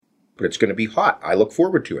but it's going to be hot. I look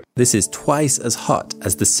forward to it. This is twice as hot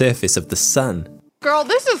as the surface of the sun. Girl,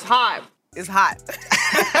 this is hot. It's hot.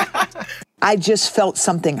 I just felt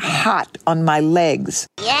something hot on my legs.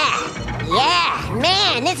 Yeah,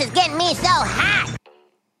 man, this is getting me so hot.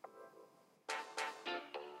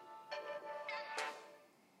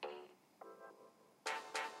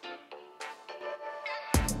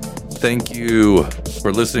 Thank you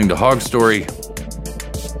for listening to Hog Story,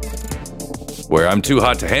 where I'm too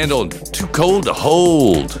hot to handle and too cold to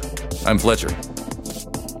hold. I'm Fletcher.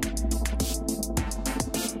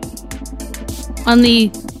 On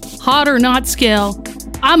the hot or not scale,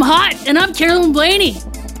 I'm hot and I'm Carolyn Blaney.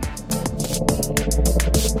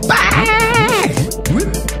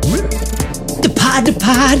 The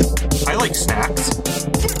pod. I like snacks.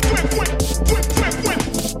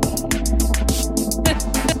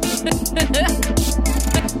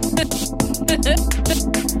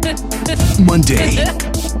 Monday.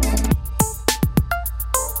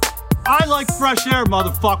 I like fresh air,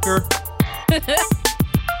 motherfucker.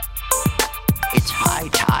 It's high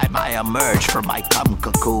time I emerge from my cum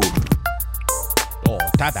cocoon. Oh,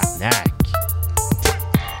 tabarnak.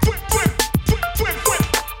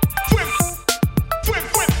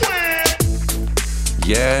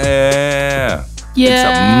 Yeah.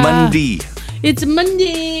 Yeah. It's a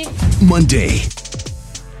Monday. Monday.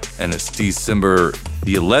 And it's December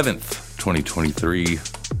the 11th, 2023.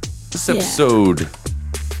 This episode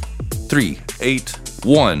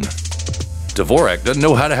 381. Dvorak doesn't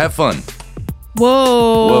know how to have fun.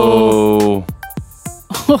 Whoa.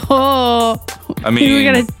 I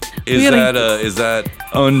mean, is that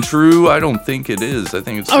untrue? I don't think it is. I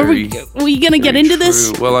think it's Are we going to get into true.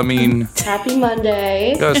 this? Well, I mean... Happy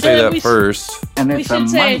Monday. Gotta say that first. And we it's a should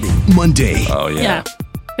say- Monday. Monday. Oh, yeah.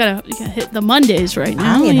 You gotta hit the Mondays right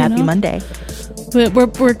now. Hi, and happy know? Monday. But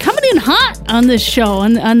we're coming in hot on this show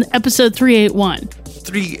on episode 381.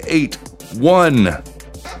 381.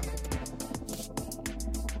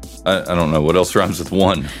 I don't know what else rhymes with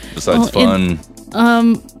one besides fun.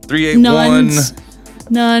 381.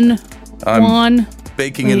 None. I'm one.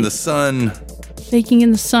 Baking in the sun. Baking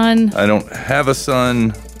in the sun. I don't have a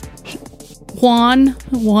son. Juan.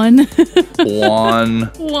 One.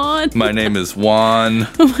 Juan. Juan. My name is Juan.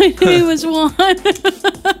 My name is Juan.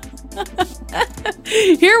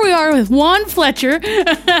 Here we are with Juan Fletcher.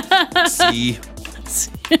 See.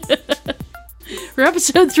 For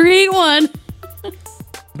episode 381.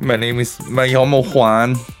 My name is Mayomo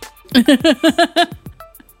Juan.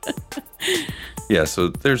 Yeah, so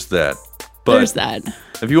there's that. But there's that.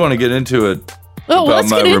 If you want to get into it about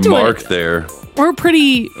let's my get into remark it. there. We're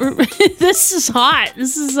pretty... This is hot.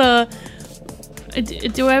 This is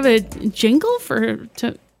do I have a jingle for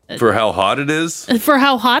how hot it is? For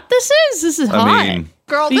how hot this is? This is hot. I mean...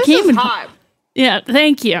 Girl, this is hot. Yeah,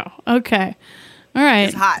 thank you. Okay. All right.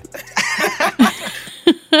 It's hot.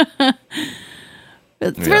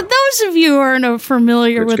 For those of you who aren't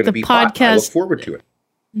familiar with the podcast... Hot. I look forward to it.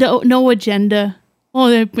 No agenda.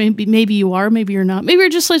 Well, maybe you are, maybe you're not. Maybe you're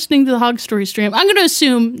just listening to the Hog Story stream. I'm going to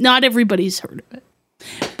assume not everybody's heard of it.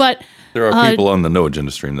 But there are people on the No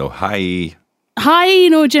Agenda stream, though. Hi,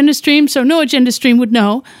 No Agenda stream. So No Agenda stream would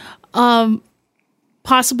know.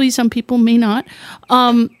 Possibly some people may not.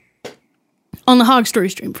 On the Hog Story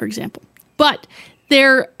stream, for example. But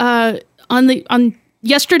they're on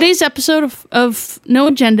yesterday's episode of No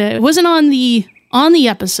Agenda. It wasn't on the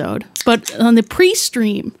episode, but on the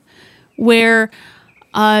pre-stream where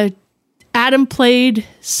Adam played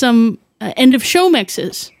some end of show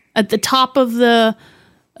mixes at the top of the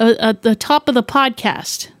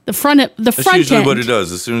podcast, the front That's front usually end. what he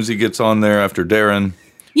does. As soon as he gets on there after Darren,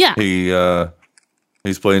 yeah,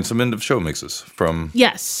 he's playing some end of show mixes from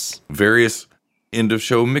various end of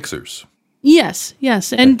show mixers. Yes,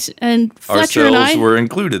 and Fletcher and I were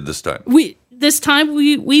included this time. This time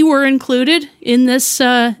we were included in this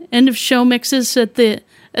end of show mixes at the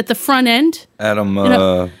front end. Adam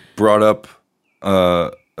brought up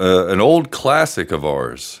an old classic of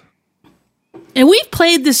ours. And we've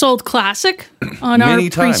played this old classic on our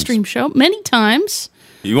pre-stream show many times.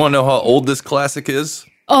 You want to know how old this classic is?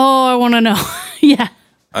 Oh, I want to know. Yeah.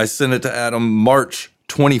 I sent it to Adam March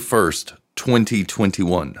 21st,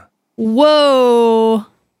 2021. Whoa.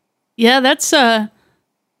 Yeah, that's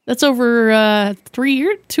over 3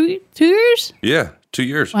 years, 2 years? Yeah, 2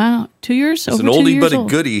 years. Wow, 2 years? It's an oldie but a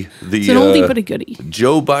goodie. It's an oldie but a goodie.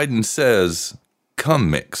 Joe Biden says, "Cum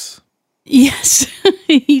mix." Yes,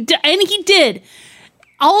 he did.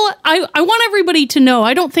 I want everybody to know,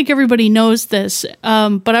 I don't think everybody knows this,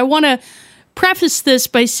 but I want to preface this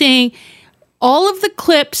by saying all of the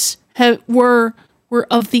clips were were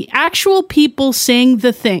of the actual people saying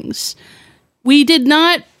the things. We did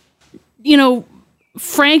not,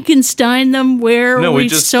 Frankenstein them where we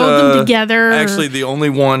just sewed them together. Actually, the only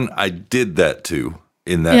one I did that to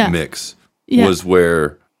in that mix was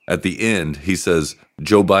where at the end he says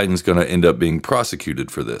Joe Biden's going to end up being prosecuted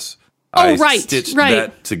for this. I stitched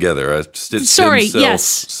that together. I stitched himself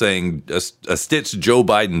saying a stitched Joe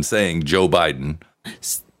Biden saying Joe Biden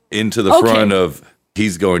into the front of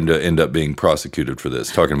he's going to end up being prosecuted for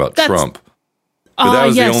this, talking about Trump. But that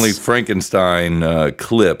was the only Frankenstein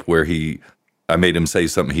clip where I made him say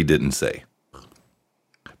something he didn't say.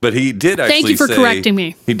 But he did actually Thank you for correcting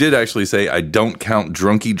me. He did actually say, I don't count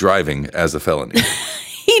drunky driving as a felony.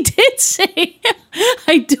 He did say,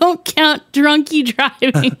 I don't count drunky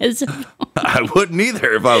driving as a felony. I wouldn't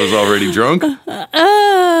either if I was already drunk.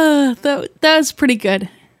 That was pretty good.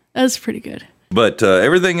 That was pretty good. But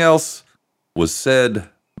everything else was said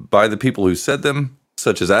by the people who said them,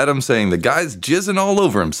 such as Adam saying the guy's jizzing all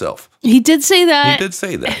over himself. He did say that. He did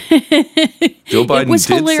say that. Joe Biden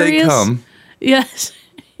did hilarious. say come. Yes.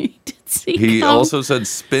 He did say He come. also said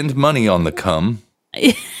spend money on the cum.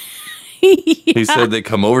 Yeah. He said they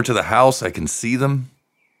come over to the house. I can see them.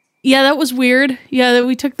 Yeah, that was weird. Yeah,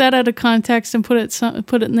 we took that out of context and put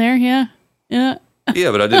it in there. Yeah.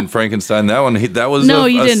 Yeah, but I didn't Frankenstein that one. That was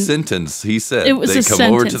a sentence. He said it was they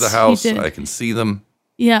come over to the house. I can see them.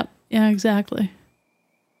 Yeah, exactly.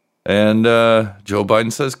 And Joe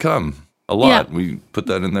Biden says come a lot. Yeah. We put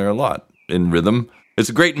that in there a lot in rhythm. It's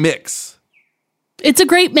a great mix. It's a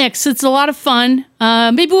great mix. It's a lot of fun.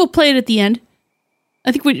 Maybe we'll play it at the end.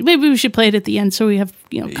 I think maybe we should play it at the end so we have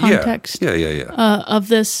context. Of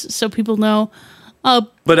this so people know.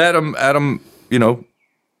 But Adam,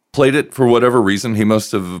 played it for whatever reason. He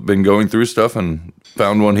must have been going through stuff and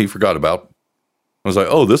found one he forgot about. I was like,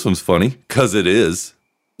 oh, this one's funny because it is.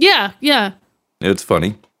 Yeah. It's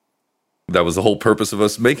funny. That was the whole purpose of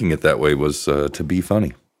us making it that way was to be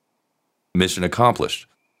funny. Mission accomplished.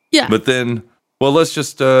 Yeah. But then, well, let's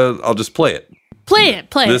just I'll just play it. Play it.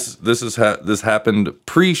 This happened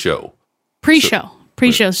pre-show.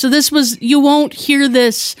 Pre-show. So this was, you won't hear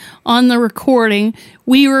this on the recording.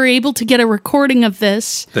 We were able to get a recording of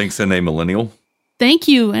this. Thanks, N.A. Millennial. Thank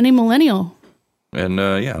you, N.A. Millennial. And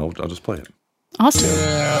I'll just play it. Awesome.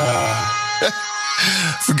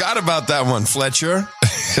 Forgot about that one, Fletcher.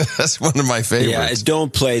 That's one of my favorites. Yeah,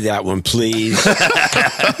 don't play that one, please.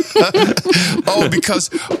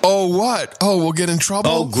 What? Oh, we'll get in trouble?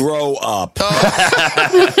 Oh, grow up. That's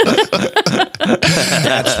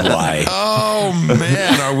why. Oh,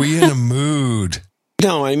 man, are we in a mood?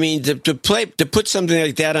 No, I mean, to put something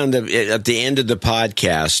like that at the end of the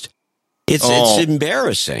podcast, it's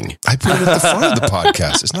embarrassing. I put it at the front of the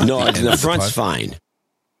podcast. It's not the front's fine.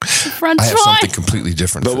 I have something completely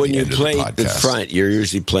different. But when you play the front, you're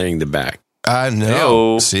usually playing the back. I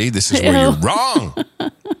know. See, this is where you're wrong.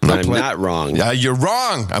 I'm not wrong. You're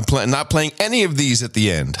wrong. I'm not playing any of these at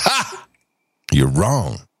the end. Ha! You're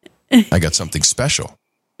wrong. I got something special.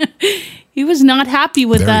 He was not happy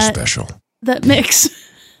with Very that. special. That mix.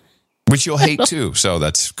 Which you'll hate too, so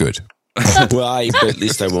that's good. Well, at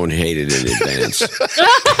least I won't hate it in advance.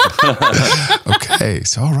 Okay,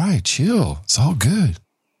 it's all right. Chill. It's all good.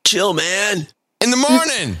 Chill, man. In the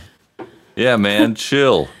morning. Yeah, man,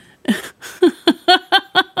 chill. It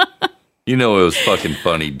was fucking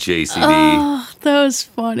funny, JCD. Oh, that was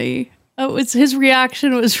funny. His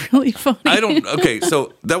reaction was really funny.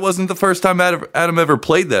 So that wasn't the first time Adam ever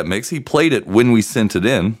played that mix. He played it when we sent it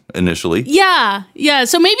in initially. Yeah.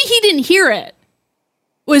 So maybe he didn't hear it,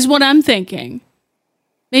 was what I'm thinking.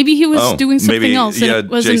 Maybe he was doing something else. Yeah,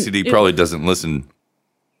 JCD probably doesn't listen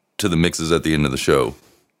to the mixes at the end of the show.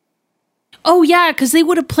 Oh, yeah, because they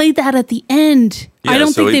would have played that at the end. Yeah, I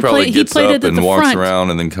don't think they played. He played it at the front. And walks around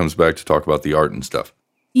and then comes back to talk about the art and stuff.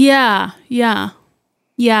 Yeah.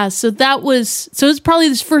 So it's probably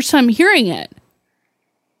his first time hearing it.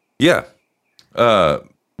 Yeah. But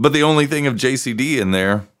the only thing of JCD in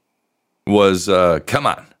there was, come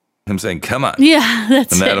on. Him saying, come on. Yeah,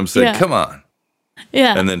 that's it. And Adam said, come on.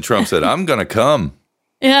 Yeah. And then Trump said, I'm going to come.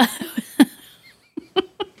 Yeah.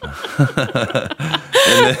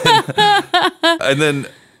 and then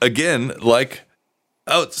again,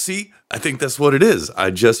 I think that's what it is. I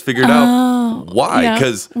just figured out why.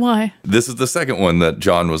 Because why? This is the second one that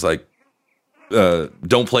John was like,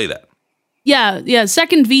 don't play that. Yeah.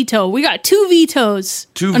 Second veto. We got 2 vetoes.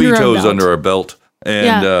 Under our belt.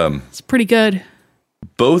 And it's pretty good.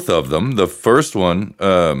 Both of them. The first one,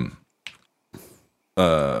 the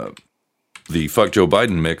Fuck Joe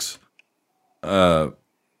Biden mix, had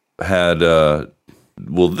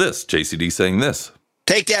JCD saying this.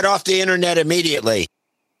 Take that off the internet immediately.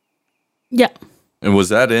 Yeah. And was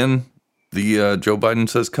that in the Joe Biden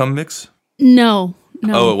Says Come mix? No.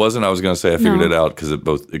 Oh, it wasn't? I was going to say I figured it out because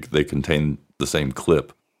they contain the same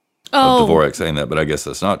clip of Dvorak saying that, but I guess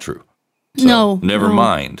that's not true. So, never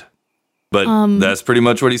mind. But that's pretty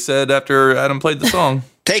much what he said after Adam played the song.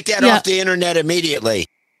 Take that off the internet immediately.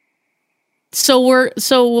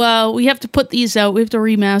 So we have to put these out. We have to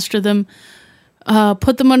remaster them.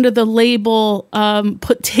 Put them under the label.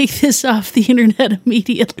 Take this off the internet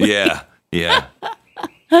immediately. Yeah.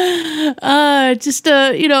 Because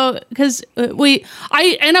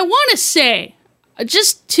I want to say,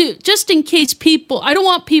 just in case I don't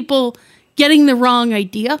want people getting the wrong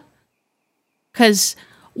idea, because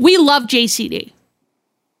we love JCD.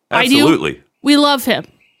 Absolutely. I do. We love him,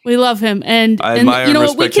 and I admire and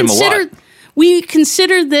respect him a lot. We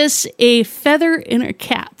consider this a feather in our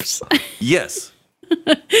caps. Yes.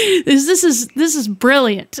 This is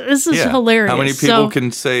brilliant. This is hilarious. How many people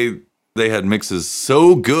can say they had mixes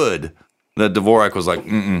so good that Dvorak was like,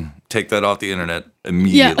 take that off the internet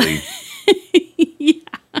immediately. Yeah.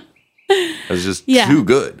 It's just too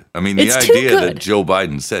good. I mean, the idea that Joe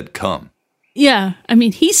Biden said come. Yeah. I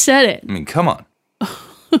mean, he said it. I mean, come on.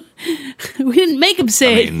 We didn't make him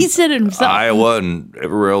say it. He said it himself. Iowa and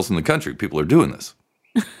everywhere else in the country, people are doing this.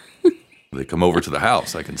 They come over to the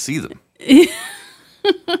house. I can see them.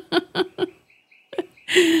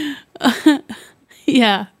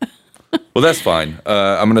 Yeah. Well, that's fine.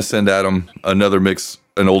 I'm going to send Adam another mix,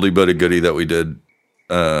 an oldie but a goodie that we did.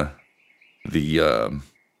 What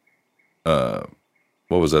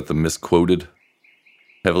was that? The misquoted?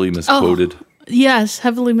 Heavily misquoted? Oh, yes,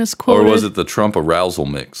 heavily misquoted. Or was it the Trump arousal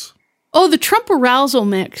mix? Oh, the Trump arousal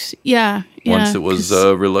mix. Yeah. Once it was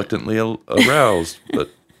reluctantly aroused, but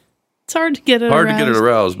it's hard to get it hard to get it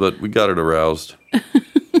aroused, but we got it aroused. I'm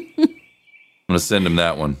going to send him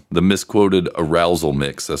that one. The misquoted arousal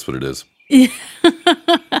mix. That's what it is. I'm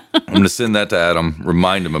going to send that to Adam.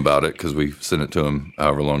 Remind him about it because we sent it to him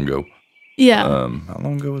however long ago. Yeah. How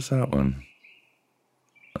long ago was that one?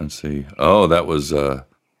 Let's see. Oh, that was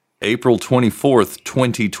April 24th,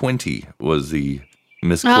 2020 was the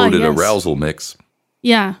misquoted arousal mix.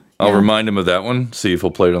 Yeah. I'll remind him of that one. See if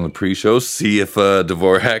he'll play it on the pre-show. See if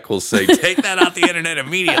Dvorak will say, take that off the internet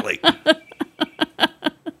immediately.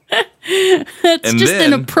 It's just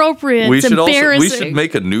inappropriate. It's embarrassing. We should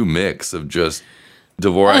make a new mix of just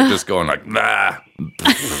Dvorak just going like, nah,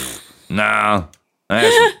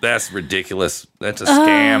 that's ridiculous. That's a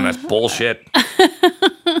scam. That's bullshit.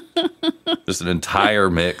 Just an entire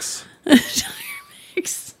mix. Of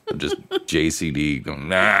just JCD going,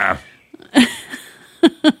 nah.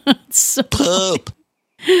 So poop.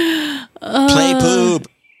 Play poop.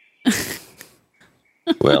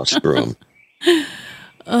 Well, screw him.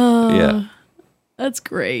 Yeah. That's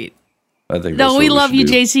great. I think no, we love you,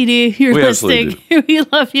 JCD. You're listening. We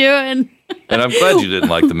love you, and I'm glad you didn't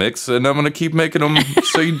like the mix, and I'm going to keep making them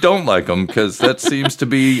so you don't like them, because that seems to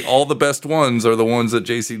be all the best ones are the ones that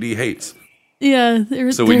JCD hates. Yeah,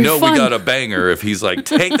 so we know fun. We got a banger if he's like,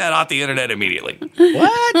 take that off the internet immediately.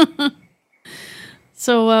 What?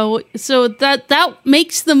 So that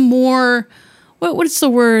makes them more. What's the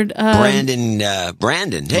word? Brandon. Hey,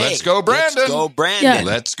 let's go, Brandon. Let's go, Brandon. Yeah.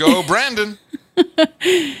 Let's go, Brandon.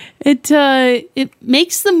 It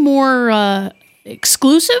makes them more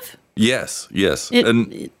exclusive. Yes.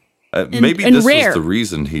 And maybe this rare. was the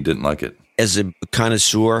reason he didn't like it. As a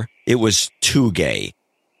connoisseur, it was too gay.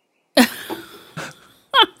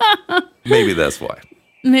 Maybe that's why.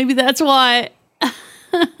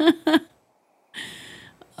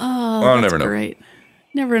 Oh, I'll never know. Great.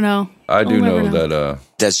 Never know. I do know that.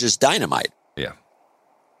 That's just dynamite. Yeah.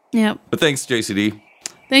 Yeah. But thanks, JCD.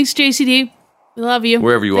 Thanks, JCD. We love you.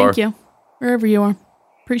 Wherever you are. Thank you. Wherever you are.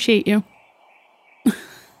 Appreciate you.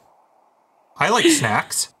 I like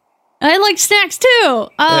snacks. I like snacks too.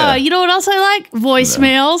 You know what else I like?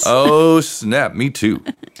 Voicemails. No. Oh, snap. Me too.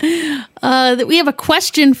 That we have a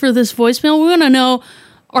question for this voicemail. We want to know,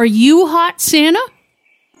 are you hot Santa?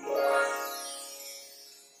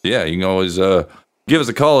 Yeah, you can always give us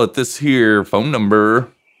a call at this here phone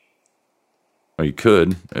number. Or you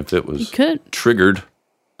could, if it was triggered.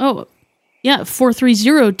 Oh, yeah,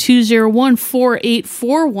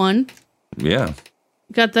 430-201-4841. Yeah.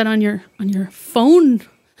 Got that on your phone pad?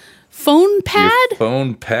 Your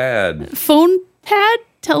phone pad. Phone pad?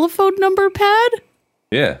 Telephone number pad?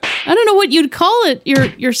 Yeah. I don't know what you'd call it.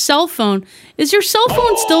 Your cell phone. Is your cell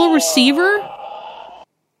phone still a receiver?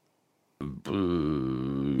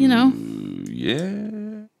 You know?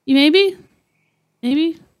 Yeah. Maybe?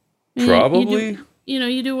 Probably.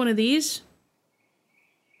 You do one of these.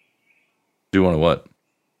 Do one of what?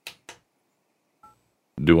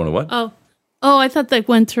 Do one of what? Oh, I thought that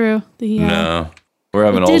went through the. No, we're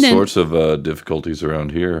having all sorts of difficulties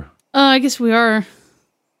around here. Oh, I guess we are.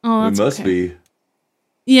 Oh, that's we must be.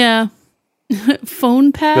 Yeah.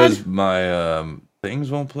 Phone pad. Because my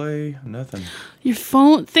things won't play. Nothing. Your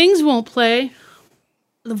phone things won't play.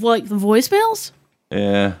 The voicemails.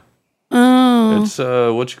 Yeah. Oh. It's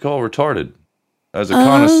what you call retarded. As a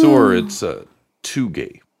connoisseur, it's too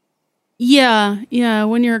gay. Yeah.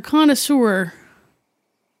 When you're a connoisseur.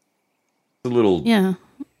 A little. Yeah.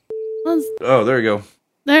 Oh, there you go.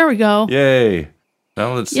 There we go. Yay.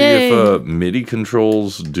 Now let's see if MIDI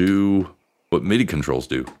controls do what MIDI controls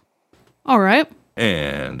do. All right.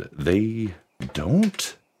 And they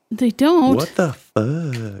don't. They don't. What the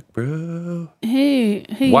fuck, bro?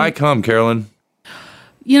 Hey. Why come, Carolyn?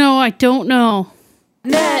 I don't know.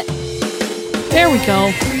 Net. There we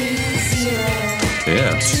go.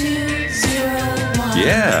 Yeah.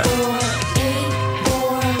 Yeah.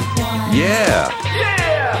 Yeah.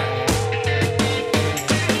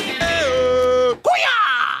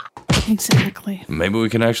 Exactly. Maybe we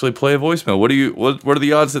can actually play a voicemail. What are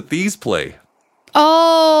the odds that these play?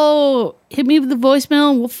 Oh, hit me with the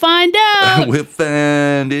voicemail and we'll find out. We'll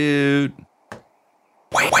find out.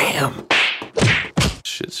 Wham.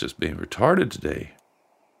 Shit's just being retarded today.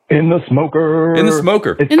 In the smoker.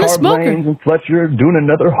 It's Carl Blaines and Fletcher doing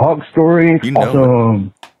another hog story. It's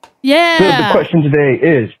awesome. Yeah. So the question today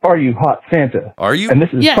is, are you hot Santa? Are you? And this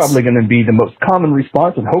is probably going to be the most common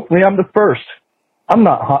response, and hopefully I'm the first. I'm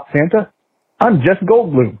not hot Santa. I'm Jeff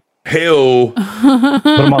Goldblum. Hell. But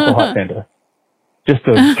I'm also hot Santa. Just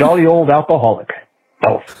a jolly old alcoholic.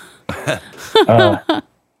 Both.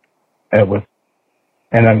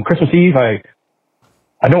 And on Christmas Eve,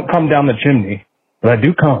 I don't come down the chimney, but I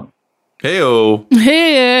do come. Hey-o.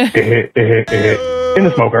 Hey. In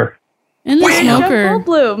the smoker. In the smoker. Jeff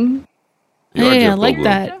Goldblum. Hey, I like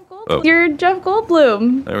that. You're Jeff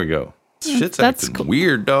Goldblum. There we go. Shit's acting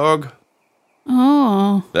weird, dog.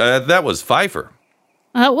 Oh. That was Pfeiffer.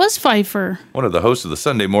 That was Pfeiffer. One of the hosts of the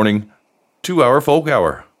Sunday morning 2-hour folk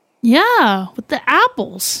hour. Yeah, with the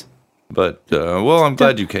apples. But, I'm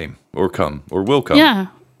glad you came. Or come. Or will come. Yeah,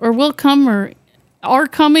 or will come or are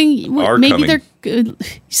coming. Maybe they're...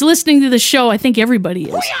 He's listening to the show. I think everybody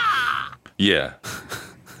is. Yeah.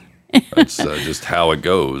 That's just how it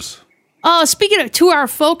goes. Oh, speaking of 2-hour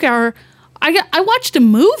folk hour, I watched a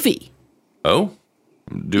movie. Oh?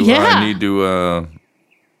 Do I need to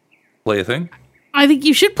play a thing? I think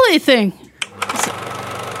you should play a thing.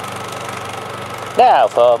 Now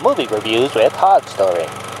for movie reviews with Hog Story.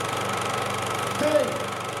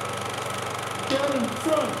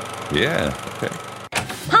 Yeah, okay.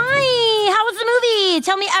 Hi, how was the movie?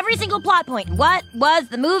 Tell me every single plot point. What was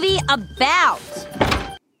the movie about?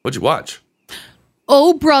 What'd you watch?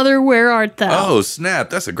 Oh, brother, where art thou? Oh, snap.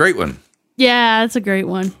 That's a great one. Yeah, that's a great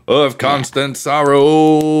one. Of constant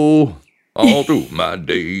sorrow all through my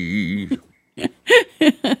day.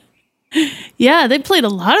 Yeah, they played a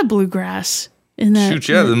lot of bluegrass in that. Shoot,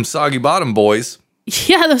 yeah, them Soggy Bottom boys.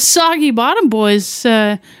 Yeah, the Soggy Bottom boys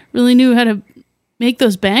really knew how to make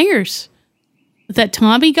those bangers. With that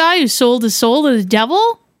Tommy guy who sold his soul to the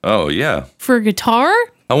devil. Oh, yeah. For a guitar.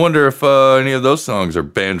 I wonder if any of those songs are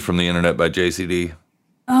banned from the internet by JCD.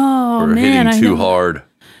 Oh, or man. hitting too hard.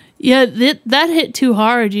 Yeah, that hit too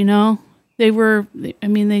hard, They were,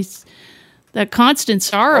 that Constant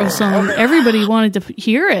Sorrow song, everybody wanted to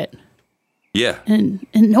hear it. Yeah. And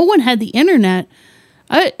no one had the internet.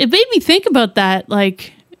 It made me think about that.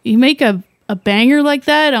 Like, you make a banger like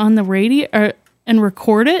that on the radio and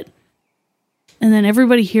record it, and then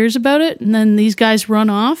everybody hears about it, and then these guys run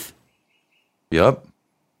off. Yep.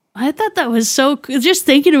 I thought that was so cool. Just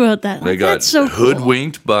thinking about that. They got so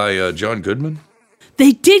hoodwinked by John Goodman.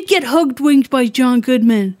 They did get hoodwinked by John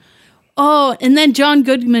Goodman. Oh, and then John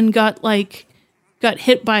Goodman got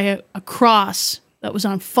hit by a cross that was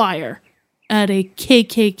on fire at a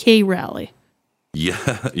KKK rally. Yeah,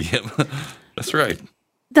 that's right.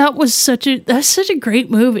 That's such a great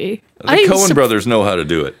movie. The Coen brothers know how to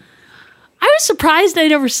do it. I was surprised I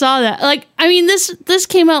never saw that. Like, I mean, this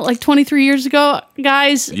came out like 23 years ago,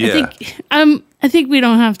 guys. Yeah. I think we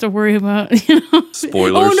don't have to worry about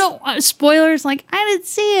spoilers. Oh no, spoilers! Like, I didn't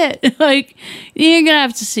see it. Like, you're gonna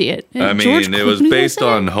have to see it. I mean, it was based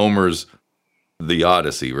on Homer's The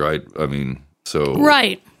Odyssey, right? I mean, so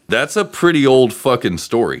right. That's a pretty old fucking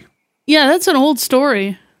story. Yeah, that's an old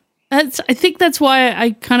story. I think that's why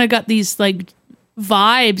I kind of got these like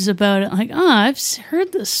vibes about it. Like, I've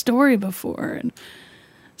heard this story before, and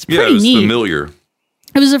it's pretty neat. Familiar.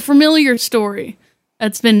 It was a familiar story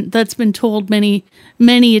that's been told many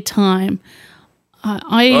a time.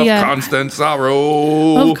 Constant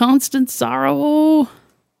Sorrow. Of Constant Sorrow.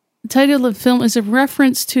 The title of the film is a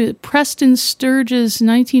reference to Preston Sturges'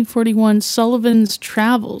 1941 Sullivan's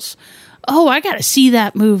Travels. Oh, I got to see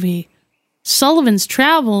that movie. Sullivan's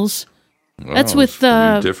Travels. That's with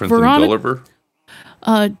different Veronica, than Gulliver.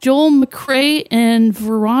 Joel McCrea and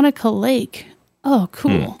Veronica Lake. Oh,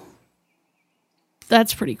 cool.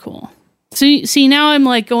 That's pretty cool. So, see, now I'm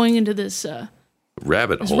like going into this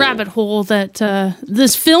rabbit hole.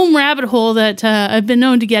 This film rabbit hole that I've been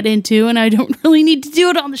known to get into, and I don't really need to do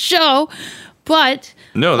it on the show. But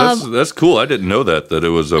no, that's cool. I didn't know that it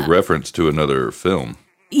was a reference to another film.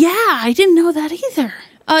 Yeah, I didn't know that either.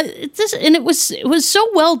 It was so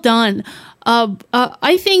well done.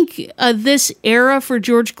 I think this era for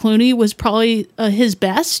George Clooney was probably his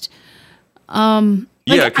best.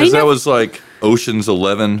 Yeah, because that was like Ocean's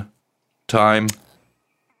 11 time.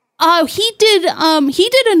 He did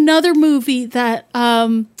another movie that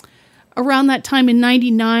around that time in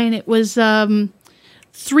 '99. It was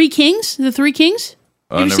Three Kings. The Three Kings.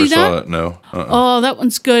 I never saw that. No. Oh, that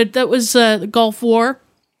one's good. That was the Gulf War.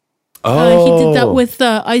 Oh, he did that with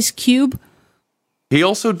Ice Cube. He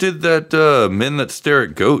also did that Men That Stare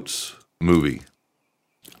at Goats movie.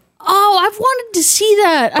 Oh, I've wanted to see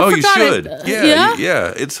that. I you should.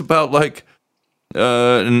 Yeah. It's about like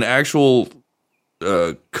an actual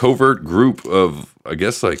covert group of, I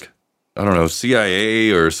guess, like, I don't know,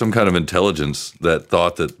 CIA or some kind of intelligence that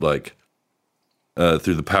thought that like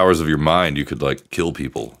through the powers of your mind you could like kill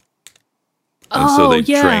people. And so they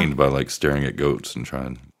trained by like staring at goats and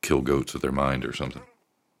trying to kill goats with their mind or something.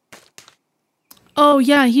 Oh,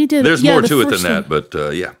 yeah, he did. There's more to it than that, but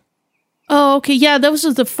yeah. Oh, okay. Yeah, that was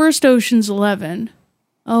the first Ocean's 11.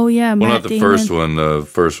 Oh, yeah, Well, Matt not the Damon. first one. The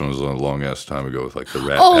first one was a long-ass time ago with like the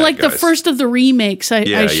Rat Oh, Pack like guys. the first of the remakes, I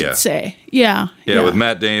should say. Yeah. Yeah, with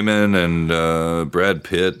Matt Damon and Brad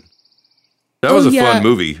Pitt. That was a fun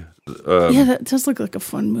movie. Yeah, that does look like a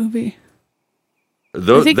fun movie.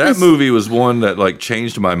 That movie was one that like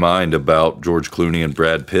changed my mind about George Clooney and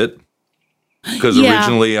Brad Pitt. Because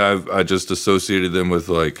originally I just associated them with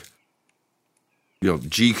like,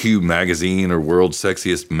 GQ magazine or World's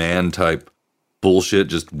Sexiest Man type bullshit,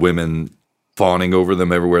 just women fawning over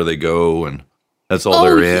them everywhere they go, and that's all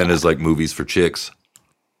they're in is like movies for chicks.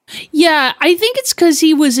 Yeah, I think it's because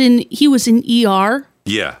he was in ER.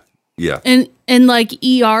 Yeah. And like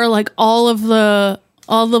ER, like all of the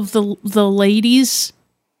ladies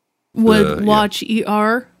would watch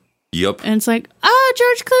ER. Yep. And it's like,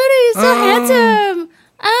 George Clooney is so handsome.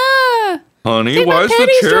 Honey, why is the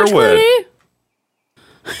chair wet?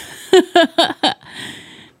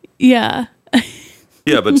 Yeah.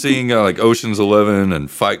 Yeah, but seeing like Ocean's 11 and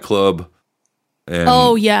Fight Club, and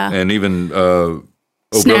and even Oh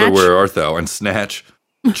Brother, Where Art Thou and Snatch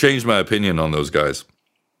changed my opinion on those guys.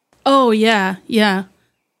 Oh yeah.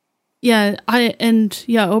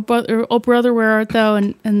 Oh Brother, Where Art Thou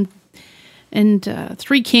and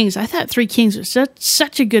Three Kings. I thought Three Kings was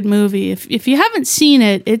such a good movie. If you haven't seen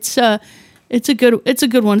it, it's a good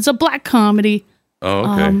one. It's a black comedy.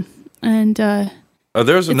 Oh, okay.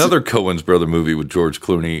 There's another Coen's brother movie with George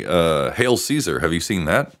Clooney, Hail Caesar. Have you seen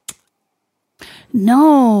that?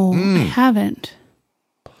 No, I haven't.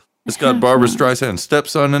 It's got Barbara Streisand's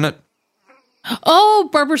stepson in it. Oh,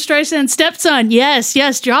 Barbara Streisand's stepson. Yes,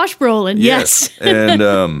 Josh Brolin. Yes. And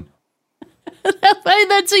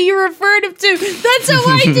that's what you referred him to. That's how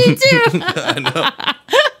I do too.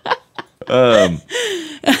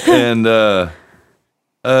 I know.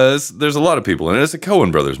 There's a lot of people in it. It's a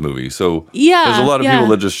Coen Brothers movie, so there's a lot of people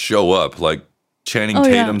that just show up. Like Channing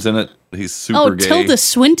Tatum's in it. He's super gay. Tilda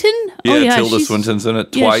Swinton. Yeah, Tilda Swinton's in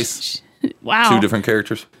it twice. Wow, 2 different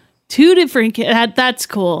characters. 2 different. That's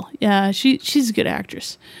cool. Yeah, she's a good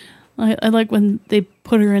actress. I like when they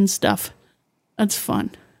put her in stuff. That's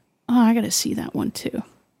fun. Oh, I gotta see that one too.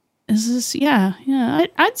 Is this? Yeah.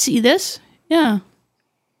 I'd see this. Yeah.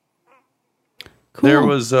 Cool. There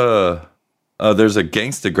was there's a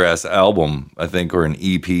Gangsta Grass album, I think, or an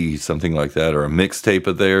EP, something like that, or a mixtape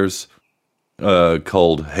of theirs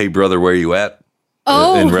called "Hey Brother, Where You At?"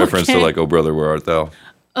 in reference to like "Oh Brother, Where Art Thou?"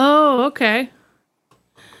 Oh, okay.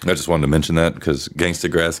 I just wanted to mention that because Gangsta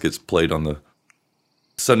Grass gets played on the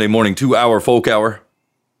Sunday morning 2-hour folk hour.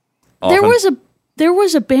 Often. There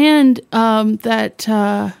was a band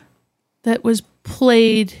that was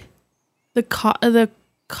played the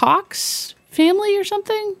Cox family or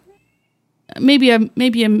something. Maybe I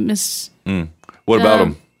miss. What about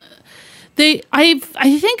them? I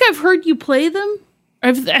think I've heard you play them.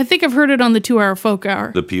 I think I've heard it on the 2-hour folk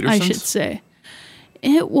hour. The Petersons? I should say.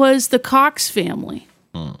 It was the Cox family.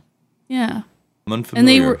 Yeah. I'm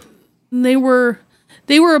unfamiliar. And they were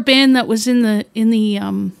They were a band that was in the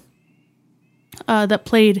that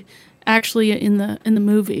played actually in the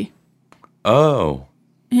movie. Oh.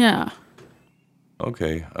 Yeah.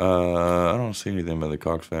 Okay. I don't see anything by the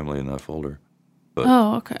Cox family in that folder. But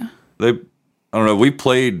okay. I don't know. We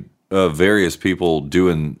played various people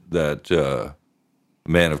doing that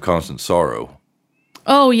Man of Constant Sorrow.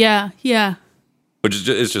 Oh, yeah. Yeah. Which is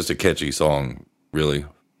it's just a catchy song, really.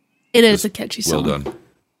 It is a catchy song. Well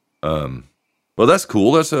done. Well, that's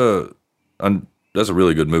cool. That's a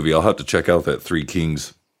really good movie. I'll have to check out that Three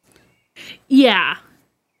Kings. Yeah.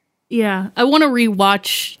 Yeah. I want to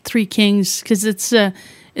rewatch Three Kings because it's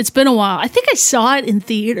been a while. I think I saw it in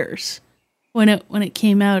theaters when it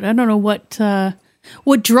came out. I don't know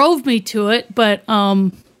what drove me to it, but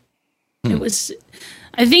it was,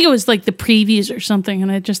 I think it was like the previews or something,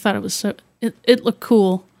 and I just thought it was it looked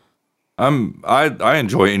cool. I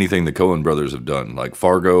enjoy anything the Coen brothers have done, like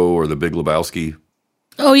Fargo or The Big Lebowski.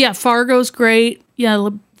 Oh yeah, Fargo's great. Yeah,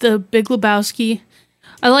 The Big Lebowski.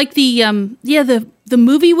 I like the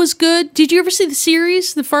movie was good. Did you ever see the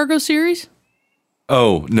series, the Fargo series?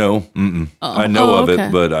 Oh no, I know of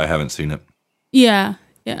it, but I haven't seen it. Yeah,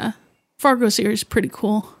 yeah. Fargo series is pretty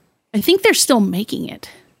cool. I think they're still making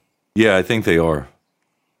it. Yeah, I think they are.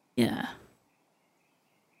 Yeah.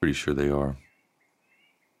 Pretty sure they are.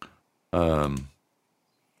 Oh,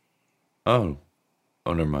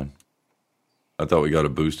 never mind. I thought we got a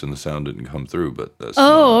boost and the sound didn't come through, but that's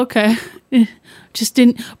okay. Just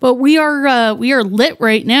didn't. But we are lit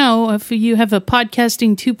right now. If you have a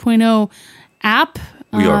podcasting 2.0 app,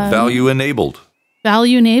 we are value enabled.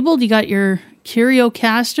 Value enabled. You got your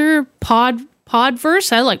CurioCaster,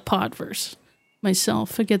 Podverse. I like Podverse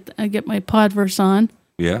myself. I get my Podverse on.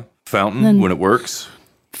 Yeah, Fountain when it works.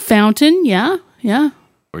 Fountain, yeah.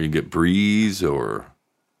 Or you get Breeze, or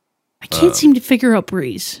I can't seem to figure out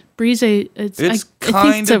Breeze. Breeze, it's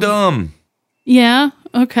kind of dumb. Yeah.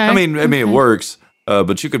 Okay. I mean, it works,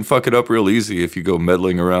 but you can fuck it up real easy if you go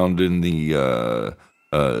meddling around in the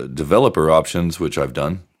developer options, which I've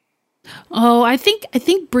done. Oh, I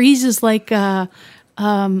think Breeze is like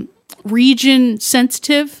region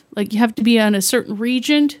sensitive. Like you have to be on a certain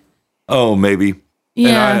region. Oh, maybe.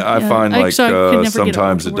 Yeah, and I find like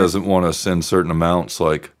sometimes it work. doesn't want to send certain amounts.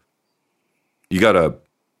 Like you gotta,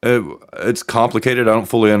 it's complicated. I don't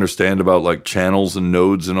fully understand about like channels and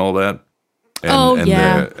nodes and all that.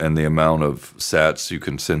 And the amount of sats you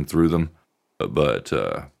can send through them. But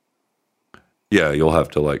yeah, you'll have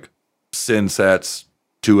to like send sats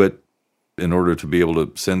to it in order to be able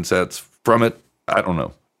to send sats from it. I don't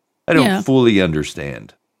know. I don't fully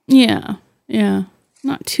understand. Yeah.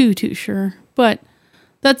 Not too sure, but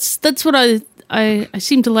that's what I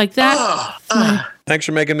seem to like that. Thanks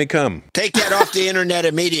for making me come. Take that off the internet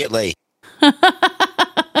immediately.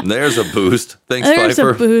 There's a boost. Thanks, There's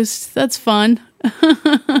Pfeiffer. a boost. That's fun.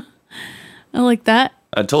 I like that.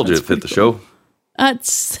 I told you it fit the show. It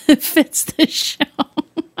fits the show.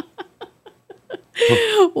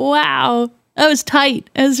 Wow. That was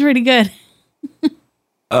tight. That was pretty good.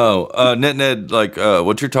 Ned, like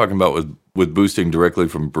what you're talking about with boosting directly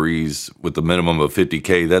from Breeze with the minimum of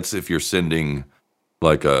 50K, that's if you're sending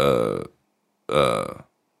like a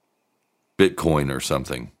Bitcoin or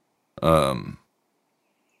something.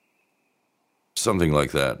 Something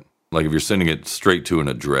like that. Like if you're sending it straight to an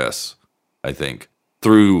address, I think,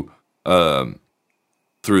 through the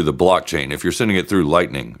blockchain. If you're sending it through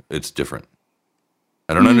Lightning, it's different.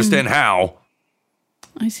 I don't understand how.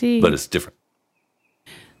 I see. But it's different.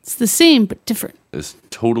 It's the same, but different. It's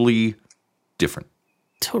totally different.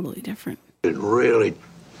 Totally different. It really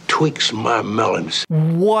tweaks my melons.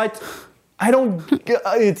 What? I don't.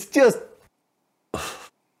 It's just.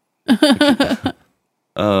 You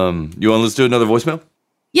want to let's do another voicemail?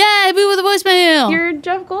 Yeah, be with a voicemail. You're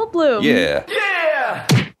Jeff Goldblum. Yeah. Yeah!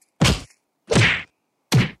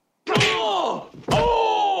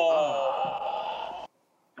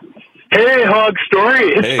 Hey, Hog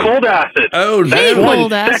Story. It's Cold Acid. Oh, no. Hey, One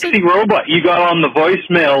Cold Acid. sexy robot you got on the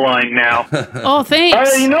voicemail line now. Oh, thanks.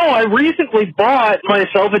 I recently bought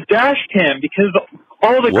myself a dash cam because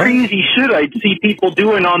all the crazy shit I'd see people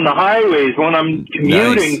doing on the highways when I'm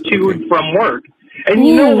commuting to and from work. And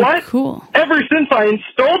you know what? Cool. Ever since I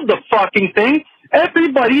installed the fucking thing,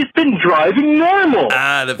 everybody's been driving normal.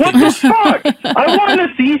 What the fuck? I want to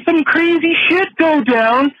see some crazy shit go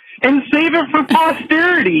down and save it for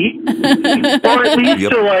posterity, or at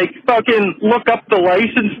least to like fucking look up the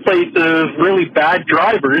license plates of really bad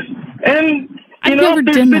drivers. And there's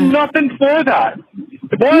been nothing for that.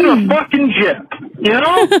 What a fucking jip,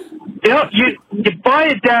 you buy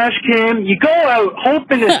a dash cam, you go out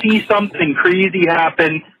hoping to see something crazy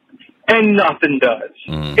happen, and nothing does.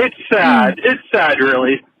 It's sad. It's sad,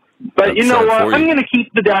 really. But That's you know sad what? for you. I'm going to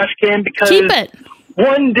keep the dash cam because Keep it.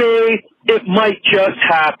 one day it might just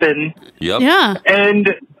happen. Yep. Yeah.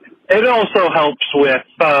 And it also helps with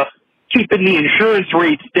keeping the insurance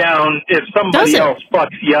rates down if somebody else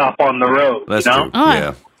fucks you up on the road. That's you know? true.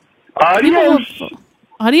 Yeah. Adios.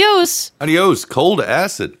 Adios. Adios. Cold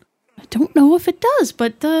acid. I don't know if it does,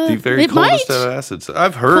 but The very it coldest might. of acids.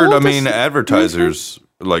 I've heard. Coldest- I mean, advertisers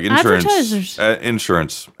like insurance. Advertisers.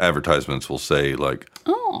 Insurance advertisements will say like,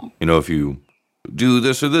 Oh. you know, if you do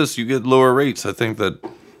this or this, you get lower rates. I think that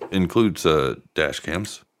includes dash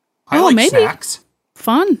cams. I like maybe. snacks.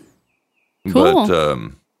 Fun. Cool.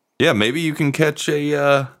 But yeah, maybe you can catch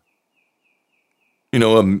a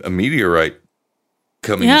a meteorite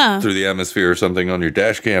coming through the atmosphere or something on your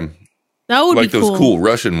dash cam. That would like be those cool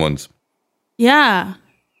Russian ones. Yeah.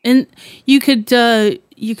 And you could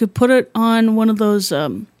put it on one of those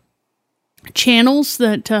channels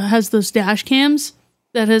that has those dash cams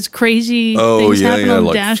that has crazy things happening on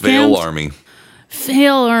like dash Fail cams. Army.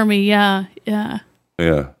 Fail Army, yeah. Yeah.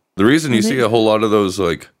 The reason you see a whole lot of those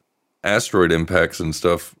like asteroid impacts and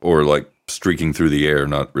stuff, or like streaking through the air,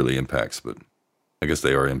 not really impacts, but I guess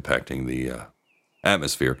they are impacting the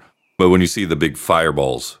atmosphere. But when you see the big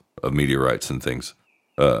fireballs of meteorites and things,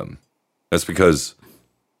 that's because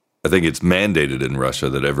I think it's mandated in Russia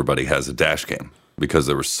that everybody has a dash cam because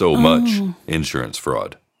there was so much insurance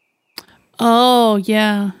fraud. Oh,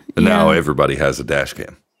 yeah. And now everybody has a dash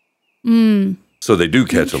cam. So they do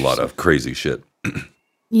catch a lot of crazy shit.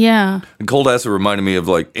 Yeah. And cold acid reminded me of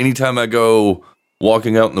like anytime I go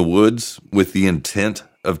walking out in the woods with the intent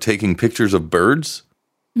of taking pictures of birds,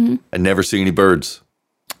 I never see any birds.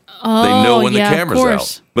 Oh, They know when the of camera's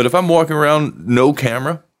course. out. But if I'm walking around, no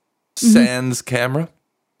camera, sans camera,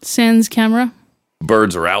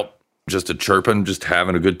 birds are out just a chirping, just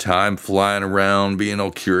having a good time, flying around, being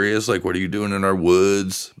all curious, like, what are you doing in our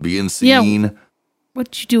woods? Being seen. Yeah.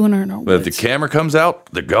 What you doing in our But woods? if the camera comes out,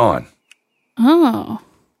 they're gone. Oh.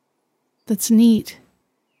 That's neat.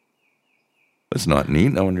 That's not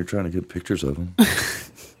neat. Not when you're trying to get pictures of them.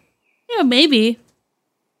 Yeah, maybe.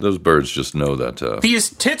 Those birds just know that.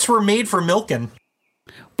 These tits were made for milking.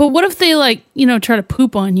 But what if they try to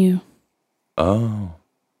poop on you? Oh.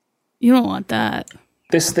 You don't want that.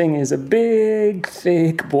 This thing is a big,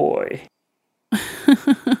 thick boy.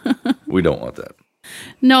 We don't want that.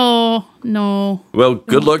 No. Well,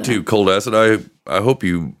 good luck to you, Cold Acid. I hope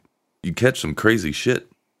you catch some crazy shit.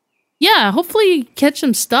 Yeah, hopefully you catch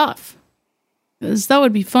some stuff. 'Cause that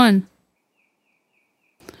would be fun.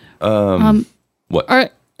 What?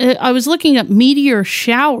 I was looking at meteor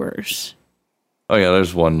showers. Oh yeah,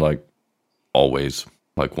 there's one like always,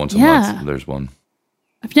 like once a Yeah. month. There's one.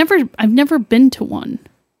 I've never been to one.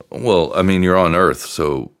 Well, I mean, you're on Earth,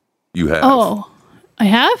 so you have. Oh, I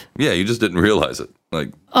have? Yeah, you just didn't realize it. Like,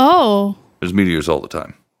 Oh, there's meteors all the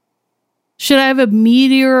time. should I have a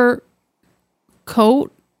meteor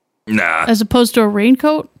coat Nah. as opposed to a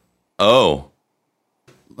raincoat? Oh,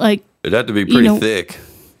 Like, it had to be pretty thick.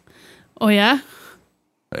 oh yeah?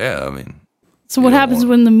 Yeah, I mean, So what happens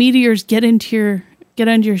when the meteors get under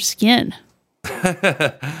your skin?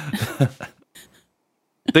 I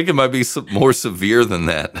think it might be more severe than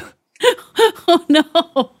that. Oh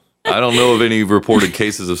no. I don't know of any reported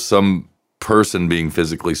cases of some person being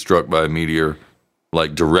physically struck by a meteor,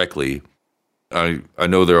 like directly. I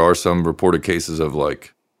know there are some reported cases of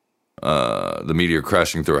like the meteor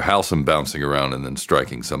crashing through a house and bouncing around and then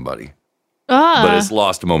striking somebody. But it's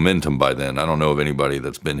lost momentum by then. I don't know of anybody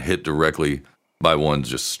that's been hit directly by one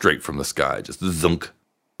just straight from the sky, just zunk,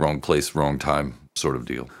 wrong place, wrong time sort of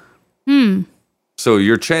deal. So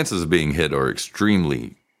your chances of being hit are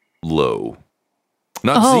extremely low.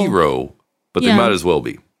 Not zero, but they might as well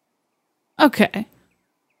be. Okay.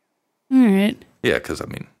 All right. Yeah, because I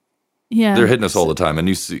mean, Yeah. they're hitting us all the time. And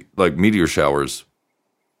you see, like, meteor showers,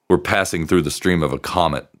 we're passing through the stream of a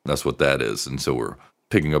comet. That's what that is. And so we're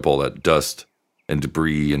picking up all that dust and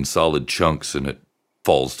debris and solid chunks, and it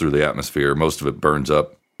falls through the atmosphere. Most of it burns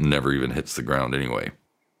up, never even hits the ground anyway.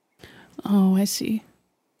 Oh, I see.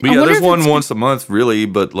 But yeah, there's one once a month, really.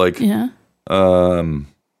 But like, like the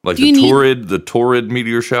Taurid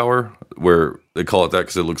meteor shower, where they call it that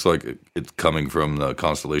because it looks like it's coming from the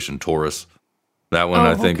constellation Taurus. That one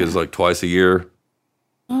I think is like twice a year.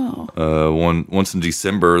 Oh. Once in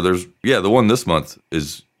December. There's the one this month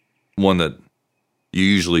is one that you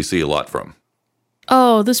usually see a lot from.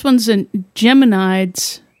 Oh, this one's in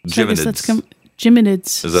Geminids. So I guess that's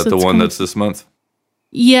Geminids. Is that the one that's this month?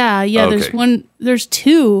 Yeah. Okay. There's one. There's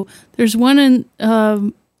two. There's one in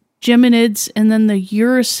Geminids and then the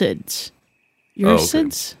Uricids.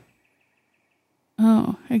 Uricids.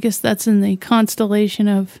 Oh, I guess that's in the constellation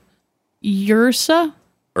of Ursa?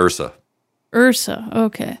 Ursa.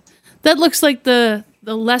 Okay. That looks like the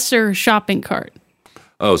lesser shopping cart.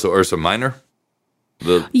 Oh, so Ursa Minor?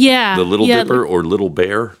 The Little yeah, Dipper or Little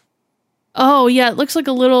Bear? Oh, yeah, it looks like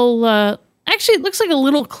a little, actually, it looks like a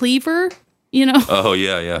little cleaver, you know? Oh,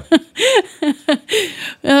 yeah.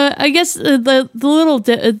 I guess the little,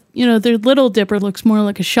 the Little Dipper looks more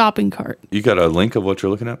like a shopping cart. You got a link of what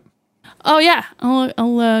you're looking at? Oh, yeah,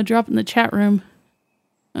 I'll drop it in the chat room.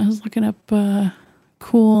 I was looking up,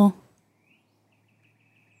 cool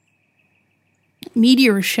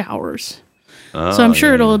meteor showers. Oh, so I'm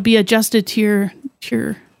sure it'll be adjusted to your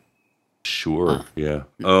Sure, yeah.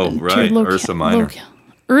 Oh, right, Ursa Minor.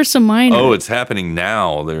 Ursa Minor. Oh, it's happening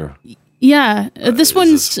now. There. Yeah, this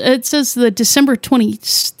one's, it says the December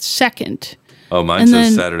 22nd. Oh, mine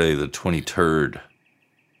says Saturday the 23rd.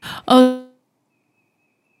 Oh,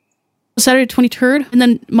 Saturday 23rd? And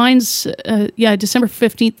then mine's, December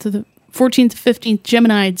 15th to the 14th to 15th,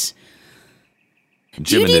 Geminids.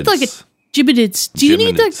 Do you need like a Geminids? Do you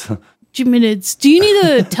need the Geminids? Do you need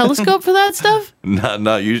a telescope for that stuff?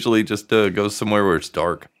 Not usually. Just go somewhere where it's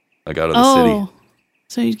dark, like out of the city.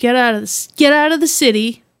 So you get out of the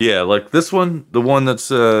city. Yeah, like this one, the one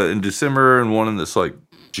that's in December, and one that's like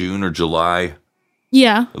June or July.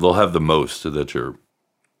 Yeah, they'll have the most that you're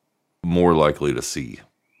more likely to see.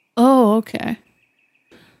 Oh, okay.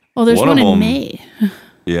 Oh, there's one in May.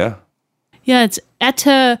 Yeah. Yeah, it's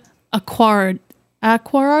Eta Aquarids.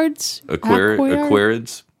 Aquarids.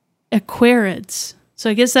 So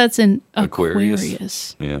I guess that's in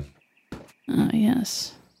Aquarius. Yeah.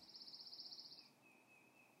 Yes.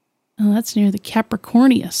 Oh, that's near the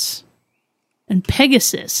Capricornius. And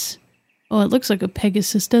Pegasus. Oh, it looks like a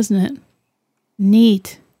Pegasus, doesn't it?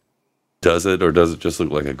 Neat. Does it, or does it just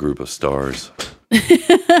look like a group of stars?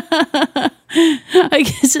 I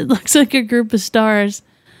guess it looks like a group of stars.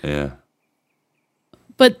 Yeah.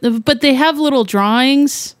 But they have little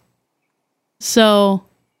drawings, so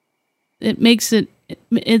it makes it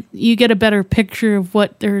you get a better picture of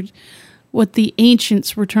what the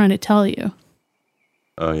ancients were trying to tell you.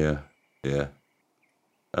 Oh yeah.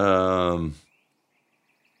 And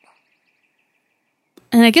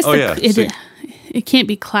I guess it can't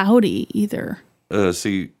be cloudy either. Who is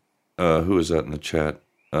that in the chat?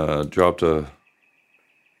 Dropped a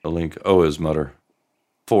link. Oh, his mother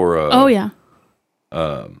for a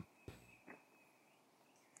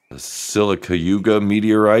Silicayuga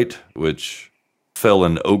meteorite, which fell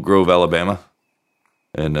in Oak Grove, Alabama,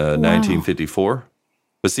 in 1954.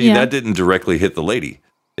 But see, that didn't directly hit the lady.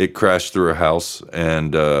 It crashed through her house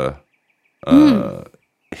and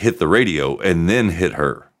hit the radio, and then hit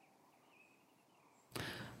her.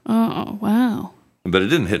 Oh wow! But it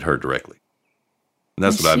didn't hit her directly. And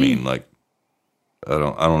that's what I mean. Like, I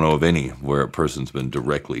don't know of any where a person's been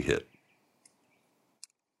directly hit.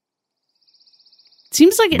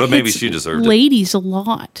 Seems like but maybe she deserved ladies a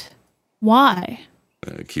lot. Why?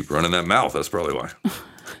 Keep running that mouth. That's probably why.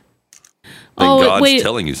 God's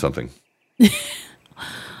telling you something.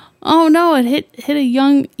 Oh no! It hit a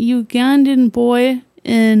young Ugandan boy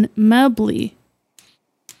in Mably.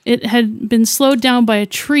 It had been slowed down by a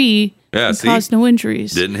tree and caused no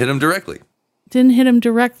injuries. Didn't hit him directly. And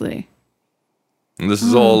this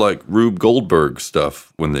is all like Rube Goldberg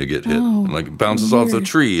stuff when they get hit. Like it bounces off the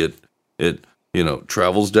tree. It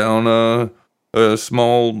travels down a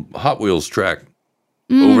small Hot Wheels track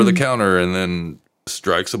over the counter and then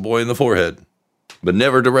strikes a boy in the forehead. But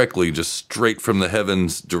never directly, just straight from the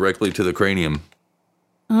heavens directly to the cranium.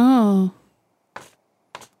 Oh.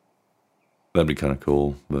 That'd be kind of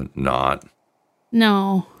cool, but not.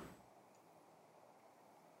 No,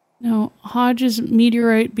 Hodges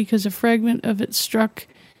meteorite because a fragment of it struck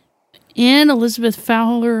Anne Elizabeth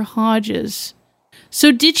Fowler Hodges.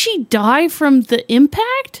 So did she die from the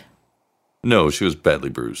impact? No, she was badly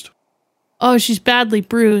bruised. Oh, she's badly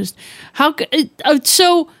bruised. How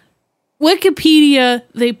so Wikipedia,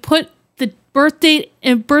 they put the birth date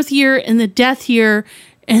and birth year and the death year,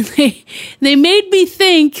 and they made me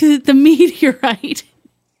think that the meteorite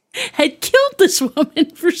had killed this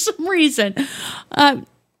woman for some reason.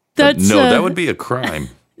 That would be a crime.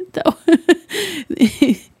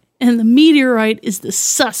 And the meteorite is the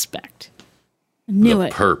suspect. I knew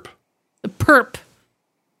it. Perp. The perp.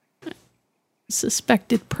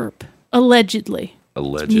 Suspected perp. Allegedly.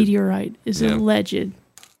 Alleged. Meteorite is alleged.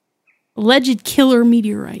 Alleged killer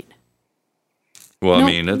meteorite. Well, I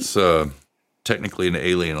mean, it's technically an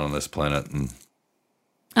alien on this planet. And,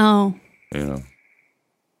 and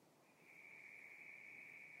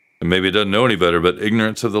maybe it doesn't know any better, but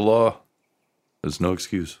ignorance of the law is no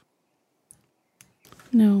excuse.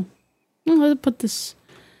 No. I'll put this.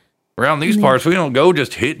 Around these parts, we don't go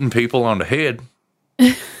just hitting people on the head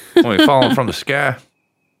when we falling from the sky.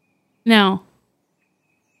 No.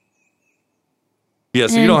 Yeah,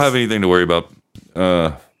 so you don't have anything to worry about.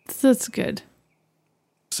 That's good.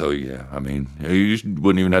 So, yeah, I mean, you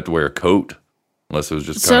wouldn't even have to wear a coat unless it was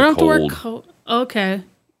just So I kind don't of have cold. to wear coat. Okay.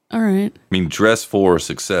 All right. I mean, dress for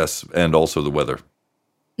success and also the weather.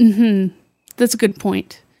 Mm-hmm. That's a good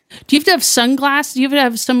point. Do you have to have sunglasses? Do you have to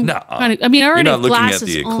have some kind of... I mean, I already You're not have looking at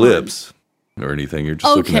glasses the on. eclipse or anything. You're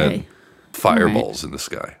just looking at fireballs in the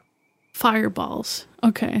sky. Fireballs.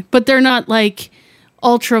 Okay. But they're not like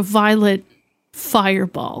ultraviolet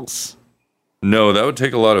fireballs. No, that would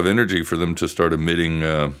take a lot of energy for them to start emitting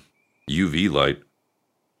UV light.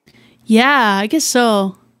 Yeah, I guess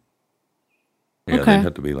so. Yeah, Okay. they'd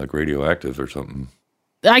have to be like radioactive or something.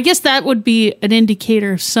 I guess that would be an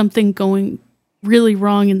indicator of something going really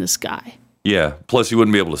wrong in the sky. Yeah, plus you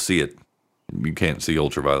wouldn't be able to see it. You can't see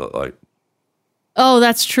ultraviolet light. Oh,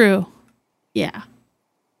 that's true. Yeah.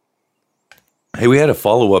 Hey, we had a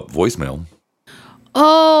follow-up voicemail.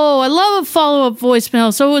 Oh, I love a follow-up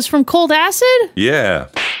voicemail. So it was from Cold Acid? Yeah,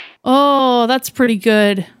 Oh, that's pretty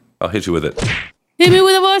good. I'll hit you with it. Hit me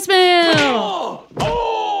with a voicemail.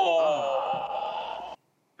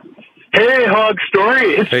 Hey, Hog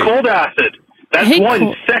Story. It's Cold Acid. That's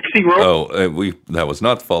sexy robot. Oh, that was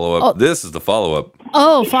not the follow-up. This is the follow-up.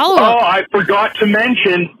 Oh, follow-up. Oh, I forgot to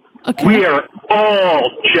mention, we are all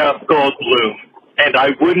Jeff Goldblum, and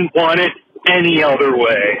I wouldn't want it any other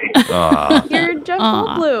way. You're Jeff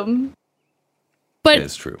Goldblum. But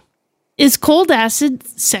it's true. Is Cold Acid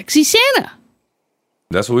sexy Santa?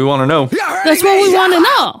 That's what we want to know. That's what we want to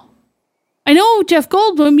know. I know Jeff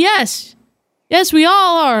Goldblum, yes. Yes, we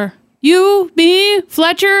all are. You, me,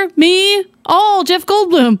 Fletcher, me, all Jeff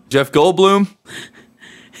Goldblum. Jeff Goldblum?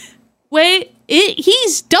 Wait,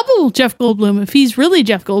 he's double Jeff Goldblum if he's really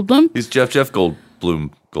Jeff Goldblum. He's Jeff Goldblum.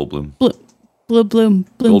 Goldblum. Bloom. Goldblum.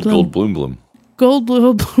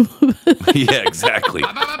 Goldblum. Yeah, exactly.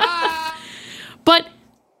 But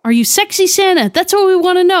are you sexy Santa? That's what we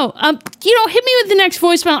want to know. Hit me with the next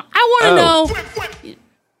voicemail. I want to know.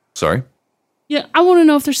 Sorry? Yeah, I want to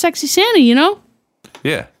know if they're sexy Santa, you know?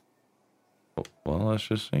 Yeah. Well, let's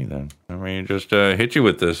just see then. I mean, just hit you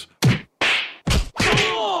with this. Or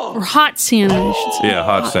hot Santa, I should say. Yeah,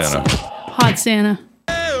 hot Santa. Hot Santa.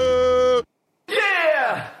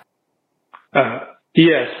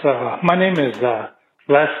 Yes, my name is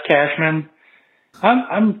Les Cashman.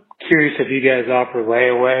 I'm curious if you guys offer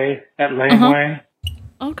layaway at Laneway.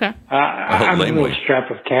 Okay. I'm a little strapped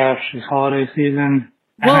with cash this holiday season,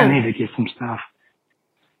 and I need to get some stuff.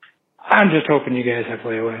 I'm just hoping you guys have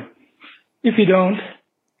layaway. If you don't,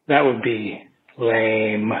 that would be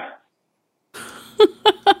lame.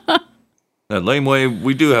 At Laneway,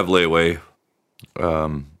 we do have layaway.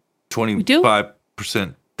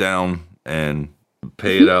 25% down and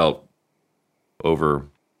pay it out over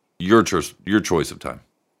your choice of time.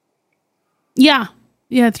 Yeah,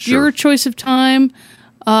 it's your choice of time.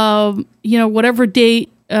 Whatever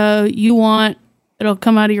date you want, it'll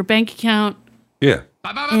come out of your bank account. Yeah,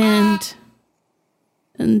 and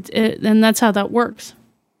that's how that works.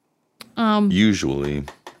 Usually,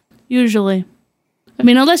 I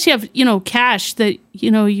mean, unless you have cash that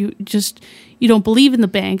you don't believe in the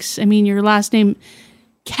banks. I mean, your last name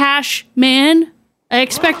Cash Man. I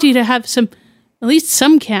expect you to have at least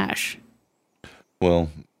some cash. Well,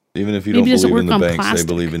 even if you Maybe don't believe in the banks, plastic.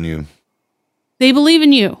 they believe in you. They believe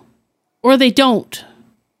in you, or they don't.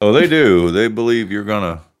 Oh, they do. They believe you're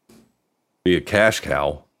gonna be a cash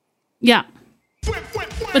cow. Yeah.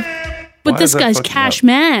 But this guy's Cash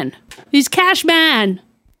Man. He's Cash Man.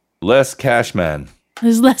 Less cash man.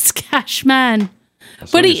 He's less Cash Man.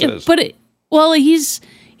 That's But what he says.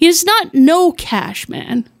 he's not no Cash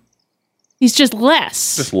Man. He's just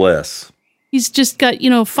less. Just less. He's just got,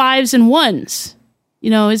 fives and ones.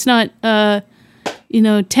 It's not 10s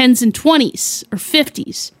and 20s or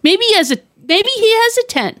 50s. Maybe he has a 10.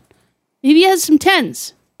 Maybe he has some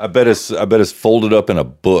 10s. I bet it's folded up in a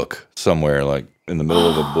book somewhere, like in the middle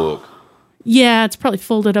of a book. Yeah, it's probably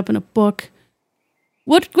folded up in a book.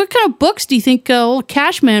 What kind of books do you think old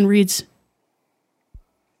Cash Man reads?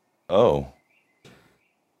 Oh.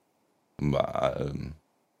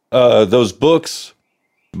 Those books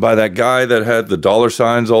by that guy that had the dollar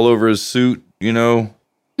signs all over his suit, that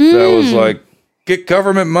was like, get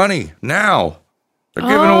government money now. They're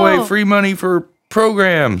giving away free money for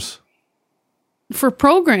programs. For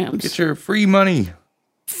programs? Get your free money.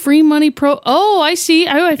 Free money Oh, I see.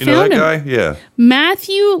 I You know found that him. guy? Yeah.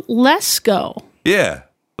 Matthew Lesko. Yeah.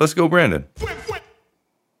 Let's go, Brandon.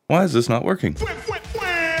 Why is this not working?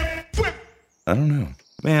 I don't know.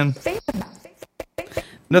 Man.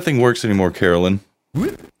 Nothing works anymore, Carolyn.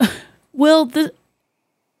 Well,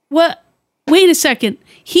 what? Wait a second.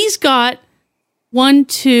 He's got 1,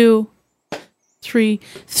 2, 3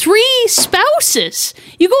 spouses.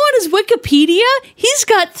 You go on his Wikipedia, he's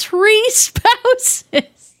got 3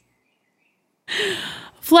 spouses.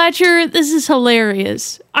 Fletcher, this is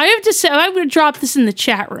hilarious. I have to say, I'm going to drop this in the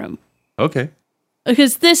chat room. Okay.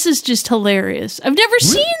 Because this is just hilarious. I've never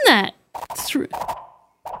seen that.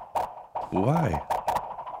 Why?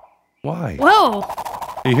 Whoa.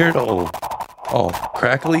 You hear it all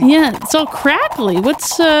crackly? Yeah, it's all crackly.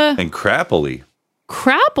 What's And crappily.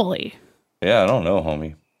 Crappily? Yeah, I don't know,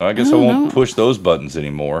 homie. I guess I won't push those buttons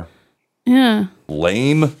anymore. Yeah.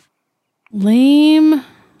 Lame.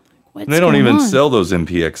 What's They don't going even on? sell those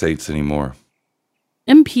MPX8s anymore.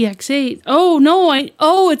 MPX8. Oh no!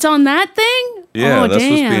 It's on that thing. Yeah, oh, that's what's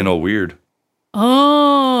damn. being all weird.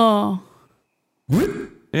 Oh.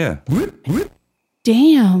 Yeah.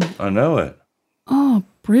 Damn. I know it. Oh,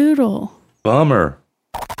 brutal. Bummer.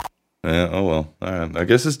 Yeah. Oh well. All right. I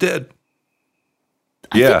guess it's dead.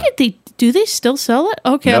 I think do they still sell it?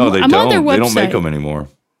 Okay, No, they I'm don't. on their website. They don't make them anymore.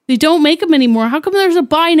 They don't make them anymore. How come there's a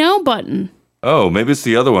buy now button? Oh, maybe it's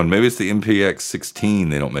the other one. Maybe it's the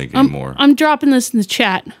MPX16 they don't make anymore. I'm dropping this in the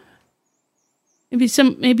chat. Maybe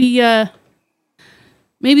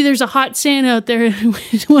there's a hot Santa out there who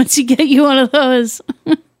wants to get you one of those.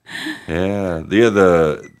 Yeah.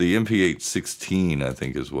 The MP816 I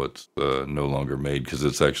think is what's no longer made because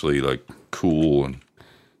it's actually like cool and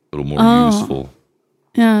a little more useful.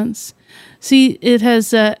 Yeah. See, it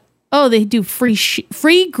has they do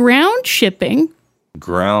free ground shipping.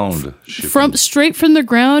 Straight from the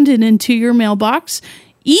ground and into your mailbox.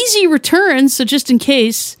 Easy returns, so just in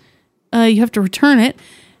case you have to return it.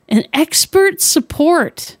 And expert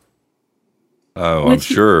support. Oh, I'm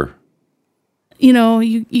sure.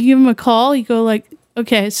 You give them a call. You go like,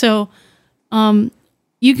 okay, so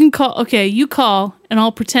you can call. Okay, you call, and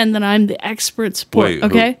I'll pretend that I'm the expert support.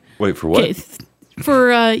 Okay. Wait for what? Okay,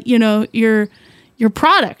 for your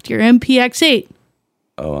product, your MPX8.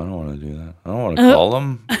 Oh, I don't want to do that. I don't want to call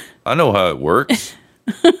them. I know how it works.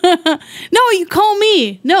 No, you call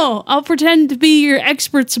me. No, I'll pretend to be your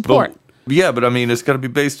expert support. But I mean, it's got to be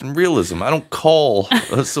based in realism. I don't call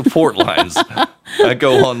support lines. I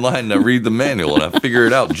go online and I read the manual and I figure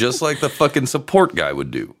it out just like the fucking support guy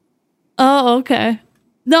would do. Oh, okay.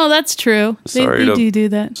 No, that's true. They do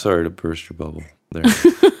that. Sorry to burst your bubble there.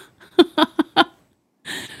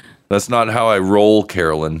 That's not how I roll,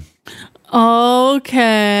 Carolyn.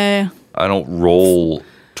 Okay. I don't roll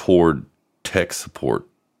toward tech support.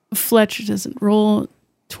 Fletcher doesn't roll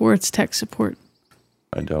towards tech support.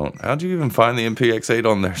 I don't. How'd you even find the MPX8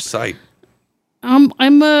 on their site? I'm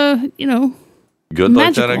good magical.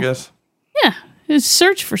 Like that, I guess. Yeah, it's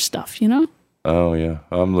search for stuff, Oh yeah,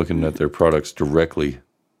 I'm looking at their products directly.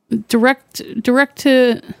 Direct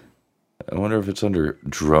to. I wonder if it's under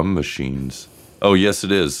drum machines. Oh yes,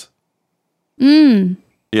 it is. Yeah,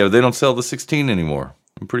 they don't sell the 16 anymore.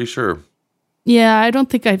 I'm pretty sure. Yeah, I don't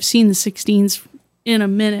think I've seen the 16s in a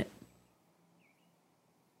minute.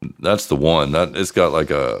 That's the one. It's got like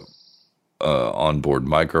a onboard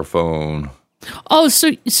microphone. Oh,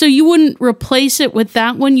 so you wouldn't replace it with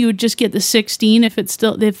that one? You would just get the 16 if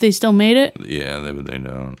they still made it? Yeah, they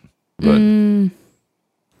don't. But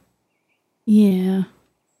yeah.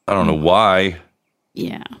 I don't know why.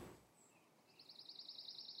 Yeah.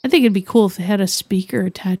 I think it'd be cool if they had a speaker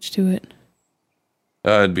attached to it.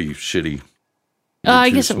 It'd be shitty. I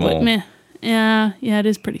guess it would, man. Yeah, it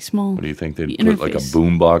is pretty small. What do you think they'd put like a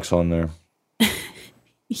boombox on there?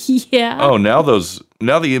 Yeah. Oh, now the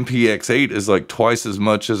MPX8 is like twice as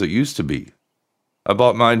much as it used to be. I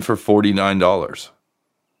bought mine for $49.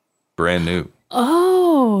 Brand new.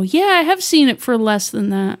 Oh, yeah, I have seen it for less than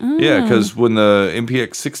that. Oh. Yeah, because when the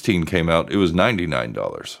MPX16 came out, it was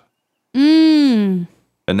 $99.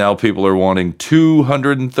 And now people are wanting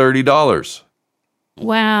 $230.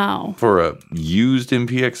 Wow. For a used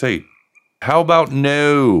MPX8. How about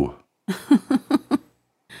no?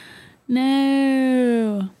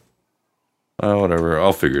 No. Whatever.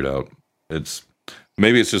 I'll figure it out.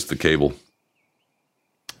 Maybe it's just the cable.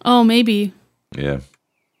 Oh, maybe. Yeah.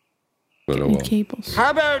 But oh well. Cables.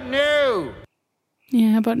 How about new?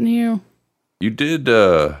 Yeah, how about new? You did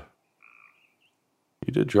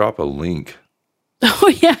drop a link.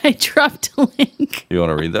 Oh yeah, I dropped a link. You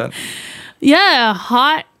want to read that? Yeah,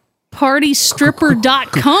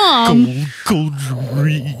 hotpartystripper.com.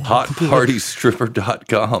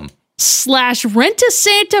 Hotpartystripper.com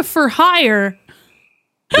 /rent-a-Santa for hire.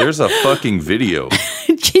 There's a fucking video.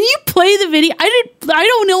 Can you play the video? I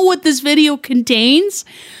don't know what this video contains.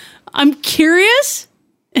 I'm curious.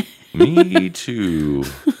 Me too.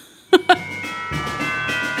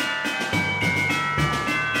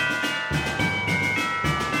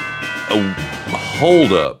 Oh,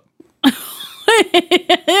 hold up.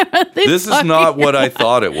 This is not what I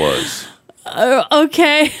thought it was.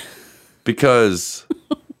 Okay. Because...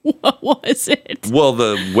 What was it? Well,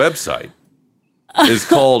 the website is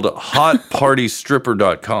called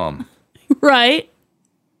hotpartystripper.com. Right.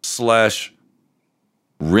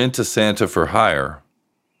 /rent a Santa for hire.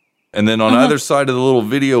 And then on either side of the little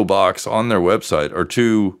video box on their website are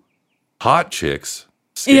two hot chicks,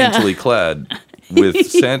 scantily clad, with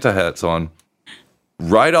Santa hats on.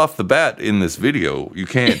 Right off the bat in this video, you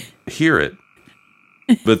can't hear it,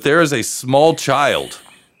 but there is a small child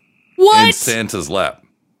in Santa's lap.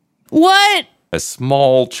 What? A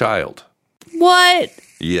small child. What?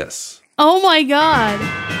 Yes. Oh my God.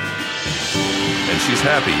 And she's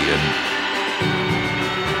happy, and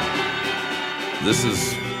this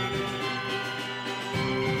is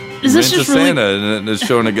this just really... Santa, and it's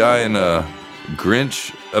showing a guy in a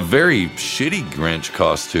very shitty Grinch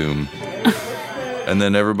costume. And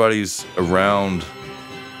then everybody's around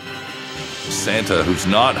Santa, who's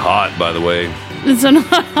not hot, by the way. It's a not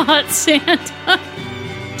hot Santa.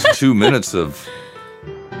 It's 2 minutes of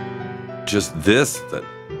just this that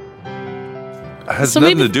has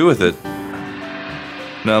nothing to do with it.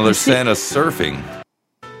 Now there's Santa surfing.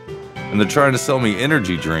 And they're trying to sell me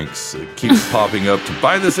energy drinks. It keeps popping up to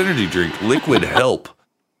buy this energy drink. Liquid Help.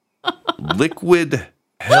 Liquid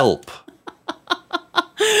Help.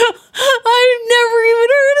 I've never even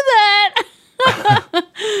heard of that.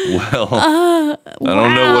 Well, I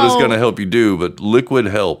don't know what it's going to help you do, but Liquid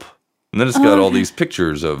Help. And then it's got all these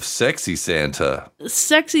pictures of sexy Santa.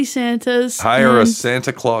 Sexy Santas. Hire a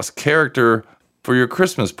Santa Claus character for your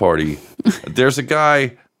Christmas party. There's a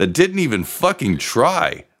guy that didn't even fucking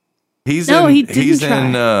try. He's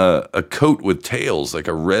in a coat with tails, like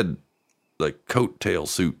a red coat tail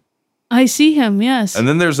suit. I see him, yes. And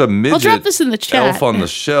then there's a midget I'll drop this in the chat. elf on the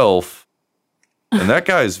shelf. And that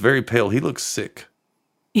guy is very pale. He looks sick.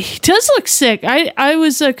 He does look sick. I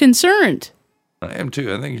was concerned. I am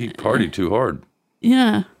too. I think he partied too hard.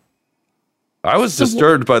 Yeah. I was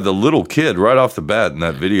disturbed by the little kid right off the bat in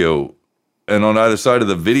that video. And on either side of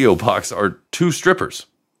the video box are two strippers.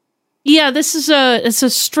 Yeah, it's a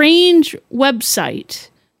strange website.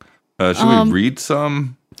 Should we read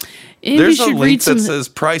some? There's a link that says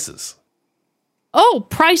prices. Oh,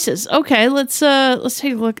 prices. Okay, let's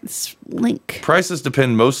take a look at this link. Prices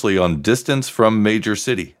depend mostly on distance from major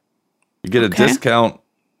city. You get a discount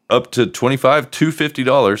up to $25 to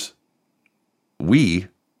 $50. We,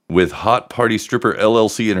 with Hot Party Stripper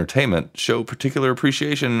LLC Entertainment, show particular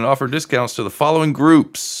appreciation and offer discounts to the following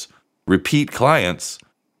groups: repeat clients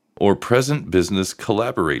or present business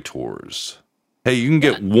collaborators. Hey, you can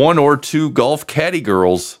get one or two golf caddy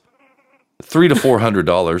girls, $300 to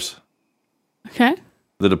 $400. Okay.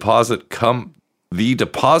 The deposit come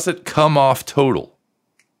off total.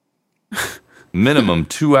 Minimum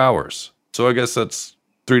 2 hours. So I guess that's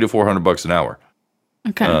 $300 to $400 an hour.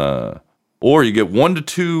 Okay. Or you get 1 to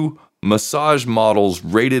 2 massage models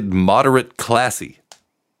rated moderate classy.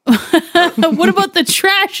 What about the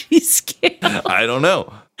trashy scale? I don't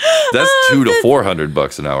know. That's $200 to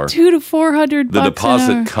 $400 an hour. $200 to $400. The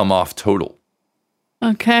deposit come off total.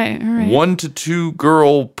 Okay, all right. 1 to 2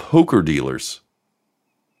 girl poker dealers.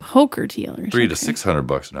 Poker dealers. $300 to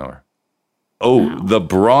 $600 an hour. Oh, wow. The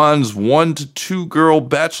bronze 1 to 2 girl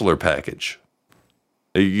bachelor package.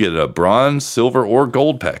 You get a bronze, silver, or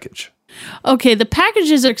gold package. Okay, the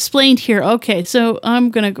packages are explained here. Okay, so I'm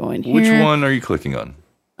gonna go in here. Which one are you clicking on?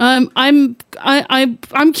 I'm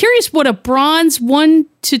curious what a bronze 1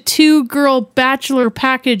 to 2 girl bachelor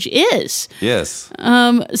package is. Yes.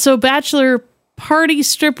 So bachelor party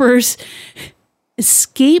strippers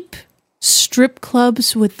escape strip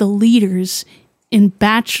clubs with the leaders in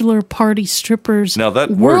bachelor party strippers. Now that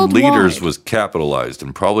worldwide. Word leaders was capitalized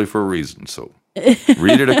and probably for a reason, so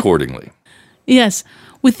read it accordingly. Yes,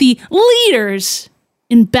 with the leaders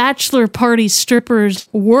in bachelor party strippers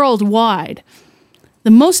worldwide.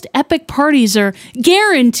 The most epic parties are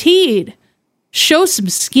guaranteed. Show some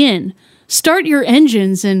skin. Start your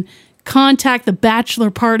engines and contact the bachelor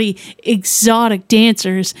party exotic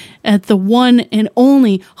dancers at the one and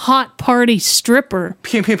only Hot Party Stripper.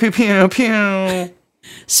 Pew, pew, pew, pew, pew.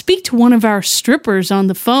 Speak to one of our strippers on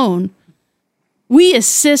the phone. We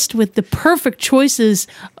assist with the perfect choices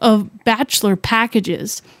of bachelor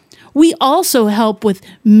packages. We also help with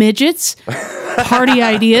midgets, party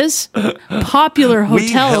ideas, popular hotels.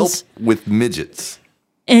 We help with midgets.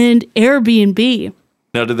 and Airbnb.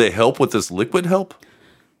 Now, do they help with this liquid help?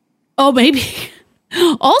 Oh, maybe.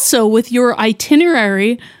 Also, with your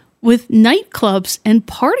itinerary with nightclubs and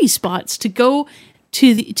party spots to go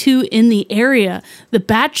to in the area. The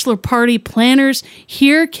bachelor party planners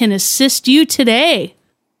here can assist you today.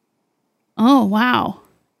 Oh, wow.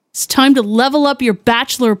 It's time to level up your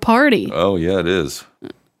bachelor party. Oh, yeah, it is.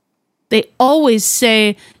 They always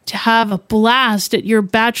say to have a blast at your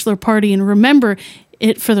bachelor party and remember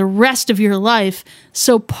it for the rest of your life.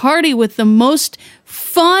 So party with the most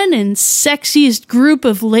fun and sexiest group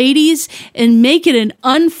of ladies and make it an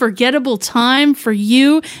unforgettable time for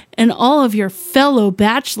you and all of your fellow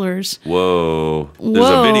bachelors. Whoa. There's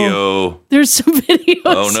a video. There's some videos.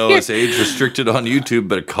 Oh, no, here. it's age restricted on YouTube.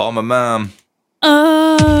 Better call my mom.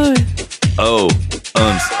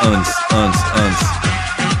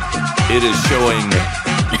 It is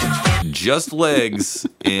showing just legs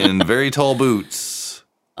in very tall boots.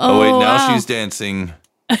 Oh, wait, now she's dancing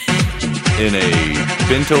in a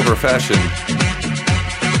bent over fashion.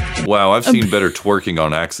 Wow, I've seen better twerking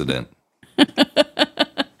on accident.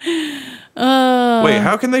 Wait,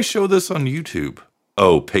 how can they show this on YouTube?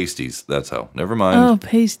 Oh, pasties. That's how. Never mind. Oh,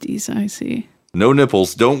 pasties. I see. No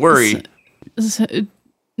nipples. Don't worry.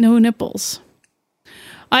 No nipples.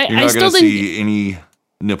 You're not going to see any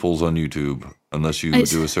nipples on YouTube unless you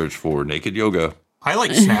do a search for naked yoga. I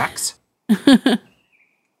like snacks.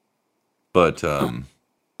 But,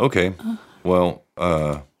 okay. Well,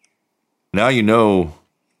 now you know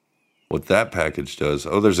what that package does.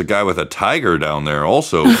 Oh, there's a guy with a tiger down there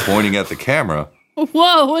also pointing at the camera.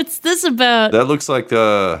 Whoa, what's this about? That looks like,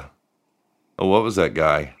 what was that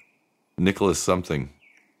guy? Nicholas something.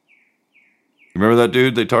 Remember that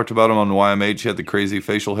dude? They talked about him on YMH. He had the crazy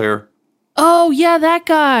facial hair. Oh, yeah, that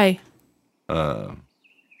guy.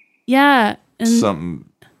 Yeah. And something,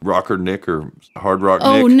 Rocker Nick or Hard Rock Nick.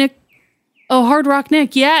 Oh, Nick. Oh, Hard Rock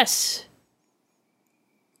Nick, yes.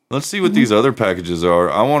 Let's see what these other packages are.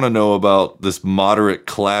 I want to know about this moderate,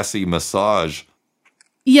 classy massage.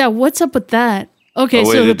 Yeah, what's up with that? Okay,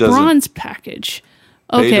 so the bronze package.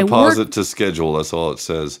 Okay, pay deposit to schedule. That's all it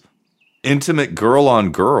says. Intimate girl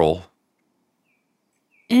on girl.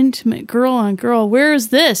 Intimate girl on girl. Where is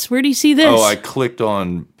this? Where do you see this? Oh, I clicked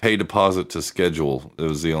on pay deposit to schedule. It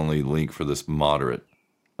was the only link for this moderate,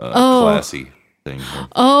 classy thing.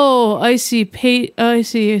 Oh, I see. I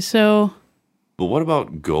see. So. But what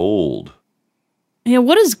about gold? Yeah,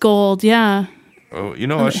 what is gold? Yeah. Oh,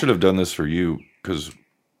 I should have done this for you because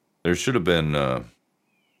there should have been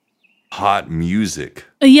hot music.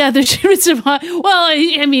 Yeah, there should have been some hot. Well,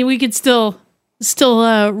 I mean, we could still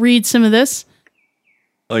read some of this.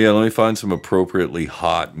 Oh, yeah, let me find some appropriately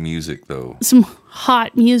hot music, though. Some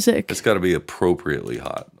hot music. It's got to be appropriately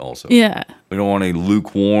hot, also. Yeah. We don't want any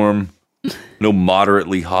lukewarm, no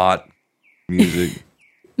moderately hot music.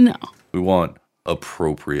 No. We want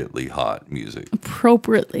appropriately hot music.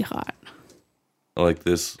 Appropriately hot. I like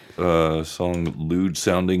this song,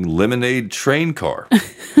 lewd-sounding Lemonade Train Car.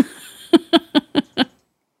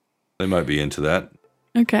 They might be into that.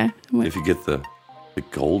 Okay. If you get the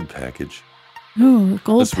gold package. Oh,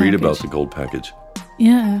 gold Let's package. read about the gold package.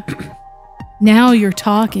 Yeah. Now you're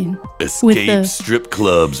talking. Escape strip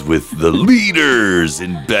clubs with the leaders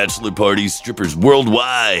in bachelor party strippers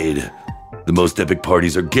worldwide. The most epic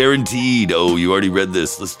parties are guaranteed. Oh, you already read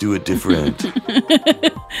this. Let's do it different.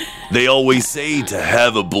 They always say to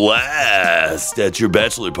have a blast at your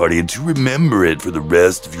bachelor party and to remember it for the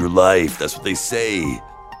rest of your life. That's what they say.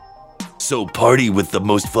 So party with the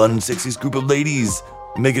most fun, sexiest group of ladies.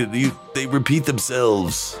 They repeat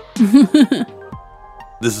themselves.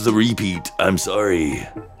 This is a repeat. I'm sorry.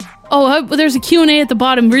 Oh, there's a Q&A at the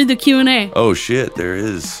bottom. Read the Q&A. Oh, shit. There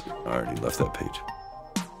is. I already left that page.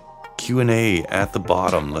 Q&A at the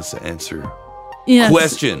bottom. Let's answer. Yes.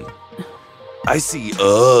 Question. I see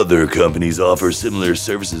other companies offer similar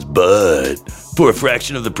services, but for a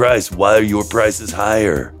fraction of the price, why are your prices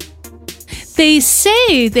higher? They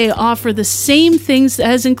say they offer the same things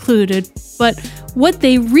as included, but what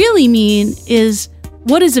they really mean is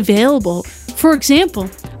what is available. For example,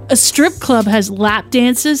 a strip club has lap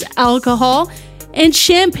dances, alcohol, and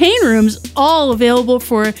champagne rooms, all available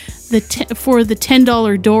for the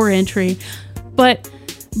 $10 door entry. But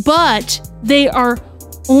they are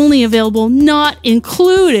only available, not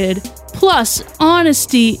included. Plus,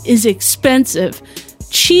 honesty is expensive.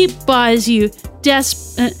 Cheap buys you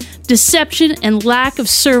deception and lack of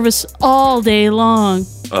service all day long.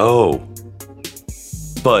 Oh.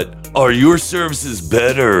 But are your services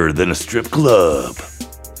better than a strip club?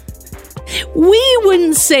 We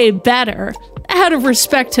wouldn't say better, out of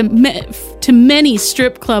respect to to many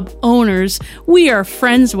strip club owners we are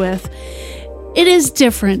friends with, it is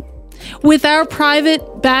different. With our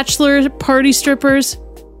private bachelor party strippers,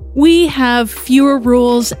 we have fewer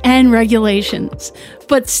rules and regulations,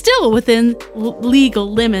 but still within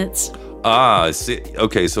legal limits. I see.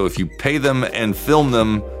 Okay, so if you pay them and film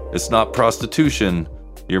them, it's not prostitution.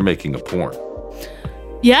 You're making a porn.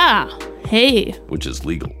 Yeah. Hey. Which is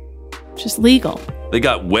legal. Just legal. They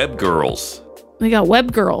got web girls. They got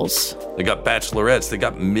web girls. They got bachelorettes. They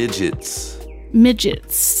got midgets.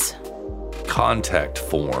 Midgets. Contact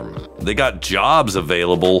form. They got jobs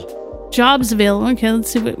available. Jobs available. Okay,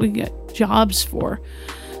 let's see what we got jobs for.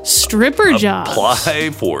 Stripper jobs.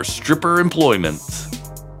 Apply for stripper employment.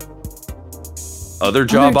 Other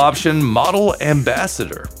job option, model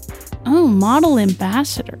ambassador. Oh, model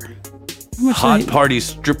ambassador. Hot party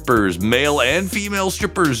strippers, male and female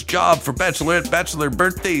strippers, job for bachelorette, bachelor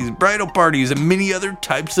birthdays, bridal parties, and many other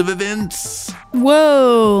types of events.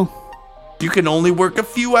 Whoa. You can only work a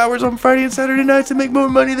few hours on Friday and Saturday nights and make more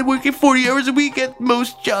money than working 40 hours a week at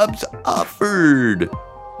most jobs offered.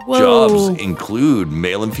 Whoa. Jobs include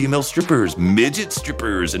male and female strippers, midget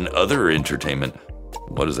strippers, and other entertainment.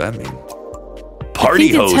 What does that mean?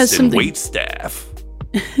 Party hosts and wait staff.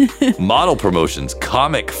 Model promotions,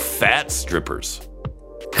 comic fat strippers.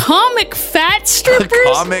 Comic fat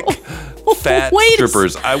strippers? Comic fat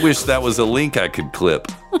strippers. I wish that was a link I could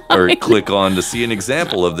clip or click on to see an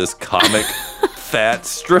example of this comic fat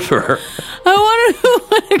stripper. I want to know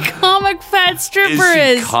what a comic fat stripper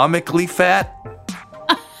is. Is she comically fat?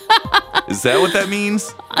 Is that what that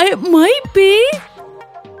means? It might be.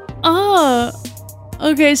 Oh.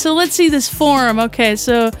 Okay, so let's see this form. Okay,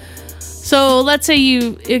 so let's say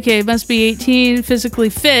it must be 18, physically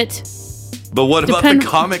fit. But what about the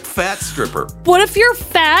comic fat stripper? What if you're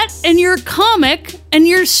fat and you're a comic and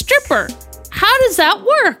you're a stripper? How does that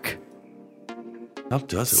work? How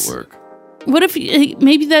does it work? What if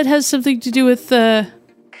maybe that has something to do with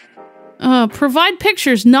provide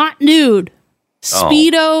pictures not nude,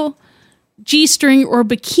 Speedo, G-string, or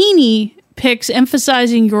bikini pics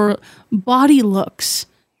emphasizing your body looks.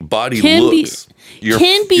 Body looks. Your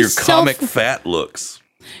comic fat looks.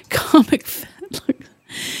 Comic fat looks.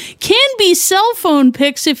 Can be cell phone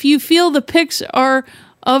pics if you feel the pics are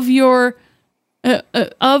of your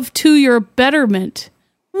to your betterment.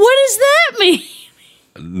 What does that mean?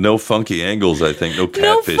 No funky angles, I think. No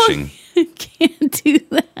catfishing. Can't do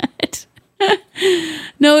that.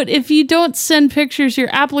 Note, if you don't send pictures, your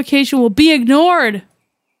application will be ignored.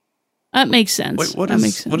 That makes sense. Wait, what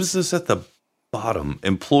is this at the bottom?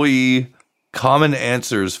 Employee common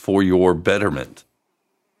answers for your betterment.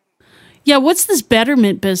 Yeah, what's this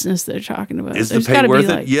betterment business they're talking about? Is the pay worth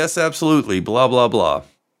it? Yes, absolutely. Blah, blah, blah.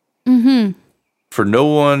 Mm-hmm.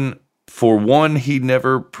 For one, he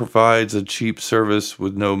never provides a cheap service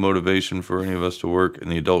with no motivation for any of us to work in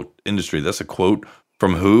the adult industry. That's a quote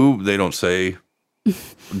from who? They don't say.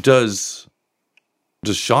 Does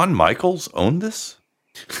Shawn Michaels own this?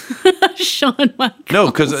 Shawn Michaels. No,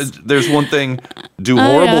 because there's one thing. Do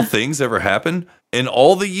horrible things ever happen? In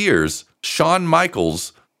all the years, Shawn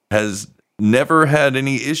Michaels has never had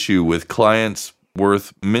any issue with clients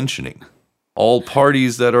worth mentioning. All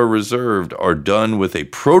parties that are reserved are done with a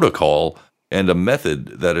protocol and a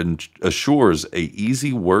method that assures a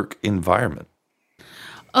easy work environment.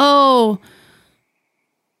 Oh,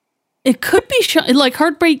 it could be like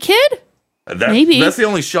Heartbreak Kid? Maybe. That's the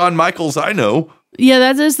only Shawn Michaels I know. Yeah,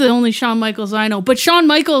 that is the only Shawn Michaels I know. But Shawn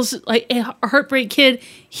Michaels, like Heartbreak Kid,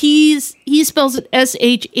 he spells it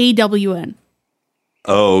SHAWN.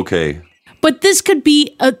 Oh, okay. But this could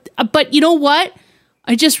be but you know what?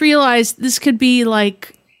 I just realized this could be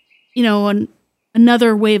like,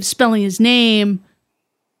 another way of spelling his name.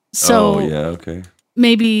 So yeah, okay.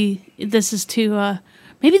 Maybe this is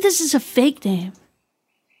maybe this is a fake name.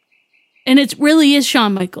 And it really is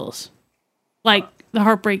Shawn Michaels. Like the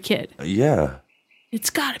Heartbreak Kid. Yeah. It's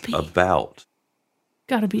gotta be.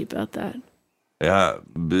 Gotta be about that. Yeah, I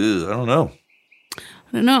don't know. I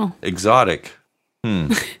don't know. Exotic. They've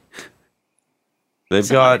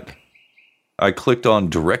got. I clicked on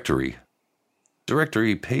directory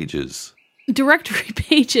pages. Directory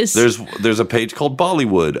pages. There's a page called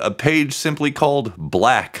Bollywood, a page simply called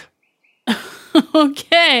Black.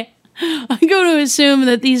 Okay, I'm going to assume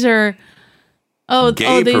that these are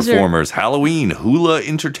gay performers, Halloween, hula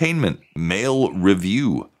entertainment, male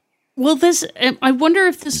review. Well, I wonder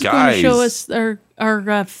if this is going to show us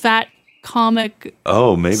our fat comic.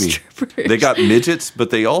 Oh, maybe strippers. They got midgets,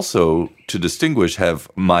 but they also, to distinguish, have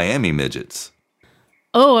Miami midgets.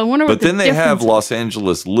 Oh, I wonder. But then they have Los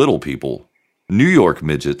Angeles little people, New York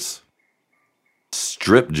midgets,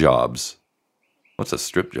 strip jobs, What's a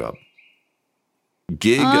strip job?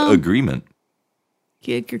 Gig agreement.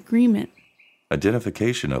 Gig agreement.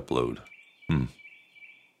 Identification upload.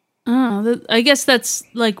 I guess that's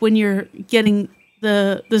like when you're getting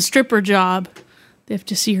the stripper job. They have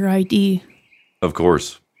to see your ID. Of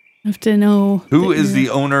course. Have to know. Who is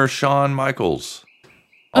the owner, Shawn Michaels?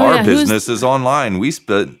 Our business is online. We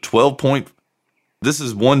spent This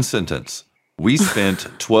is one sentence. We spent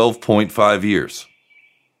 12.5 years.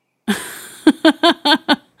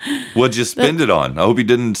 What'd you spend it on? I hope you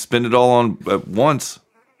didn't spend it all on at once.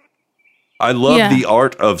 I love the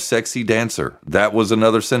art of sexy dancer. That was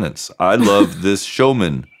another sentence. I love this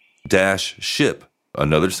showman - ship.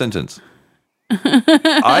 Another sentence.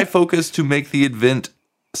 I focus to make the event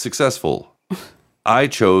successful. I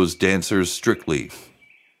chose dancers strictly.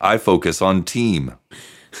 I focus on team.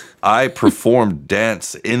 I performed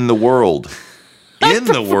dance in the world. I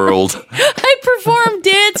performed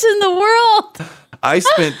dance in the world. I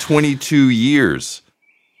spent 22 years.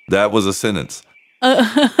 That was a sentence.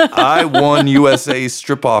 I won USA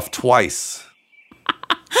Strip Off twice.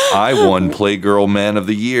 I won Playgirl Man of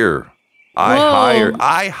the Year.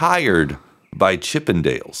 I hired by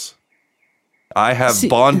Chippendales. I have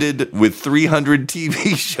bonded with 300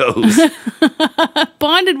 TV shows.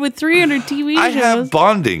 Bonded with 300 TV shows? I have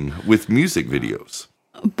bonding with music videos.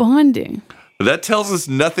 Bonding. That tells us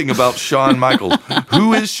nothing about Shawn Michaels.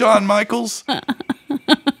 Who is Shawn Michaels?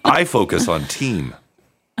 I focus on team.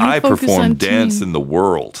 I perform dance in the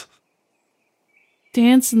world.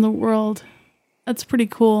 Dance in the world. That's pretty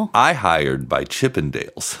cool. I hired by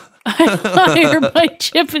Chippendales. Hired by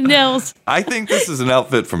Chippendales. I think this is an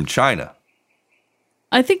outfit from China.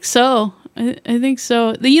 I think so. I think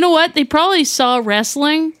so. You know what? They probably saw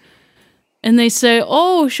wrestling and they say,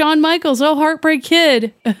 oh, Shawn Michaels, oh, Heartbreak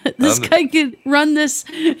Kid. This guy could run this.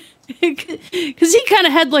 Because he kind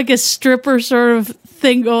of had like a stripper sort of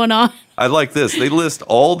thing going on. I like this. They list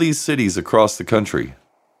all these cities across the country.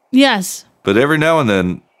 Yes. But every now and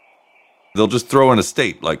then, they'll just throw in a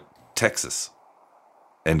state like Texas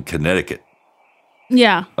and Connecticut.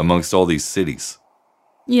 Yeah. Amongst all these cities.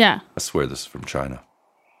 Yeah. I swear this is from China.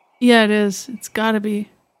 Yeah, it is. It's got to be.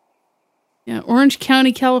 Yeah, Orange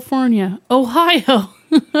County, California. Ohio.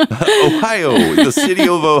 Ohio, the city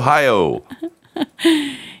of Ohio.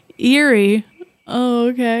 Erie. Oh,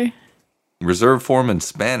 okay. Reserve form in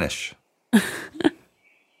Spanish.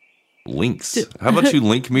 Links. How about you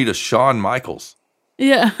link me to Shawn Michaels?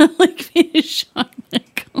 Yeah, link me to Shawn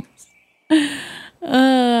Michaels.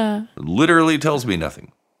 Literally tells me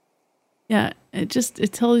nothing. Yeah, it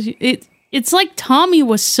tells you it's like Tommy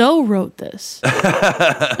Wiseau wrote this.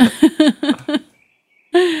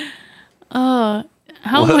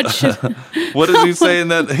 How much? What does he say in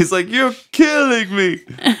that? He's like, "You're killing me."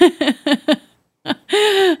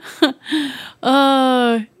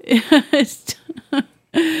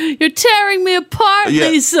 You're tearing me apart,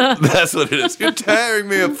 Lisa. That's what it is. You're tearing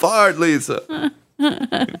me apart, Lisa.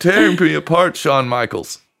 You're tearing me apart, Shawn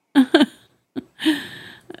Michaels.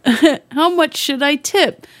 How much should I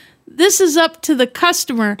tip? This is up to the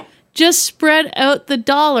customer. Just spread out the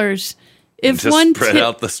dollars. If just one spread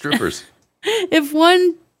out the strippers. If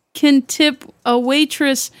one can tip a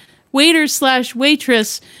waiter/waitress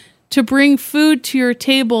to bring food to your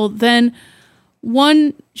table, then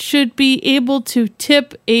one should be able to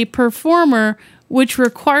tip a performer, which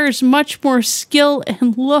requires much more skill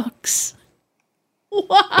and looks.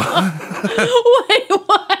 Wow. Wait,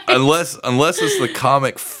 what? Unless it's the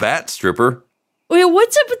comic fat stripper. Wait,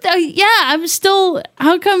 what's up with that? Yeah, I'm still.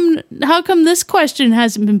 How come this question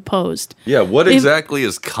hasn't been posed? Yeah, what exactly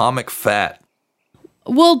is comic fat?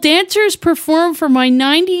 Will dancers perform for my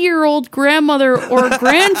 90-year-old grandmother or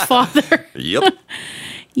grandfather? Yep.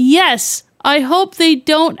 Yes. I hope they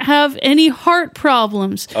don't have any heart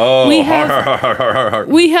problems. Oh, we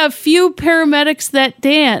have few paramedics that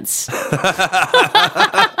dance.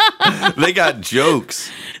 They got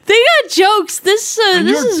jokes. This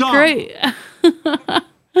is dumb. Great.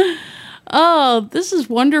 Oh, this is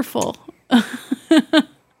wonderful.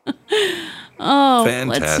 Oh,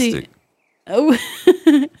 fantastic. Let's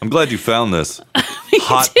see. I'm glad you found this.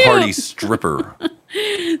 Hot Party Stripper.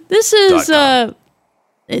 This is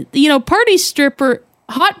party stripper.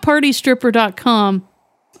 Hotpartystripper.com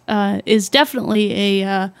is definitely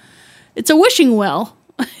it's a wishing well,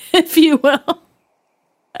 if you will.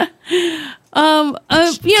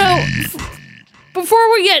 Before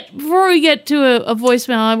we get to a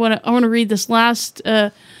voicemail, I want to read this last.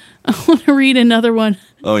 I want to read another one.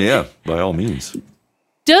 Oh yeah, by all means.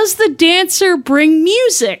 Does the dancer bring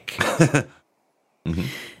music? Mm-hmm.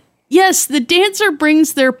 Yes, the dancer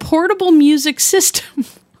brings their portable music system.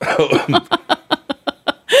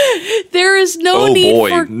 There is no need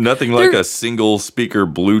for... nothing like a single speaker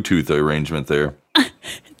Bluetooth arrangement there.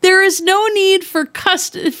 There is no need for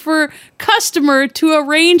customer to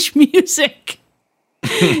arrange music.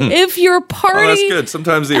 If your party... Oh, that's good.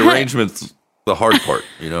 Sometimes the arrangement's the hard part,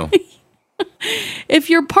 you know? If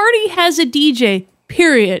your party has a DJ,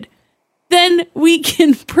 period, then we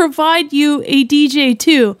can provide you a DJ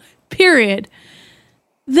too, period.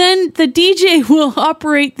 Then the DJ will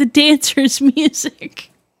operate the dancer's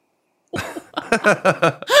music.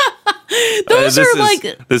 This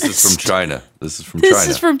is from China. This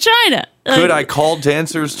is from China. Could I call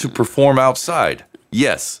dancers to perform outside?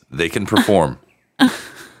 Yes, they can perform.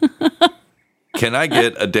 Can I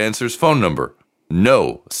get a dancer's phone number?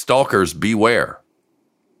 No, stalkers beware.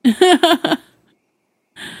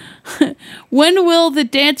 When will the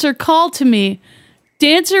dancer call to me?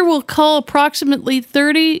 Dancer will call approximately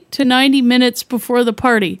 30 to 90 minutes before the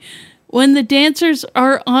party, when the dancers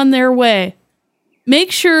are on their way.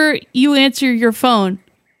 Make sure you answer your phone.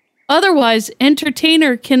 Otherwise,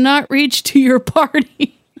 entertainer cannot reach to your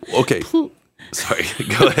party. Okay. Sorry,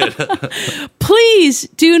 go ahead. Please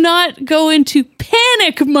do not go into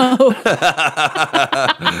panic mode.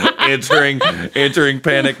 entering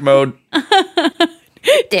panic mode.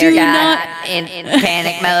 Dear God, in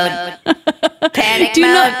panic mode. Panic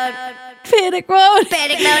mode. Panic mode.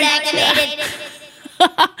 Panic mode activated.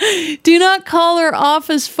 Do not call our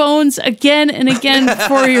office phones again and again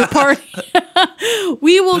for your party.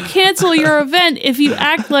 We will cancel your event if you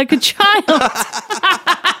act like a child.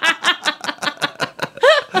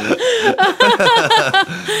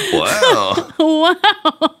 Wow.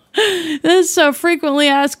 Wow. This frequently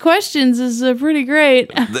asked questions is pretty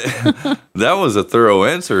great. That was a thorough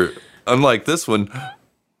answer. Unlike this one,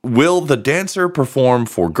 will the dancer perform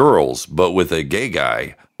for girls, but with a gay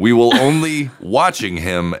guy? We will only watching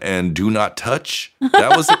him and do not touch?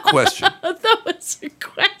 That was a question. That was a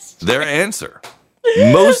question. Their answer.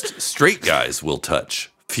 Most straight guys will touch.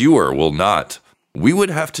 Fewer will not. We would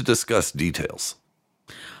have to discuss details.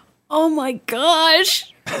 Oh my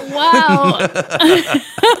gosh. Wow.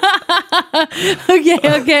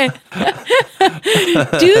 Okay.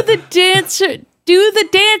 Do the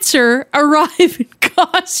dancer arrive in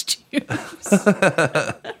costumes?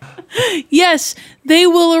 Yes, they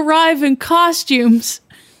will arrive in costumes.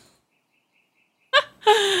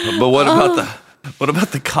 But what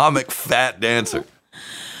about the comic fat dancer?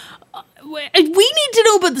 We need to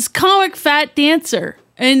know about this comic fat dancer,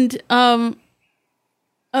 and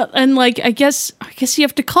like I guess you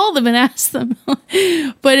have to call them and ask them,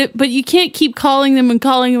 but you can't keep calling them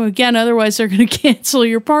again, otherwise they're going to cancel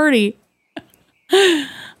your party.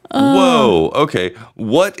 Whoa. Okay.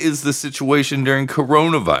 What is the situation during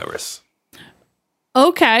coronavirus?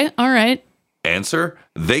 Okay. All right. Answer: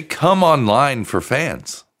 they come online for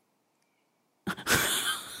fans.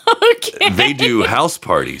 Okay. They do house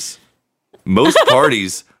parties. Most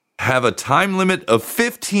parties have a time limit of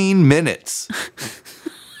 15 minutes.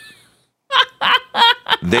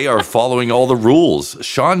 They are following all the rules.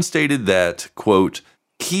 Sean stated that, quote,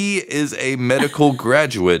 he is a medical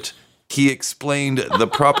graduate. He explained the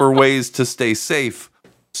proper ways to stay safe.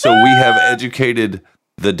 So we have educated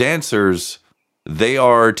the dancers. They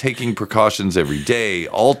are taking precautions every day.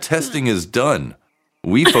 All testing is done.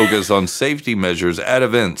 We focus on safety measures at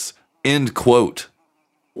events. End quote.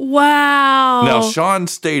 Wow. Now, Sean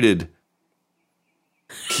stated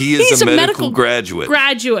he's a medical graduate.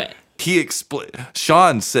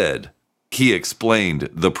 Sean said he explained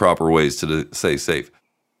the proper ways to stay safe.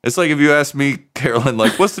 It's like if you asked me, Carolyn,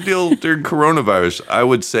 like, what's the deal during coronavirus? I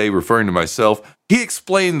would say, referring to myself, he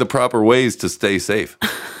explained the proper ways to stay safe.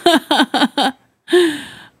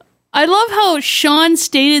 I love how Sean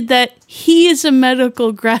stated that he is a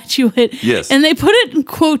medical graduate. Yes. And they put it in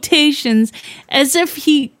quotations as if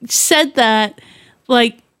he said that,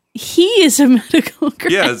 like, he is a medical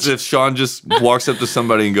graduate. Yeah, as if Sean just walks up to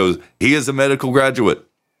somebody and goes, he is a medical graduate.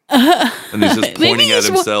 And he's just pointing at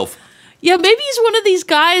himself. Yeah, maybe he's one of these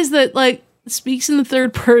guys that, like, speaks in the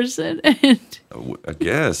third person. And I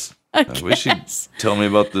guess. I wish he'd tell me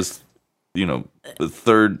about this, the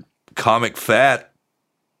third comic fat.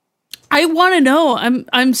 I want to know.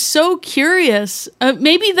 I'm so curious.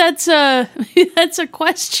 Maybe that's a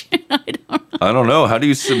question. I don't know. How do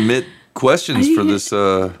you submit questions for this?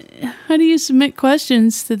 How do you submit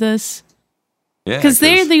questions to this? Yeah, because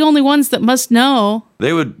they're the only ones that must know.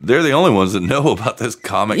 They're the only ones that know about this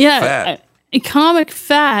comic fat. A comic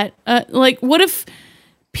fat. Like, what if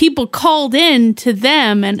people called in to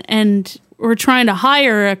them and were trying to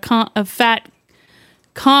hire a fat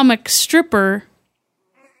comic stripper?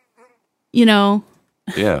 Yeah.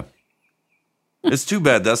 It's too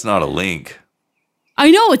bad that's not a link. I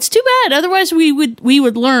know, it's too bad. Otherwise, we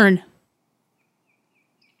would learn.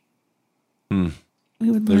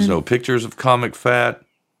 There's no pictures of comic fat.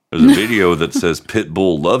 There's a video that says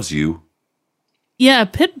Pitbull loves you. Yeah,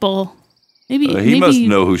 Pitbull. Maybe he must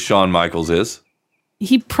know who Shawn Michaels is.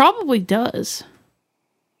 He probably does.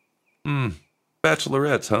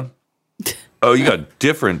 Bachelorettes, huh? Oh, you got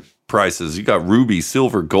different prices. You got ruby,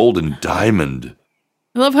 silver, gold, and diamond.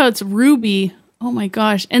 I love how it's ruby. Oh my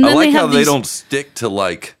gosh! And then I like how they don't stick to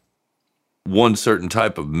like one certain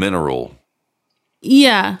type of mineral.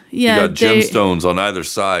 Yeah. You got gemstones on either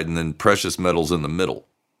side, and then precious metals in the middle.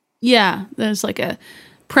 Yeah, there's like a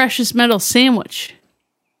precious metal sandwich.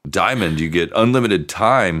 Diamond, you get unlimited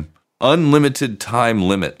time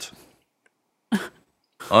limit.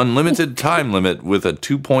 Unlimited time limit with a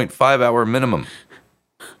 2.5 hour minimum.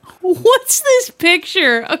 What's this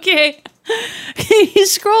picture? Okay. You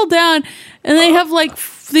scroll down and they have like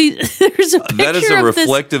there's a picture that is a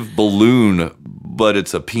reflective balloon, but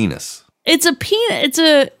it's a penis. It's a penis.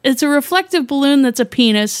 It's a reflective balloon that's a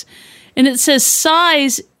penis, and it says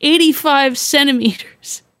size 85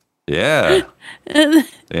 centimeters. Yeah.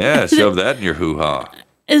 Yeah, shove that in your hoo-ha.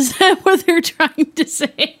 Is that what they're trying to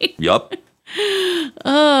say? Yup.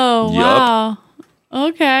 Oh, wow.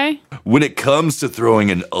 Okay. When it comes to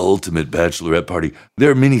throwing an ultimate bachelorette party, there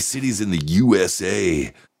are many cities in the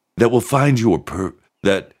USA that will find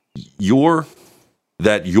that your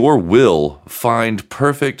will find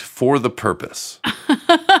perfect for the purpose.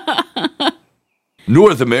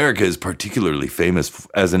 North America is particularly famous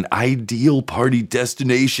as an ideal party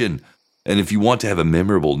destination. And if you want to have a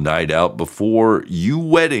memorable night out before your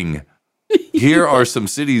wedding, here are some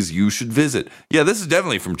cities you should visit. Yeah, this is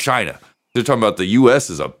definitely from China. They're talking about the U.S.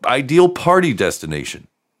 as an ideal party destination.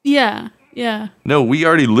 Yeah, yeah. No, we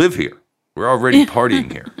already live here. We're already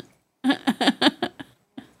partying here.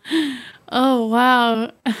 Oh,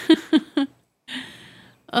 wow.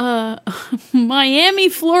 Miami,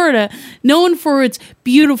 Florida, known for its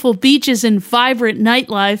beautiful beaches and vibrant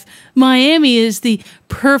nightlife, Miami is the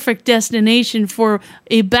perfect destination for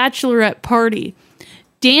a bachelorette party.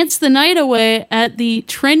 Dance the night away at the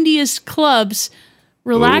trendiest clubs,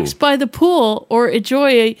 relax by the pool, or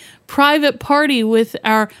enjoy a private party with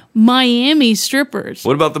our Miami strippers.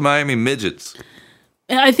 What about the Miami midgets?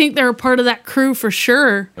 I think they're a part of that crew for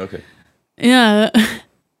sure. Okay. Yeah.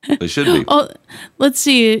 They should be. Oh, let's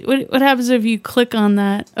see. What happens if you click on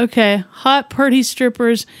that? Okay. Hot party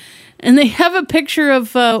strippers. And they have a picture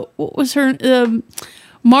of, what was her,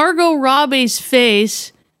 Margot Robbie's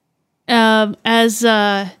face as...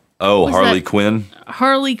 Harley Quinn?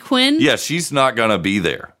 Harley Quinn? Yeah, she's not going to be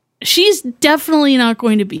there. She's definitely not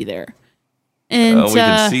going to be there. And we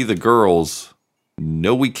can see the girls.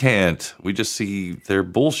 No, we can't. We just see their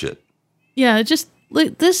bullshit. Yeah,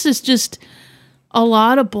 this is just a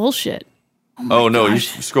lot of bullshit. Oh no, you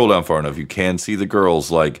scroll down far enough. You can see the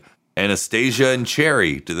girls like Anastasia and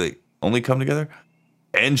Cherry. Do they only come together?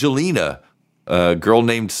 Angelina, a girl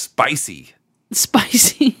named Spicy.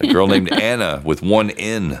 Spicy. A girl named Anna with one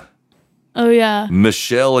N. Oh, yeah.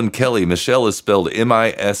 Michelle and Kelly. Michelle is spelled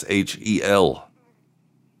Mishel.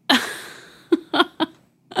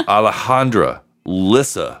 Alejandra.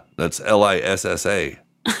 Lissa. That's Lissa.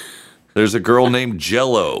 There's a girl named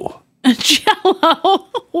Jello. Jello?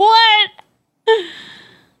 What?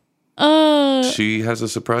 She has a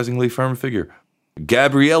surprisingly firm figure.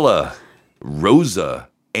 Gabriella. Rosa.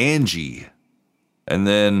 Angie. And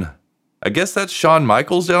then... I guess that's Shawn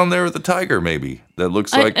Michaels down there with the tiger, maybe. That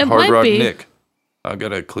looks like Hard Rock Nick. I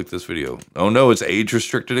gotta click this video. Oh no, it's age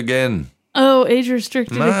restricted again. Oh, age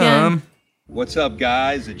restricted again. What's up,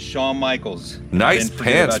 guys? It's Shawn Michaels. Nice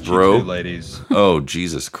pants, bro. Ladies. Oh,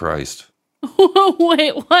 Jesus Christ.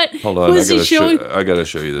 Wait, what? Hold on, I gotta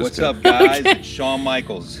show you this. What's up, guys? Okay. It's Shawn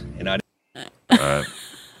Michaels. And all right.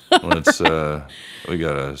 Let's we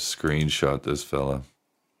gotta screenshot this fella.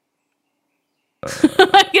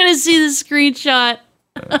 I gotta see the screenshot.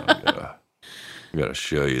 I gotta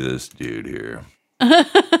show you this dude here.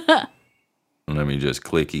 Let me just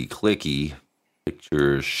clicky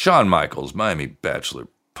pictures. Shawn Michaels, Miami bachelor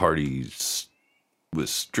parties with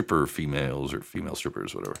stripper females or female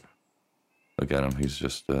strippers, whatever. Look at him. He's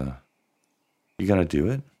just. You gonna do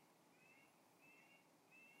it?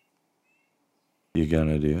 You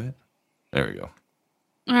gonna do it? There we go.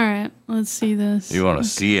 All right, let's see this. You want to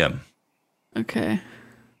see him? Okay.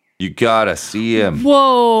 You gotta see him.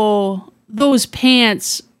 Whoa, those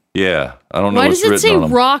pants. Yeah, I don't know. Why what's does it say on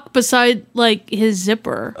them. rock beside like his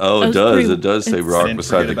zipper? Oh, it does. It does say rock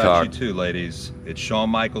beside the cock. You too, ladies. It's Shawn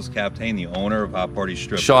Michaels, Captain, the owner of Hot Party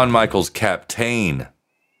Strip. Shawn Michaels, Captain.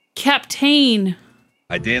 Captain.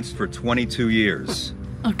 I danced for 22 years.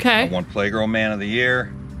 Okay. I won Playgirl Man of the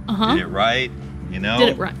Year. Uh-huh. Did it right, you know? Did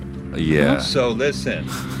it right. Yeah. So listen,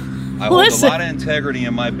 I hold a lot of integrity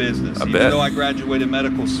in my business. Even though I graduated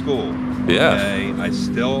medical school. Yeah. Okay, I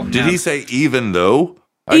still Did he say even though?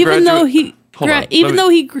 Even though he... Yeah.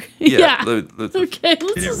 Yeah. Did Okay, let's it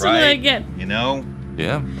listen to right, that again. You know?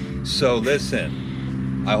 Yeah. So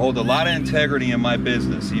listen, I hold a lot of integrity in my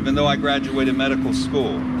business, even though I graduated medical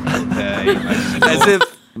school. Okay? As if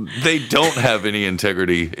they don't have any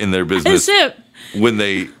integrity in their business when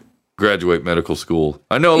they graduate medical school.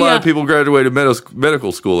 I know a lot of people graduated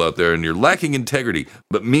medical school out there, and you're lacking integrity.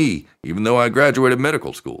 But me, even though I graduated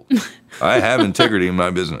medical school, I have integrity in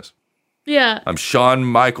my business. Yeah. I'm Shawn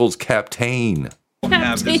Michaels' Captain.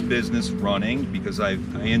 Have this business running because I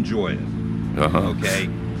enjoy it. Uh-huh. Okay?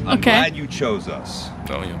 I'm glad you chose us.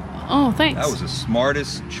 Oh, yeah. Oh, thanks. That was the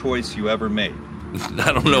smartest choice you ever made.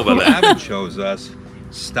 I don't know about If you that. haven't chose us,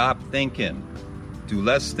 stop thinking. Do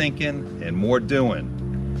less thinking and more doing.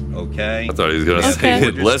 Okay? I thought he was going to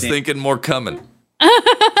say less thinking, more coming.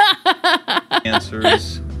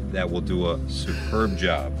 Answers that will do a superb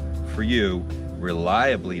job for you,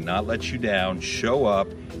 reliably not let you down, show up,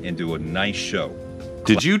 and do a nice show.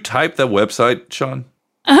 Did you type that website, Sean?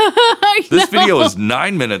 This video is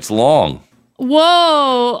 9 minutes long.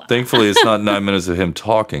 Whoa. Thankfully, it's not 9 minutes of him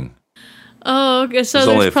talking. Oh, okay. So there's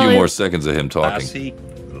only a few probably more seconds of him talking. Classy,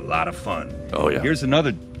 a lot of fun. Oh, yeah. Here's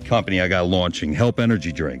another company I got launching, Help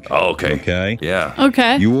Energy Drink. Oh, okay. Okay? Yeah.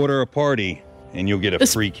 Okay. You order a party, and you'll get a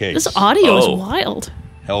free case. This audio is wild.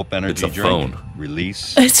 Help Energy It's a Drink. phone.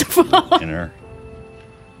 Release. It's a phone. Inner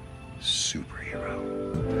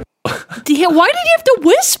superhero. Yeah, why did you have to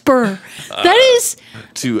whisper? That is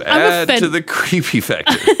to add to the creepy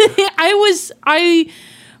factor.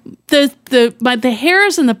 The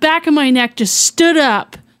hairs in the back of my neck just stood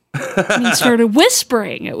up and he started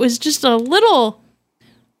whispering. It was just a little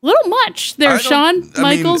much there, Shawn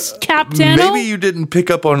Michaels, Captain. Maybe you didn't pick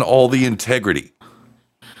up on all the integrity.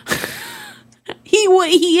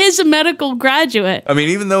 He is a medical graduate. I mean,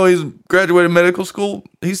 even though he's graduated medical school,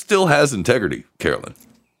 he still has integrity, Carolyn.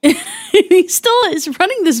 He still is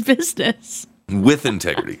running this business with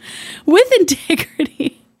integrity. With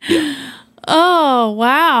integrity. Yeah. Oh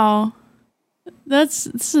wow, this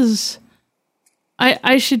is.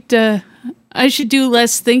 I should do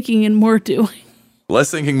less thinking and more doing. Less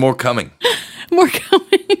thinking, more coming. More coming.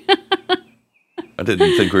 I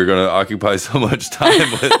didn't think we were going to occupy so much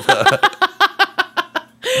time with.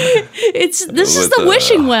 This is the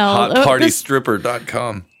wishing well.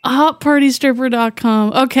 Hotpartystripper.com.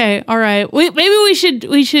 Hotpartystripper.com. Okay, all right. Maybe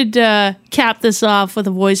we should cap this off with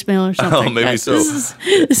a voicemail or something. Oh, maybe so. This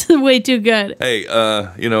is way too good. Hey,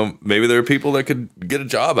 maybe there are people that could get a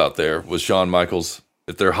job out there with Shawn Michaels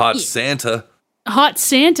if they're hot Santa. Hot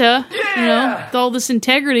Santa, with all this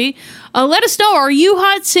integrity. Let us know. Are you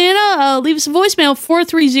hot Santa? Leave us a voicemail,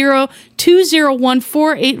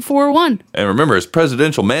 430-201-4841. And remember, it's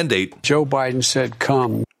presidential mandate. Joe Biden said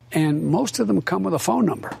come, and most of them come with a phone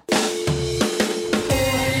number.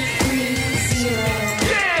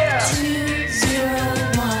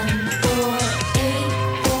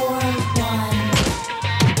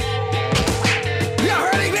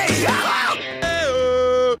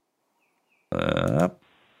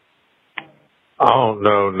 I don't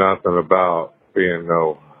know nothing about being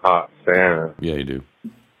no hot Santa. Yeah, you do.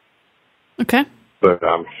 Okay. But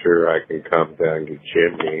I'm sure I can come down your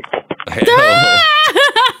chimney.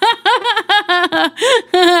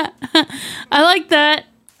 I like that.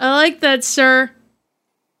 I like that, sir.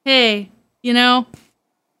 Hey,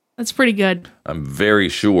 that's pretty good. I'm very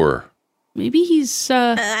sure. Maybe he's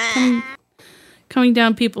coming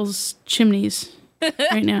down people's chimneys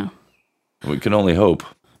right now. We can only hope.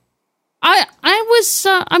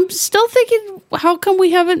 I'm still thinking, how come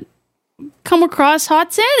we haven't come across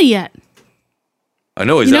Hot Santa yet? I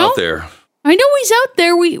know he's out there. I know he's out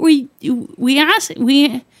there. We asked.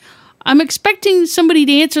 I'm expecting somebody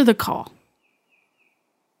to answer the call.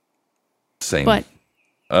 Same. But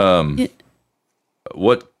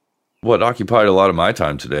what occupied a lot of my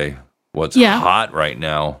time today? What's hot right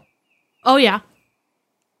now? Oh yeah.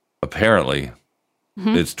 Apparently,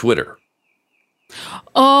 it's Twitter.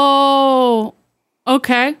 Oh,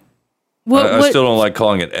 okay. I still don't like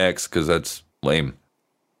calling it X because that's lame.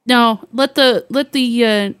 No, let the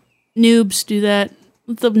noobs do that.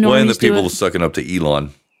 Let the normies and the people do it. sucking up to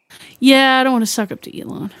Elon. Yeah, I don't want to suck up to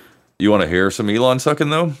Elon. You want to hear some Elon sucking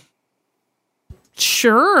though?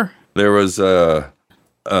 Sure. There was a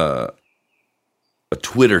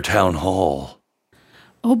Twitter town hall.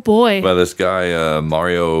 Oh boy! By this guy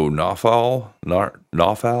Mario Nawfal, Nawfal,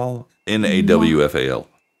 Nawfal.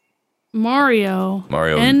 Mario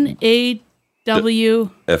Nawfal.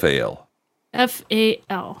 FAL.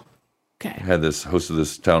 Okay. Had this hosted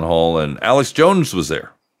this town hall, and Alex Jones was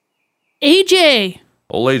there. AJ.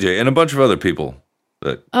 Old AJ, and a bunch of other people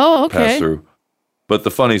that passed through. But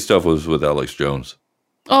the funny stuff was with Alex Jones.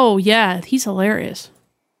 Oh yeah, he's hilarious.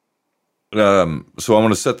 So I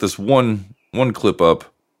want to set this one clip up.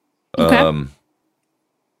 Okay.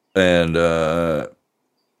 And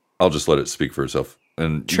I'll just let it speak for itself.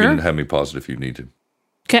 And you can have me pause it if you need to.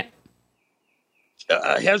 Okay.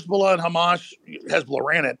 Hezbollah and Hamas, Hezbollah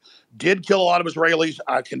ran it, did kill a lot of Israelis.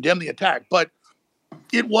 I condemn the attack. But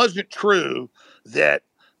it wasn't true that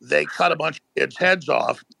they cut a bunch of kids' heads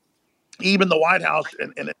off. Even the White House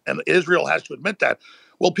and Israel has to admit that.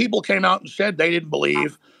 Well, people came out and said they didn't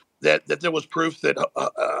believe that there was proof that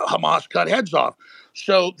Hamas cut heads off.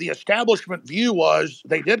 So the establishment view was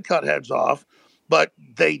they did cut heads off, but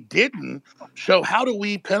they didn't. So how do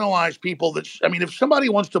we penalize people if somebody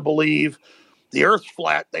wants to believe the earth's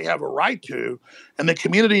flat, they have a right to, and the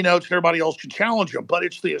community notes everybody else can challenge them. But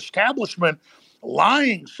it's the establishment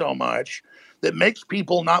lying so much that makes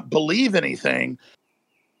people not believe anything.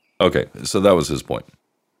 Okay, so that was his point.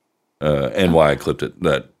 And why I clipped it,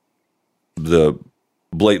 that the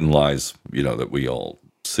blatant lies, that we all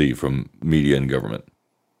see from media and government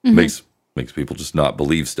makes people just not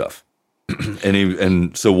believe stuff.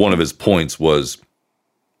 and so one of his points was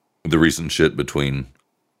the recent shit between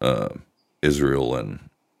Israel and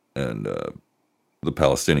the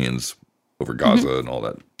Palestinians over Gaza and all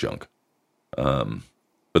that junk.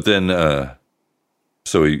 But then,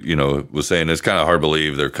 so he, was saying it's kind of hard to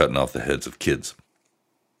believe they're cutting off the heads of kids.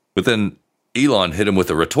 But then Elon hit him with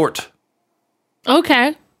a retort.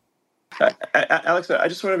 Okay. Alex, I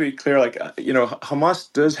just want to be clear.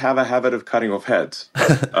 Hamas does have a habit of cutting off heads.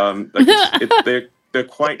 They're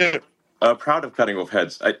quite proud of cutting off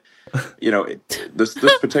heads. This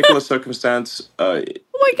particular circumstance. Oh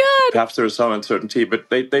my God! Perhaps there is some uncertainty, but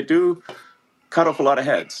they do cut off a lot of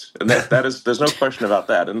heads, and that is there's no question about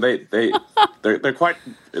that. And they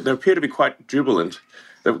appear to be quite jubilant.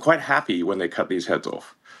 They're quite happy when they cut these heads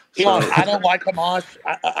off. Elon, I don't like Hamas.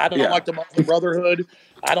 I don't like the Muslim Brotherhood.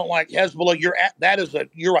 I don't like Hezbollah. You're right.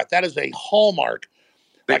 That is a hallmark.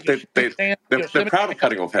 They're proud of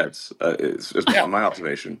cutting off heads. Is my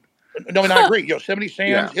observation. No, and I agree. Yosemite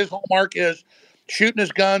Sam's his hallmark is shooting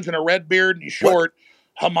his guns and a red beard and he's short.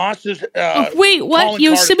 Hamas is wait, what?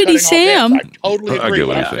 Yosemite Sam? I totally agree. I get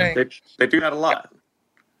what you're saying. They do that a lot.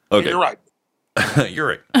 Okay, you're right. You're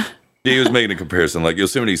right. Yeah, he was making a comparison. Like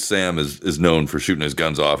Yosemite Sam is known for shooting his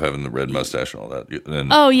guns off, having the red mustache and all that.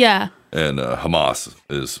 And, And Hamas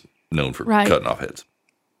is known for cutting off heads.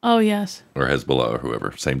 Oh, yes. Or Hezbollah or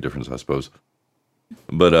whoever. Same difference, I suppose.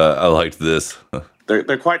 But I liked this. They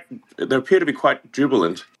appear to be quite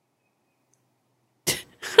jubilant.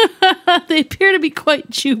 They appear to be quite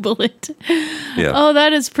jubilant. Yeah. Oh,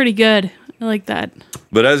 that is pretty good. I like that.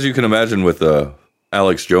 But as you can imagine with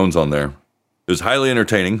Alex Jones on there, it was highly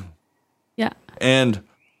entertaining. Yeah. And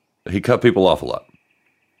he cut people off a lot.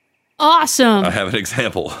 Awesome. I have an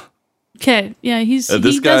example. Okay. Yeah, he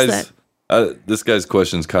does that. This guy's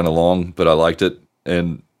question's kind of long, but I liked it,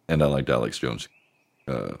 and I liked Alex Jones.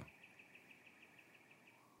 At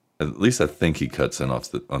least I think he cuts in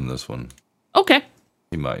on this one. Okay.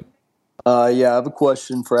 He might. I have a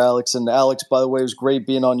question for Alex. And Alex, by the way, it was great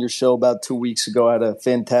being on your show about 2 weeks ago. I had a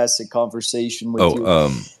fantastic conversation with you.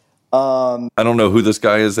 I don't know who this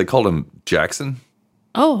guy is. They called him Jackson.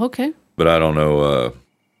 Oh, okay. But I don't know,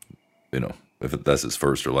 if that's his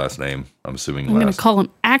first or last name. I'm assuming I'm going to call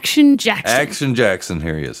him Action Jackson. Action Jackson.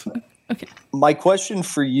 Here he is. Okay. My question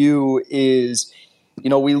for you is,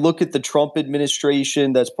 we look at the Trump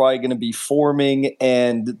administration that's probably going to be forming,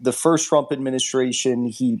 and the first Trump administration,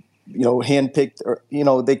 he, handpicked, or,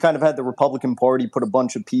 they kind of had the Republican Party put a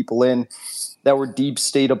bunch of people in that were deep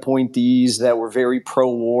state appointees that were very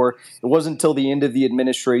pro-war. It wasn't until the end of the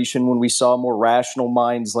administration when we saw more rational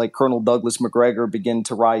minds like Colonel Douglas McGregor begin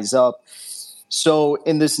to rise up. So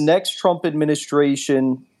in this next Trump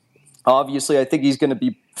administration, obviously I think he's going to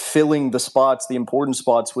be filling the spots, the important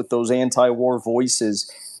spots, with those anti-war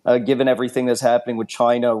voices, given everything that's happening with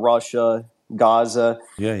China, Russia, Gaza,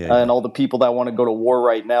 and all the people that want to go to war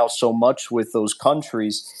right now so much with those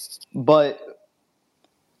countries. But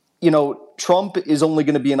Trump is only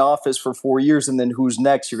going to be in office for 4 years, and then who's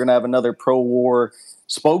next? You're going to have another pro-war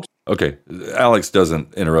spokesman. Okay, Alex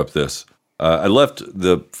doesn't interrupt this. I left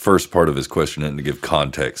the first part of his question in to give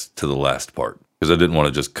context to the last part, because I didn't want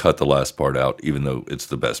to just cut the last part out, even though it's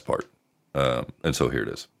the best part. And so here it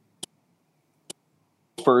is.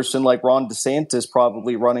 Person like Ron DeSantis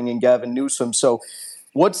probably running and Gavin Newsom. So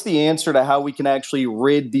what's the answer to how we can actually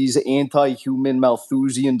rid these anti-human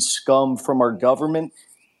Malthusian scum from our government?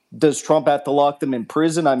 Does Trump have to lock them in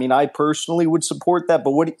prison? I mean, I personally would support that,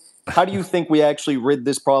 but how do you think we actually rid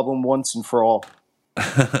this problem once and for all?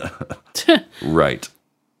 Right.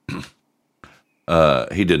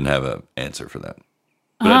 He didn't have an answer for that.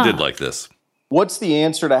 But I did like this. What's the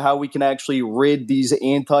answer to how we can actually rid these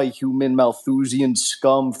anti-human Malthusian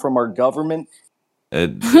scum from our government?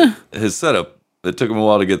 His setup, it took him a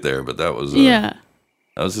while to get there, but that was that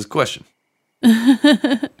was his question.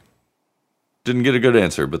 Didn't get a good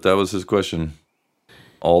answer, but that was his question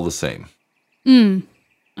all the same.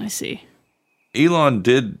 I see. Elon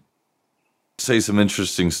did say some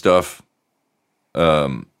interesting stuff,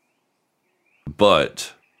 but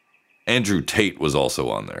Andrew Tate was also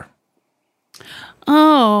on there.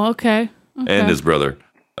 Oh, okay. And his brother.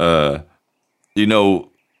 You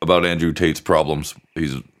know about Andrew Tate's problems.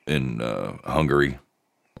 He's in Hungary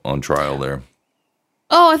on trial there.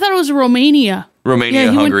 Oh, I thought it was Romania.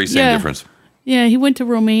 Romania, Hungary, same difference. Yeah, he went to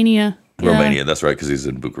Romania. Romania, that's right, because he's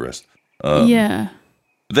in Bucharest. Yeah.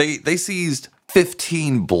 They seized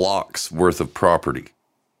 15 blocks worth of property.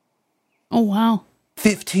 Oh, wow.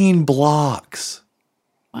 15 blocks.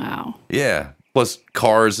 Wow. Yeah. Plus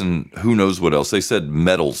cars and who knows what else. They said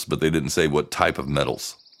metals, but they didn't say what type of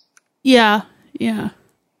metals. Yeah. Yeah.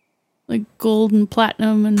 Like gold and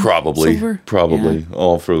platinum and silver. Probably. Yeah.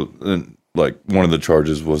 All for, like, one of the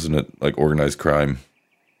charges, wasn't it? Like organized crime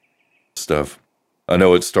stuff. I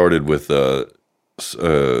know it started with a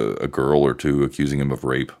girl or two accusing him of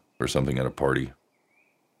rape or something at a party.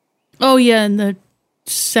 Oh, yeah. And the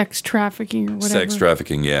sex trafficking or whatever. Sex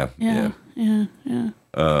trafficking, yeah. Yeah.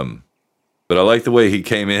 But I like the way he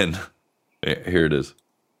came in. Here it is.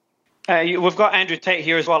 We've got Andrew Tate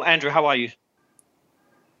here as well. Andrew, how are you?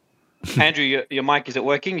 Andrew, your mic, is it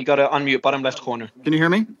working? You got to unmute bottom left corner. Can you hear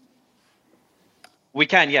me? We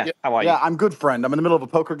can, yeah. How are you? Yeah, I'm good, friend. I'm in the middle of a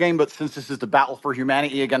poker game, but since this is the battle for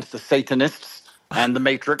humanity against the Satanists and the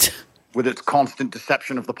Matrix, with its constant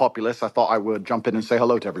deception of the populace, I thought I would jump in and say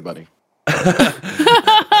hello to everybody. He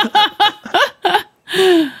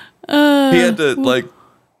had to,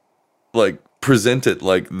 like present it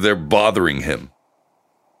like they're bothering him.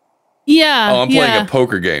 Yeah. Oh, I'm playing a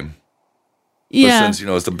poker game. Yeah. But since,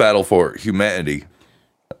 it's the battle for humanity,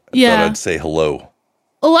 I thought I'd say hello.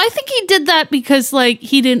 Well, I think he did that because,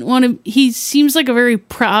 he didn't want to. He seems like a very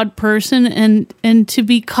proud person, and to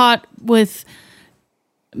be caught with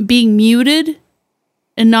being muted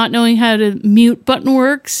and not knowing how the mute button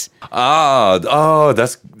works.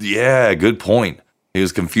 That's good point. He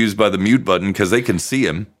was confused by the mute button because they can see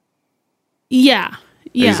him. Yeah. And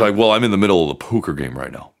he's like, well, I'm in the middle of a poker game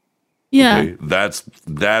right now. Yeah. Okay?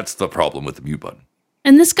 That's the problem with the mute button.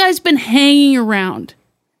 And this guy's been hanging around.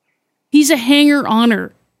 He's a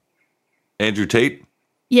hanger-oner. Andrew Tate?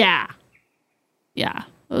 Yeah. Yeah.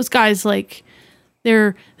 Those guys,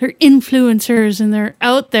 they're influencers and they're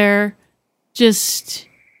out there just,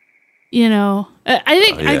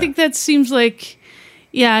 I think that seems like,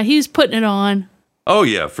 he's putting it on. Oh,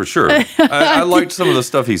 yeah, for sure. I liked some of the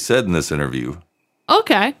stuff he said in this interview.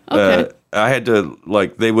 Okay. I had to,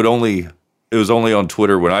 it was only on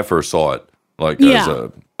Twitter when I first saw it, as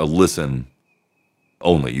a listen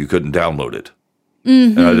only. You couldn't download it.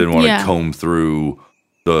 Mm-hmm. And I didn't want to comb through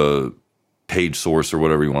the page source or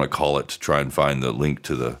whatever you want to call it to try and find the link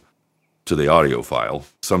to the audio file.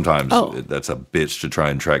 Sometimes that's a bitch to try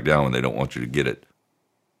and track down when they don't want you to get it.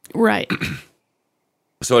 Right.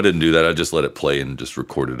 So I didn't do that. I just let it play and just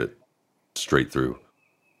recorded it straight through.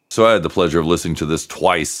 So I had the pleasure of listening to this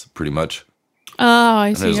twice, pretty much. Oh,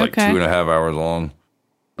 I see. And it was okay. 2.5 hours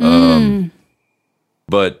long.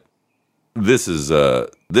 But this is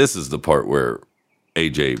the part where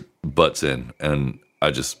AJ butts in, and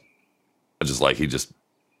I just he just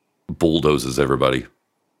bulldozes everybody.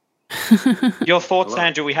 Your thoughts,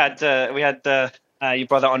 Andrew? We had your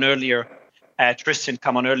brother on earlier, Tristan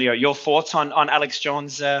come on earlier. Your thoughts on Alex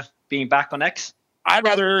Jones being back on X? I'd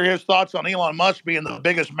rather hear his thoughts on Elon Musk being the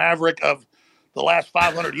biggest maverick of the last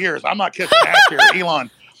 500 years. I'm not kissing ass here,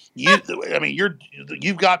 Elon.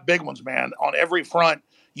 You've got big ones, man, on every front.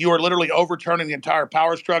 You are literally overturning the entire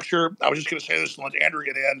power structure. I was just going to say this and let Andrew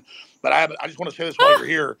get in, but I just want to say this while you're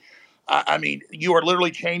here. You are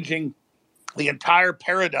literally changing the entire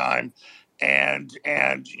paradigm and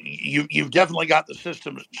you've definitely got the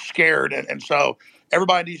system scared, and so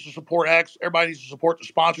everybody needs to support X. Everybody needs to support the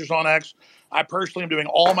sponsors on X. I personally am doing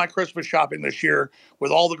all my Christmas shopping this year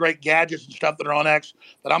with all the great gadgets and stuff that are on X.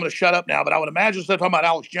 That I'm going to shut up now, but I would imagine instead of talking about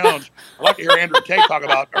Alex Jones, I'd like to hear Andrew Tate talk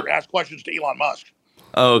about or ask questions to Elon Musk.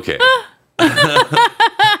 Okay. There's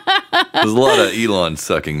a lot of Elon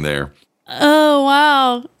sucking there. Oh,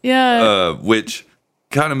 wow. Yeah. Which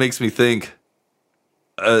kind of makes me think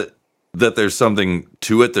that there's something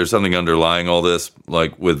to it. There's something underlying all this,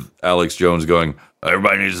 like with Alex Jones going,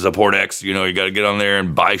 everybody needs to support X. You got to get on there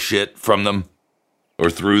and buy shit from them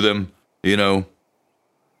or through them,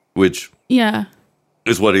 which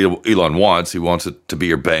is what Elon wants. He wants it to be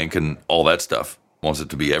your bank and all that stuff. Wants it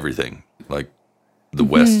to be everything, like the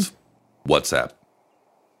West WhatsApp.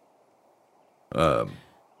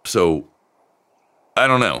 So I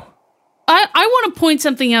don't know. I want to point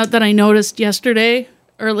something out that I noticed yesterday,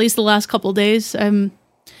 or at least the last couple of days.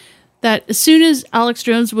 That as soon as Alex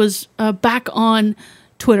Jones was back on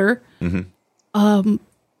Twitter,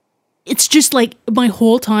 it's just like my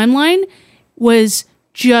whole timeline was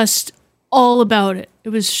just all about it. It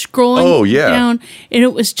was scrolling down, and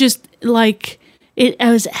it was just like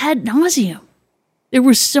I was ad nauseum. There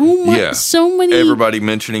was so much, so many. Everybody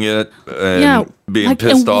mentioning it and being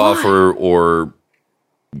pissed off or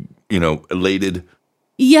elated.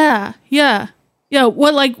 Yeah.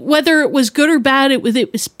 What, like, whether it was good or bad, it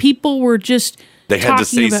was people were just. They had to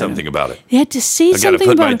say something about it. They had to say something about it. I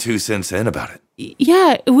got to put my 2 cents in about it.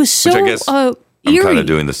 Yeah, it was so. Which I guess I'm kind of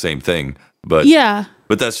doing the same thing, but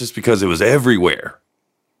but that's just because it was everywhere.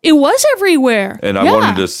 It was everywhere, and I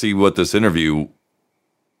wanted to see what this interview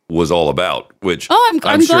was all about. Which I'm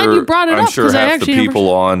glad you brought it up. I'm sure half the people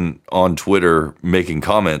on Twitter making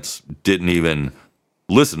comments didn't even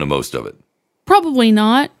listen to most of it. Probably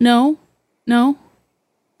not. No.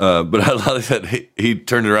 But I like that he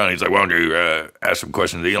turned it around. He's like, "Why don't you ask some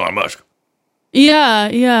questions to Elon Musk?"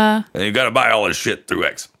 Yeah. And you got to buy all this shit through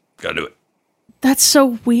X. Got to do it. That's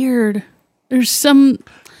so weird. There's some.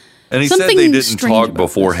 And he said they didn't talk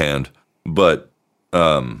beforehand, but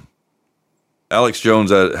Alex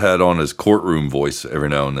Jones had on his courtroom voice every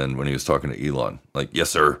now and then when he was talking to Elon, like, "Yes,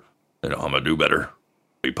 sir. I'm gonna do better.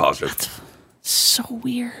 Be positive." That's so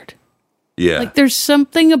weird. Yeah. Like, there's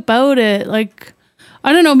something about it. Like,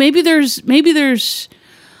 I don't know. Maybe there's.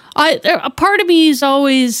 A part of me is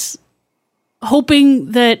always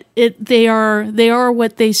hoping that they are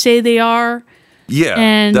what they say they are. Yeah,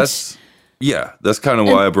 and that's kind of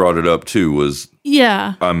why I brought it up too. Was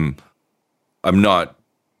I'm not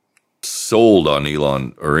sold on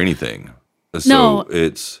Elon or anything. So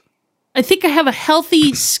I think I have a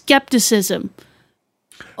healthy skepticism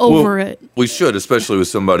over it. We should, especially with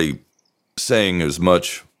somebody saying as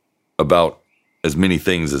much about as many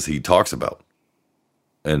things as he talks about.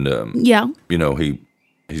 And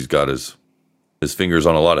he's got his fingers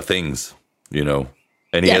on a lot of things, and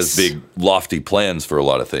he has big lofty plans for a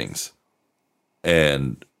lot of things.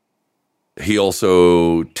 And he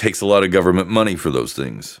also takes a lot of government money for those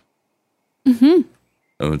things. Mm-hmm.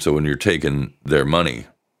 And so when you're taking their money,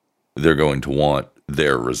 they're going to want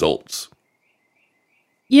their results.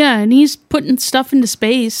 Yeah, and he's putting stuff into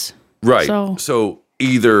space. Right. So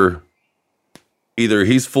either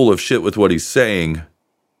he's full of shit with what he's saying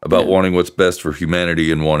about wanting what's best for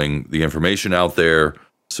humanity and wanting the information out there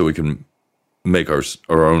so we can make our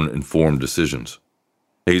own informed decisions.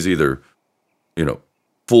 He's either,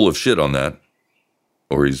 full of shit on that,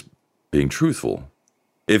 or he's being truthful.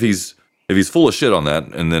 If he's full of shit on that,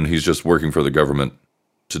 and then he's just working for the government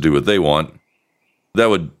to do what they want, that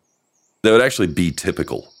would actually be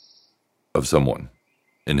typical of someone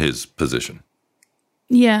in his position.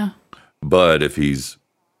 Yeah. But if he's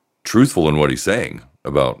truthful in what he's saying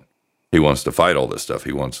about he wants to fight all this stuff,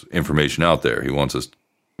 he wants information out there, he wants us,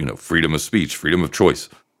 freedom of speech, freedom of choice,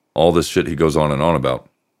 all this shit he goes on and on about.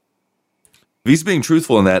 If he's being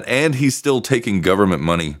truthful in that and he's still taking government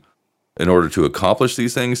money in order to accomplish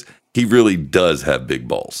these things, he really does have big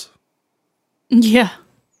balls. Yeah.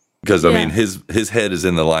 Because, I mean, his head is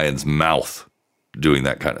in the lion's mouth doing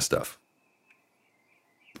that kind of stuff.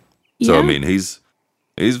 So, I mean, he's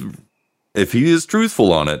if he is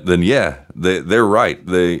truthful on it, then they're right.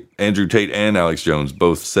 Andrew Tate and Alex Jones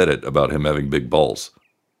both said it about him having big balls.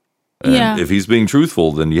 And if he's being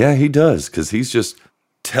truthful, then he does, because he's just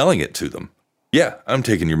telling it to them. Yeah, I'm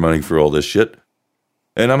taking your money for all this shit,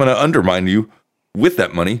 and I'm going to undermine you with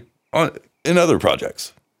that money in other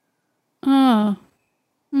projects.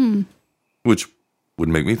 Which would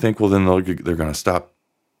make me think, well, then they're going to stop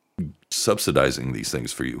subsidizing these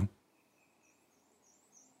things for you.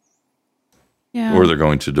 Yeah. Or they're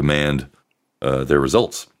going to demand their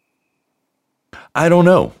results. I don't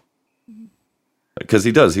know. Because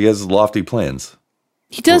he does. He has lofty plans.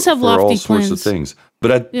 He does have lofty all sorts plans. of things.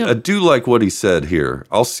 But I do like what he said here.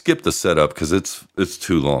 I'll skip the setup because it's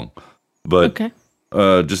too long. But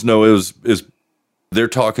just know they're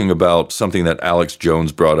talking about something that Alex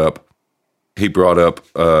Jones brought up. He brought up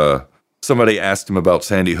somebody asked him about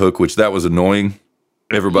Sandy Hook, which that was annoying.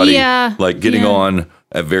 Everybody getting on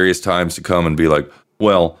at various times to come and be like,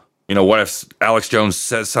 well, what if Alex Jones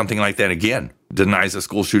says something like that again, denies a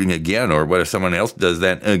school shooting again, or what if someone else does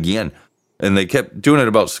that again? And they kept doing it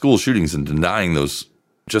about school shootings and denying those,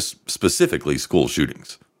 just specifically school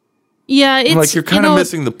shootings. Yeah, it's like you're kind of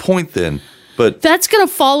missing the point then. But that's going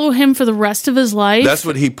to follow him for the rest of his life. That's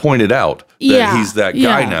what he pointed out. That he's that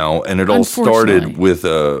guy now, and it all started with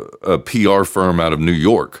a PR firm out of New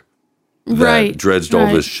York that dredged all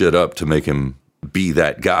this shit up to make him be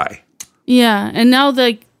that guy. Yeah, and now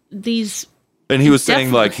these. And he was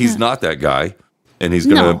saying he's not that guy, and he's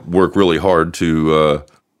going to work really hard to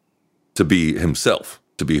be himself,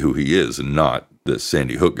 to be who he is, and not this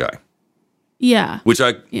Sandy Hook guy. Yeah, which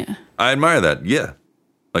I admire that. Yeah.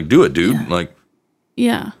 Like, do it, dude.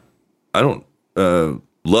 Yeah. I don't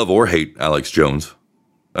love or hate Alex Jones.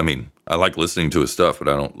 I mean, I like listening to his stuff, but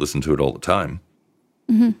I don't listen to it all the time.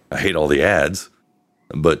 Mm-hmm. I hate all the ads.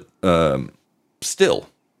 But still,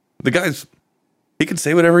 the guy's, he can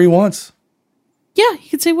say whatever he wants. Yeah, he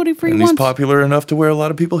can say whatever he wants. And he's popular enough to where a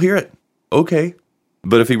lot of people hear it. Okay.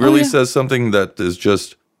 But if he really says something that is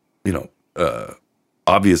just,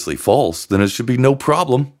 obviously false, then it should be no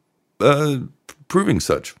problem proving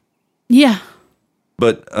such. Yeah.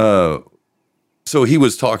 But so he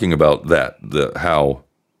was talking about that, how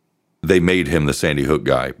they made him the Sandy Hook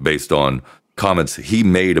guy based on comments he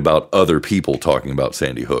made about other people talking about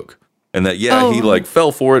Sandy Hook. And that he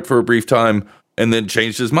fell for it for a brief time and then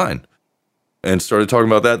changed his mind and started talking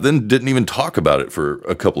about that, then didn't even talk about it for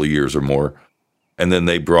a couple of years or more. And then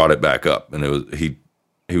they brought it back up, and it was he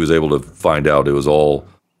was able to find out it was all.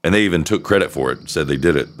 And they even took credit for it, said they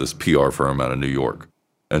did it, this PR firm out of New York.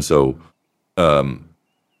 And so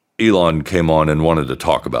Elon came on and wanted to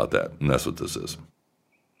talk about that, and that's what this is.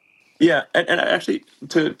 Yeah, and actually,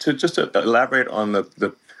 to elaborate on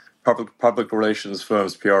the public relations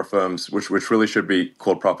firms, PR firms, which really should be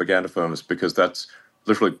called propaganda firms, because that's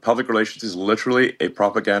literally, public relations is literally a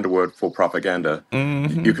propaganda word for propaganda.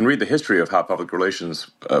 Mm-hmm. You can read the history of how public relations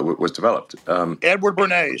was developed. Edward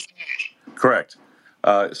Bernays. Correct.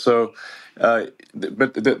 But the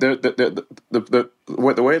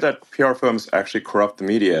way that PR firms actually corrupt the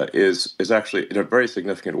media is actually in a very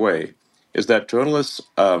significant way. Is that journalists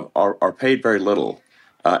are paid very little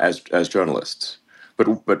as journalists,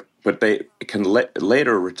 but they can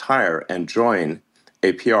later retire and join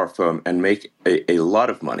a PR firm and make a lot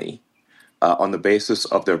of money on the basis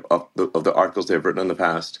of the articles they've written in the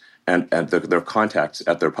past and their contacts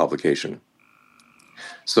at their publication.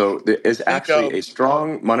 So there is actually a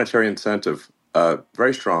strong monetary incentive,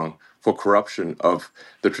 very strong, for corruption of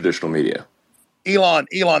the traditional media. Elon,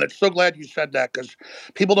 it's so glad you said that, because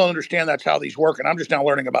people don't understand that's how these work, and I'm just now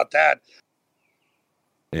learning about that.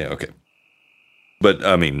 Yeah, okay. But,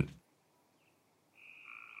 I mean,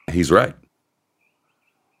 he's right.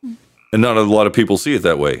 And not a lot of people see it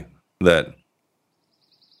that way, that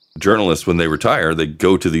journalists, when they retire, they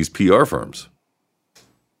go to these PR firms.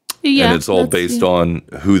 Yeah, and it's all based on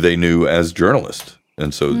who they knew as journalists.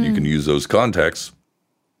 And so you can use those contacts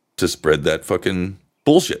to spread that fucking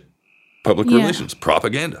bullshit. Public relations,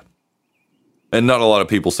 propaganda. And not a lot of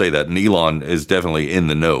people say that. And Elon is definitely in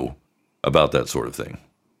the know about that sort of thing.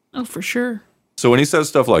 Oh, for sure. So when he says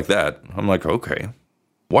stuff like that, I'm like, okay,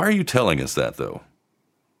 why are you telling us that, though?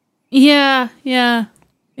 Yeah.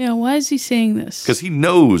 Why is he saying this? Because he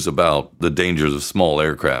knows about the dangers of small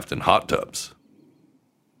aircraft and hot tubs.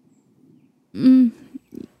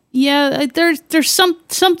 Yeah, there's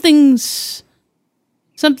something's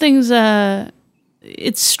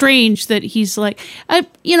it's strange that he's like,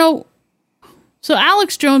 so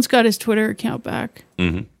Alex Jones got his Twitter account back.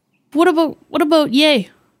 Mm-hmm. What about Ye?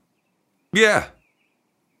 Yeah.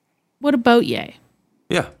 What about Ye?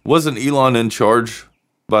 Yeah. Wasn't Elon in charge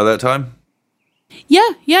by that time? Yeah.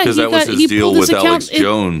 Because that was his deal with Alex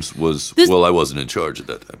Jones I wasn't in charge at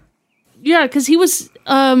that time. Yeah, because he was,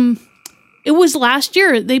 it was last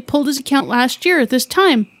year. They pulled his account last year at this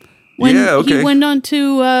time. When he went on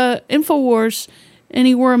to InfoWars and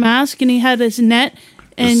he wore a mask and he had his net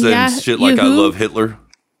and shit like I love Hitler.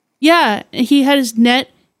 Yeah, he had his net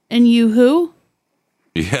and Yoo-hoo.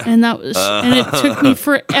 Yeah, and that was and it took me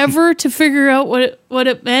forever to figure out what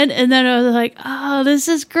it meant. And then I was like, oh, this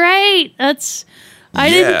is great. I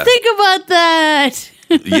didn't think about that.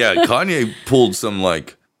 Yeah, Kanye pulled some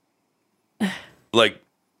like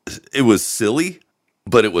it was silly,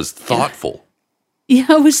 but it was thoughtful. Yeah,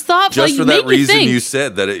 it was thoughtful. Just for that reason you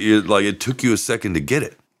said that it took you a second to get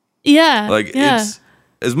it. Yeah. It's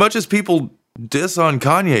as much as people diss on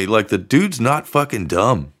Kanye, like the dude's not fucking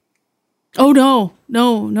dumb. Oh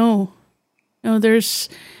no.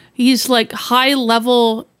 He's like high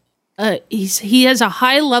level he has a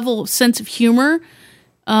high level sense of humor.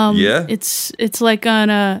 It's like on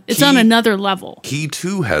another level. He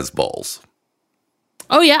too has balls.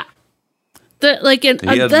 Oh yeah. He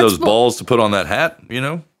had those balls to put on that hat, you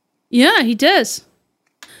know? Yeah, he does.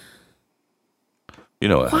 You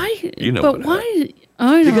know why? You know, but why?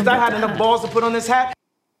 I know because I had enough balls to put on this hat.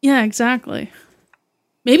 Yeah, exactly.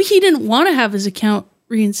 Maybe he didn't want to have his account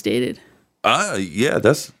reinstated. Yeah,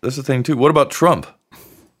 that's the thing too. What about Trump?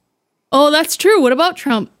 Oh, that's true. What about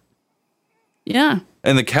Trump? Yeah.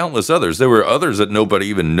 And the countless others. There were others that nobody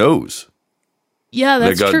even knows. Yeah,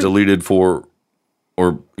 that's true. That got deleted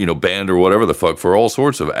or banned or whatever the fuck for all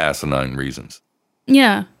sorts of asinine reasons.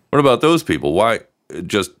 Yeah. What about those people? Why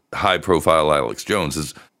just high profile Alex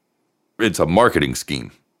Jones it's a marketing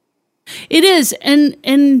scheme. It is. And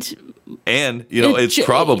it's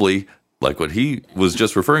probably like what he was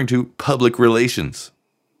just referring to, public relations.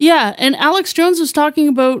 Yeah, and Alex Jones was talking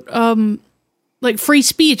about like free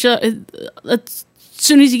speech. As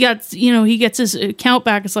soon as he gets his account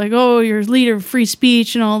back, it's like, oh, you're leader of free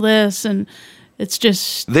speech and all this, and it's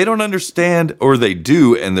just they don't understand, or they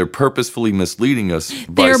do, and they're purposefully misleading us.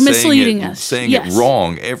 They're saying it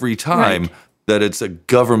wrong every time that it's a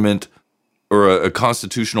government or a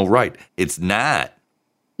constitutional right. It's not.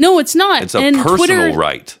 No, it's not. It's a personal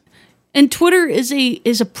right. And Twitter is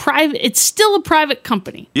a private. It's still a private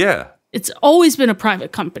company. Yeah, it's always been a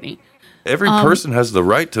private company. Every person has the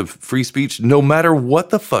right to free speech, no matter what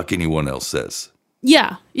the fuck anyone else says.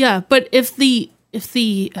 Yeah. But if the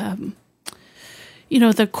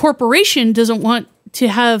corporation doesn't want to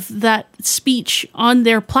have that speech on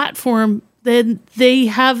their platform, then they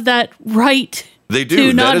have that right. They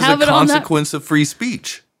do. That is a consequence of free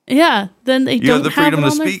speech. Yeah. Then they don't have the freedom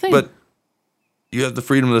to speak, but you have the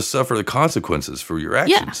freedom to suffer the consequences for your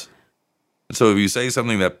actions. Yeah. And so if you say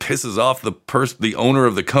something that pisses off the owner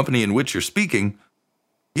of the company in which you're speaking,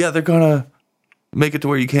 they're gonna make it to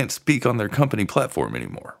where you can't speak on their company platform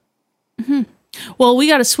anymore. Mm-hmm. Well, we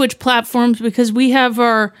got to switch platforms because we have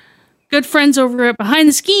our good friends over at Behind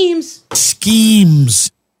the Schemes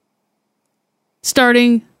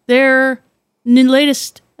starting their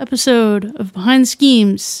latest episode of Behind the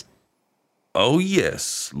Schemes. Oh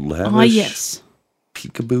yes, lavish. Oh yes,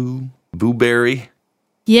 peekaboo, Booberry.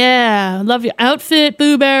 Yeah, love your outfit,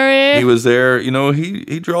 Booberry. He was there.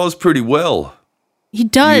 He draws pretty well. He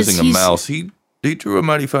does. Using a mouse. He drew a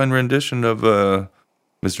mighty fine rendition of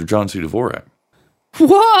Mr. John C. Dvorak.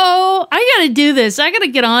 Whoa! I gotta do this. I gotta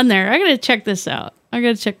get on there. I gotta check this out.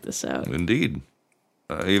 Indeed.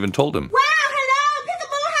 I even told him. Wow! Hello,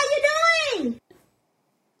 Peekaboo. How you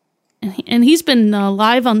doing? And he's been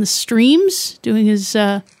live on the streams doing his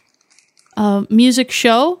music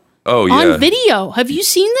show. Oh yeah, on video. Have you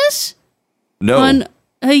seen this? No.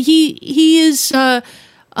 He is.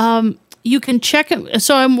 You can check him.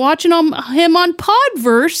 So I'm watching him on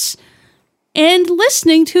Podverse and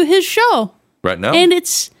listening to his show right now. And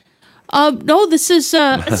it's no. This is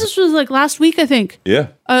this was like last week, I think. Yeah.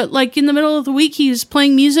 Like in the middle of the week, he was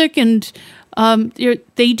playing music, and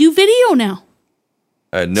they do video now.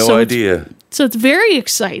 I had no idea. So it's very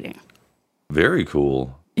exciting. Very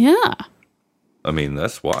cool. Yeah. I mean,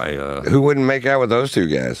 that's why. Who wouldn't make out with those two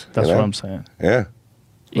guys? That's what I'm saying. Yeah.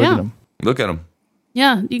 Look at him.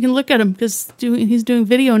 Yeah, you can look at him because he's doing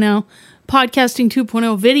video now. Podcasting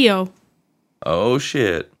 2.0 video. Oh,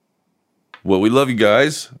 shit. Well, we love you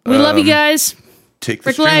guys. We love you guys. Take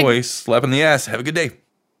the string away, slap in the ass. Have a good day.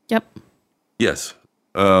 Yep. Yes.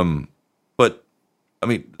 But, I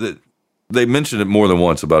mean, they mentioned it more than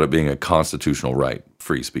once about it being a constitutional right,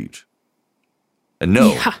 free speech. And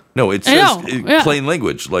it's just plain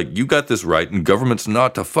language. Like, you got this right, and government's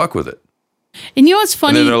not to fuck with it. And you know what's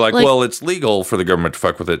funny? And then they're like, well, it's legal for the government to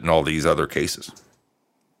fuck with it in all these other cases.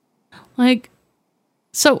 Like,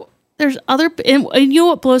 so there's other... And you know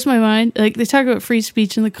what blows my mind? Like, they talk about free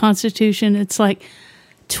speech in the Constitution. It's like,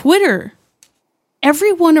 Twitter.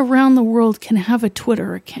 Everyone around the world can have a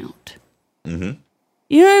Twitter account. Mm-hmm.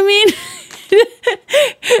 You know what I mean?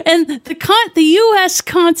 And the U.S.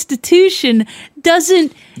 Constitution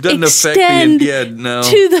doesn't extend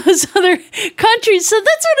to those other countries, so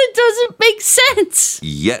that's what it doesn't make sense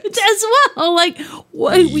yet as well. Like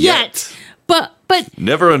yet. But but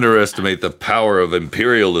never underestimate the power of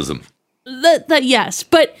imperialism. Yes,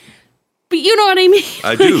 but you know what I mean.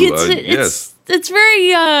 I do. Yes. It's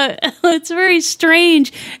very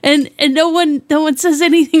strange, and no one says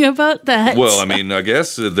anything about that. Well, I mean, I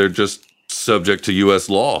guess they're just subject to U.S.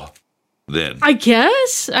 law. Then I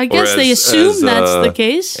guess they assume that's the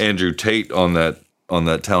case. Andrew Tate on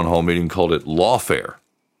that town hall meeting called it lawfare.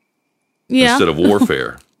 Yeah. Instead of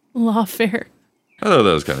warfare. Lawfare. I thought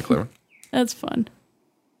that was kind of clever. That's fun.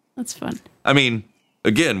 I mean,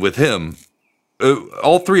 again, with him,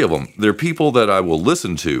 all three of them, they're people that I will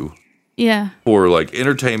listen to. Yeah. For like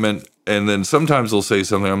entertainment, and then sometimes they'll say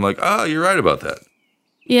something. I'm like, you're right about that.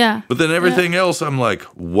 Yeah. But then everything else, I'm like,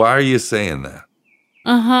 why are you saying that?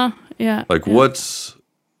 Yeah. Like, what's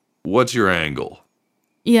your angle?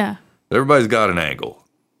 Yeah. Everybody's got an angle.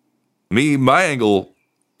 My angle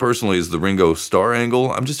personally is the Ringo Starr angle.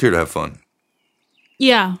 I'm just here to have fun.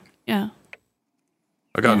 Yeah.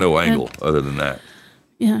 I got no angle other than that.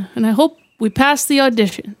 Yeah, and I hope we pass the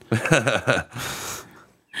audition.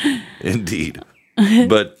 Indeed.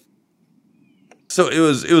 But so it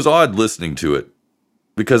was odd listening to it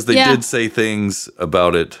because they did say things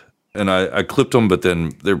about it, and I clipped them, but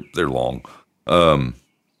then they're long.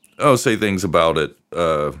 Say things about it.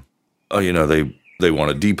 They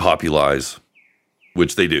want to depopulize,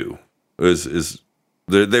 which they do.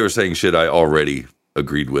 They were saying shit I already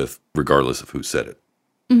agreed with, regardless of who said it.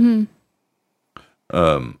 Mm-hmm.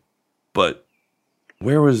 But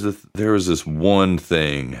there was this one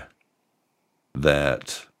thing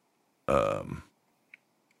that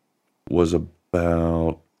was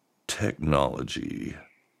about technology.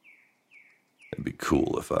 It'd be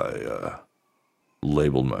cool if I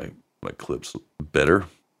labeled my clips better.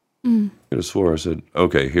 I could have swore I said,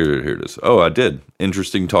 okay, here it is. Oh, I did.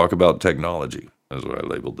 Interesting talk about technology. That's what I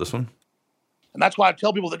labeled this one. And that's why I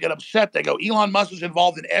tell people that get upset, they go, Elon Musk is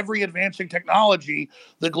involved in every advancing technology.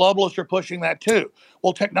 The globalists are pushing that too.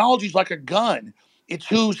 Well, technology is like a gun. It's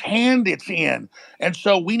whose hand it's in. And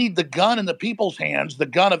so we need the gun in the people's hands, the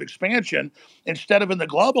gun of expansion, instead of in the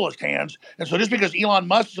globalist hands. And so just because Elon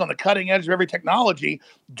Musk is on the cutting edge of every technology,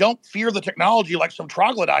 don't fear the technology like some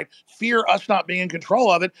troglodyte. Fear us not being in control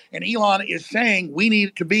of it. And Elon is saying we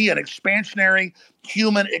need to be an expansionary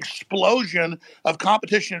human explosion of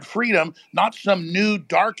competition and freedom, not some new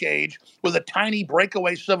dark age with a tiny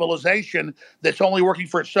breakaway civilization that's only working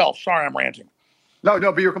for itself. Sorry, I'm ranting. No,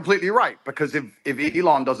 but you're completely right. Because if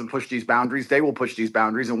Elon doesn't push these boundaries, they will push these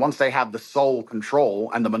boundaries. And once they have the sole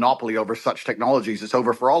control and the monopoly over such technologies, it's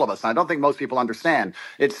over for all of us. And I don't think most people understand.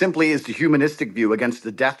 It simply is the humanistic view against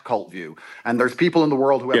the death cult view. And there's people in the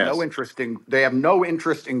world who have no interest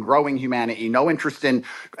in growing humanity, no interest in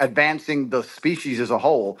advancing the species as a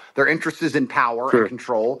whole. Their interest is in power and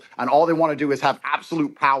control. And all they want to do is have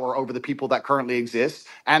absolute power over the people that currently exist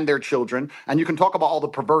and their children. And you can talk about all the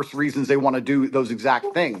perverse reasons they want to do those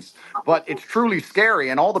exact things, but it's truly scary.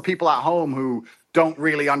 And all the people at home who don't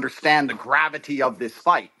really understand the gravity of this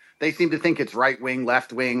fight, they seem to think it's right wing,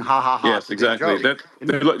 left wing, ha ha ha. Yes, exactly.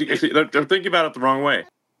 They're thinking about it the wrong way.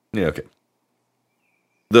 Yeah, okay.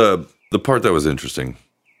 The part that was interesting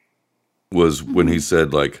was when he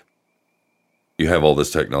said, like, you have all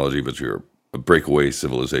this technology, but you're a breakaway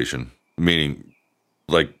civilization, meaning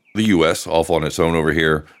like the U.S. off on its own over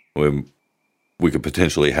here, when we could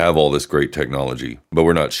potentially have all this great technology, but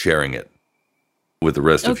we're not sharing it with the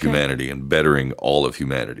rest of humanity and bettering all of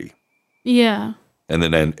humanity. Yeah. And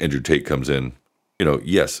then Andrew Tate comes in,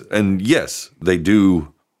 yes. And yes, they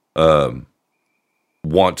do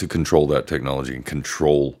want to control that technology and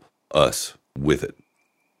control us with it.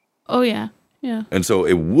 Oh, yeah. Yeah. And so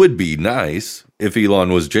it would be nice if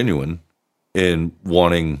Elon was genuine in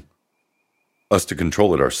wanting us to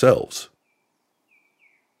control it ourselves.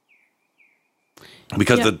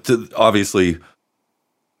 Because obviously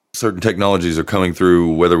certain technologies are coming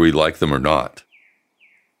through whether we like them or not.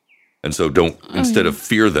 And so instead of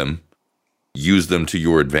fear them, use them to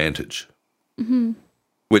your advantage. Mm-hmm.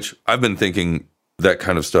 Which I've been thinking that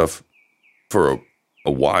kind of stuff for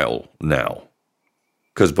a while now.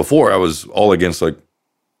 Because before I was all against like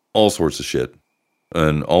all sorts of shit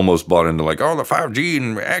and almost bought into like, the 5G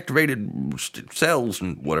and activated cells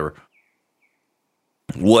and whatever.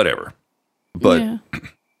 But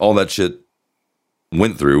all that shit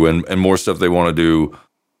went through and more stuff they want to do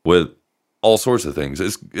with all sorts of things.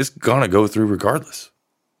 It's gonna go through regardless.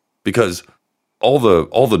 Because all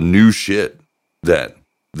the new shit that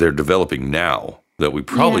they're developing now that we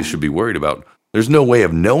probably should be worried about, there's no way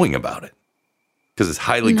of knowing about it. Because it's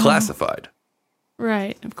highly classified.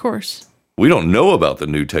 Right, of course. We don't know about the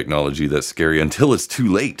new technology that's scary until it's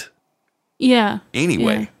too late. Yeah.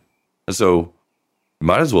 Anyway. Yeah. And so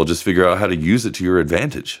might as well just figure out how to use it to your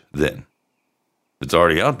advantage then. It's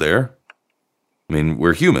already out there. I mean,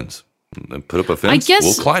 we're humans. Put up a fence,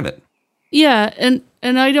 we'll climb it. Yeah, and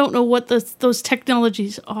I don't know what those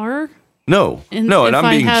technologies are. No, and I'm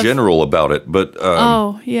being general about it, but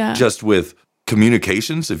just with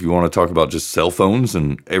communications, if you want to talk about just cell phones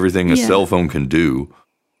and everything a cell phone can do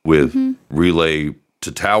with relay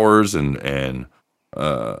to towers and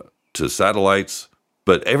to satellites,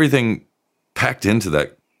 but everything packed into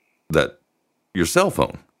that your cell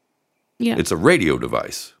phone. Yeah. It's a radio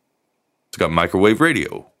device. It's got microwave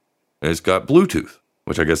radio. And it's got Bluetooth,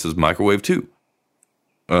 which I guess is microwave too.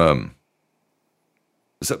 So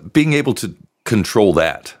being able to control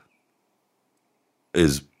that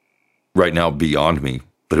is right now beyond me,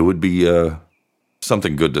 but it would be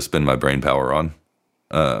something good to spend my brain power on.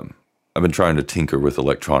 I've been trying to tinker with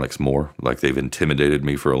electronics more. Like they've intimidated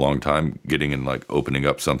me for a long time, getting and like opening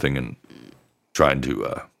up something and trying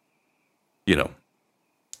to,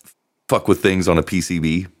 fuck with things on a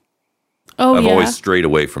PCB. I've always strayed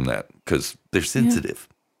away from that because they're sensitive.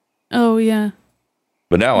 Yeah. Oh, yeah.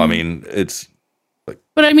 But now, I mean, it's like...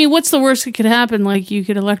 But I mean, what's the worst that could happen? Like, you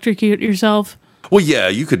could electrocute yourself? Well, yeah,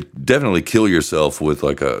 you could definitely kill yourself with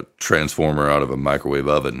like a transformer out of a microwave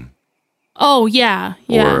oven. Oh, yeah.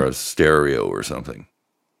 Or a stereo or something.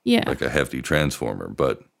 Yeah. Like a hefty transformer.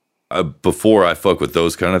 But before I fuck with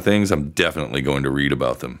those kind of things, I'm definitely going to read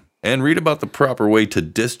about them. And read about the proper way to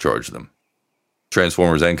discharge them.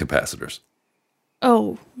 Transformers and capacitors.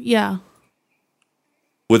 Oh, yeah.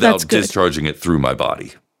 Without discharging it through my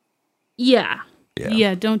body. Yeah.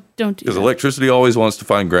 Yeah, don't do because electricity always wants to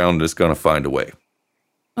find ground and it's going to find a way.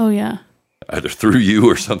 Oh, yeah. Either through you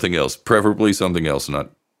or something else. Preferably something else,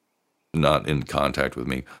 not in contact with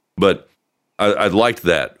me. But I liked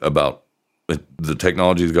that about the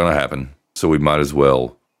technology is going to happen, so we might as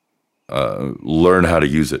well learn how to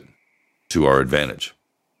use it to our advantage.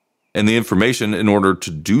 And the information in order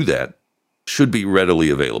to do that should be readily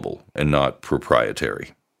available and not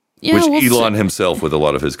proprietary. Yeah, which Elon himself, with a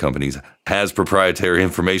lot of his companies, has proprietary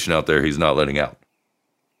information out there he's not letting out.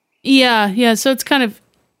 Yeah. So it's kind of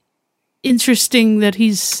interesting that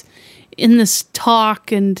he's in this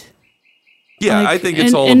talk and... Yeah, I think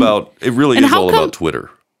it's all about... It really is all about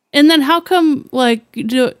Twitter. And then how come, like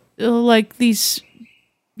these,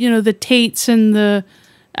 the Tates and the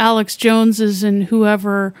Alex Joneses and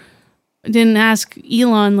whoever... didn't ask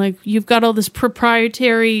Elon, like, you've got all this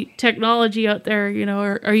proprietary technology out there,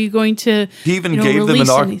 are you going to He even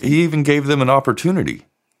gave them an opportunity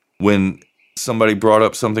when somebody brought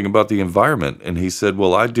up something about the environment, and he said,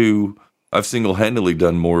 well, I've single-handedly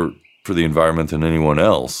done more for the environment than anyone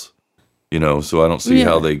else, so I don't see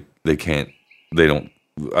how I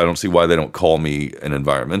don't see why they don't call me an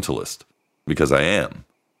environmentalist, because I am.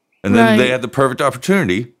 And then they had the perfect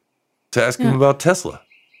opportunity to ask him about Tesla.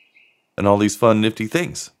 And all these fun, nifty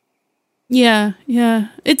things. Yeah.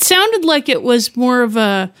 It sounded like it was more of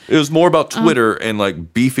a... It was more about Twitter and,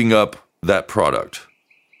 like, beefing up that product.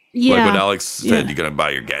 Yeah. Like what Alex said, you're going to buy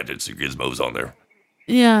your gadgets, your gizmos on there.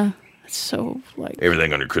 Yeah. It's so, like...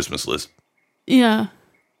 Everything on your Christmas list. Yeah.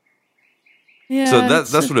 Yeah. So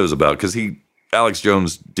that's what it was about, because Alex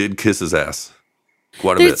Jones did kiss his ass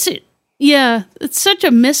quite a bit. Yeah, it's such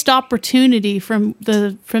a missed opportunity from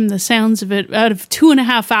the sounds of it. Out of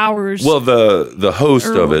 2.5 hours. Well, the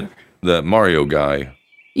host of it, the Mario guy,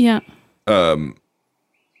 did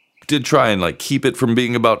try and like keep it from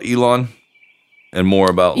being about Elon and more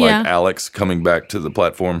about like Alex coming back to the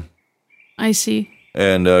platform. I see.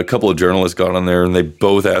 And a couple of journalists got on there and they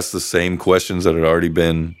both asked the same questions that had already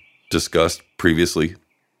been discussed previously.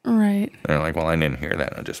 Right. They're like, well, I didn't hear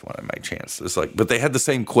that. I just wanted my chance. It's like, but they had the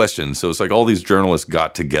same questions. So it's like all these journalists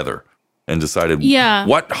got together and decided,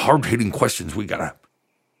 what hard-hitting questions we got to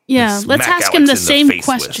let's ask him the same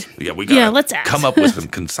question. Yeah, we got let's to ask. come up with some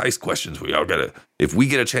concise questions. We all got to, if we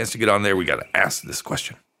get a chance to get on there, we got to ask this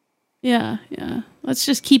question. Yeah. Let's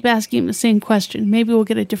just keep asking him the same question. Maybe we'll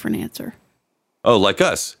get a different answer. Oh, like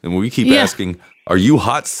us. And we keep asking, are you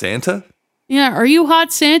hot Santa? Yeah, are you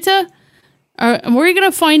hot Santa? We're going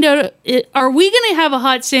to find out, are we going to have a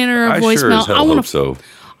hot Santa or a voicemail? Sure as hell hope so.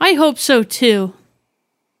 I hope so, too.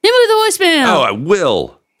 Hit me with the voicemail. Oh, I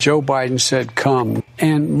will. Joe Biden said come,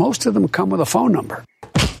 and most of them come with a phone number.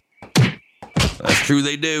 That's true,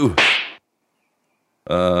 they do.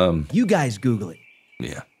 You guys Google it.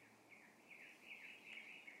 Yeah.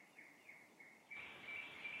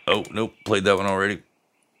 Oh, nope, played that one already.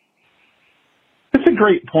 That's a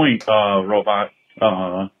great point, Robot.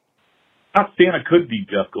 Hot Santa could be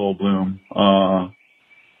Jeff Goldblum.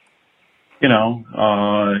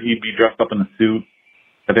 He'd be dressed up in a suit,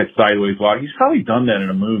 Got that sideways walk. He's probably done that in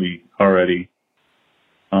a movie already.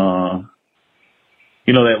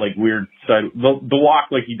 You know, that like weird side, the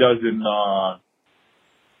walk like he does in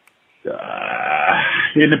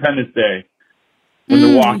Independence Day when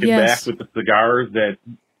they're walking back with the cigars. That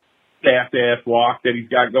staff-ass walk that he's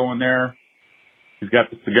got going there. He's got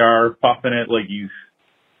the cigar, puffing it like he's,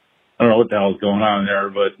 I don't know what the hell's going on there,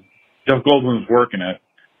 but Jeff Goldblum's working it.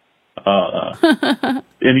 And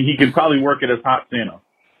he could probably work it as Hot Santa.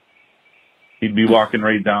 He'd be walking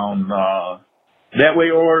right down that way,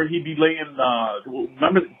 or he'd be laying,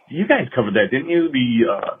 remember, you guys covered that, didn't you?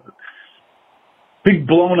 The big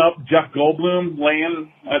blown up Jeff Goldblum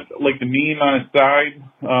laying at, like, the meme on his side,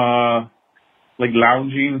 like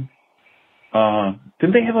lounging.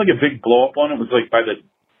 Didn't they have like a big blow up one? It was like by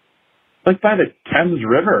the Thames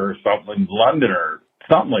River or something in London or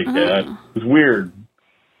something like that. It was weird.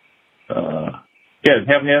 Yeah,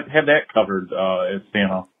 have that covered as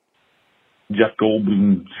Santa. Jeff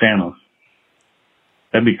Goldblum Santa.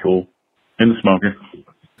 That'd be cool. In the smoker.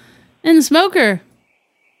 In the smoker.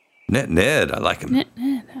 Ned, I like him.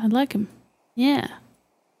 Ned, I like him. Yeah.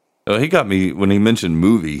 Oh, he got me when he mentioned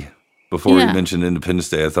movie. Before he mentioned Independence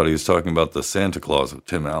Day, I thought he was talking about the Santa Claus of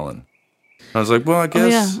Tim Allen. I was like, well, I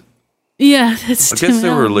guess. Yeah, that's I Tim guess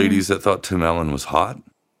there Allen, were ladies that thought Tim Allen was hot.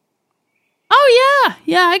 Oh, yeah.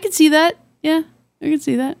 Yeah, I could see that. Yeah, I could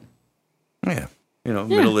see that. Yeah. You know,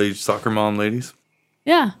 middle-aged soccer mom ladies.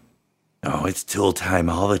 Yeah. Oh, it's Till time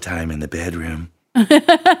all the time in the bedroom.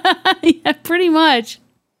 Yeah, pretty much.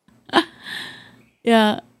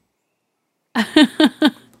 Yeah.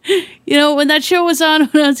 You know, when that show was on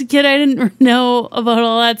when I was a kid, I didn't know about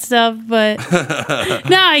all that stuff, but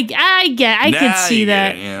now I can see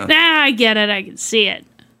that. Now I get it. I can see it.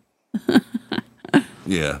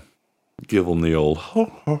 Yeah. Give them the old ho,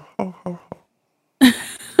 ho, ho, ho, ho.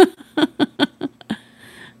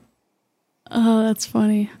 Oh, that's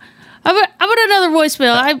funny. How about another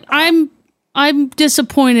voicemail? I'm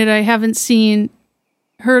disappointed I haven't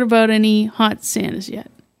heard about any hot Santas yet.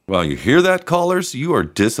 Well, you hear that, callers? You are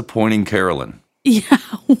disappointing Carolyn. Yeah,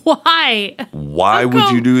 why? Why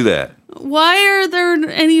would you do that? Why are there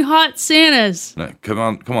any hot Santas? No,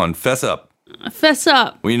 come on, fess up. Fess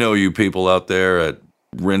up. We know you people out there at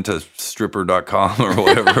rentastripper.com or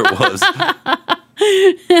whatever it was.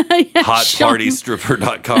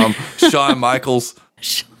 Hotpartystripper.com.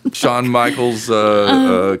 Shawn Michaels,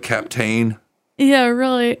 Captain. Yeah,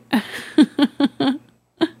 really.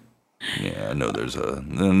 Yeah, I know there's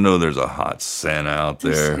a hot Santa out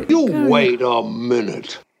there. You wait a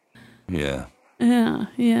minute. Yeah.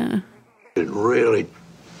 Yeah. It really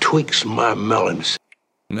tweaks my melons.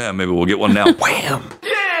 Yeah, maybe we'll get one now. Wham!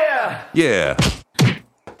 Yeah! Yeah.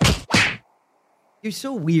 You're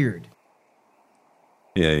so weird.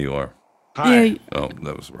 Yeah, you are. Hi. Yeah. Oh,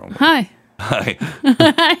 that was wrong. Hi. Hi.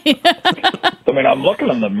 I mean, I'm looking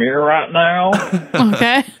in the mirror right now.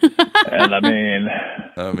 Okay. And I mean,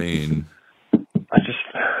 I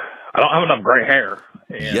don't have enough gray hair.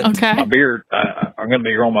 And my beard, I'm going to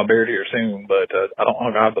be growing my beard here soon, but I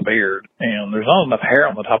don't have the beard. And there's not enough hair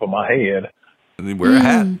on the top of my head. Wear a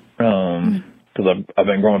hat. Because I've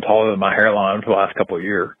been growing taller than my hairline for the last couple of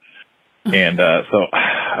years. And so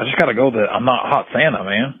I just got to go that I'm not hot Santa,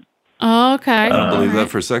 man. Oh, okay. I don't believe that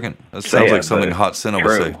for a second. That sounds like something Hot Santa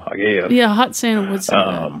would say. I guess. Yeah, Hot Santa would say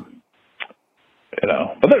that. You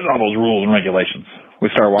know, but there's all those rules and regulations. We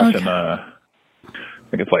started watching, I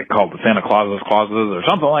think it's like called the Santa Clauses or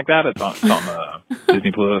something like that. It's on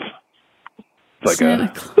Disney Plus. It's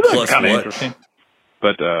like kind of interesting.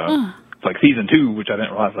 But it's like season 2, which I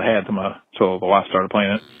didn't realize I had until the wife started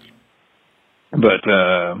playing it. But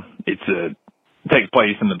it takes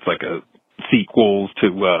place and it's like a sequels to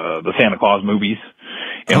the Santa Claus movies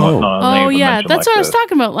and whatnot. Oh, yeah. That's what I was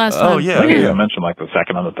talking about last time. Oh, yeah. I think I mentioned like the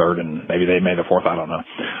second and the third, and maybe they made a fourth. I don't know.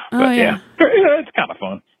 But yeah, it's kind of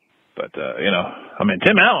fun. But, you know, I mean,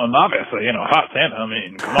 Tim Allen, obviously, you know, hot Santa. I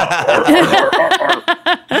mean, come on.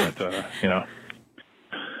 But, you know.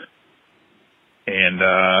 And,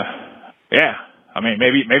 yeah. I mean,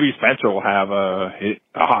 maybe Spencer will have a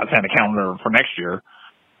hot Santa calendar for next year.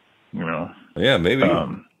 You know. Yeah, maybe.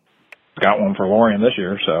 Got one for Lorian this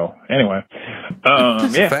year, so anyway.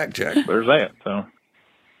 Yeah. Fact check. There's that. So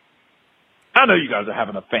I know you guys are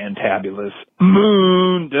having a fantabulous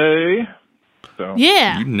moon day. So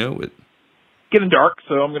yeah. You know it. Getting dark,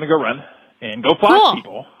 so I'm gonna go run and go flash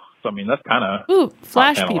people. So I mean that's kinda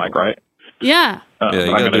flash people like, right? Yeah. Yeah,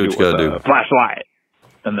 you gotta do what you gotta do. Flashlight.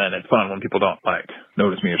 And then it's fun when people don't like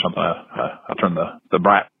notice me or something. I turn the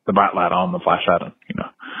bright light on, the flashlight, and you know.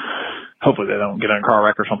 Hopefully they don't get in a car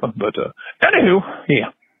wreck or something. But anywho,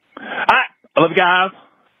 yeah. All right. I love you guys.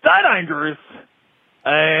 dangerous.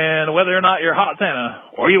 And whether or not you're hot Santa,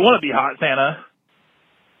 or you want to be hot Santa,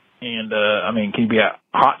 and I mean, can you be a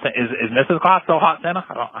hot Santa? Is Mrs. Claus still hot Santa?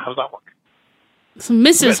 How does that work? So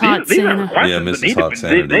Mrs. Hot Santa. Yeah, Mrs. Hot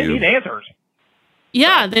Santa. They need answers.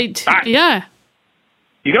 Yeah, yeah.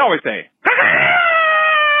 You can always say,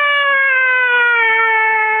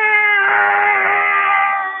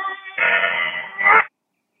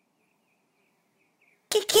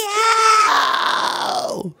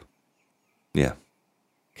 Cacao. Yeah.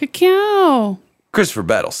 Cacao. Christopher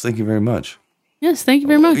Battles, thank you very much. Yes, thank you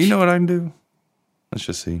very much. You know what I can do? Let's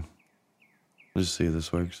just see. Let's just see if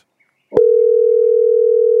this works.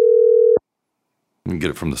 We can get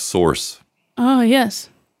it from the source. Oh, yes.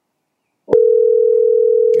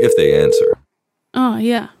 If they answer. Oh,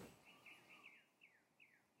 yeah.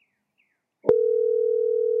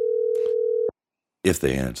 If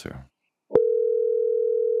they answer.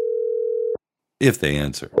 If they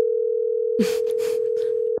answer.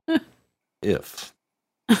 If.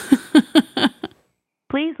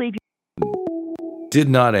 Please leave Did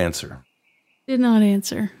not answer. Did not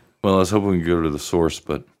answer. Well, I was hoping we could go to the source,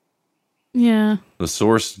 but Yeah. the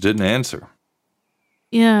source didn't answer.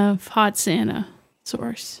 Yeah, Hot Santa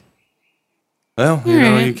source. Well, you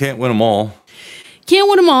know, you can't win them all. Can't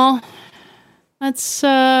win them all. That's, it's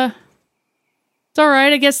all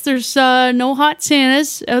right. I guess there's no Hot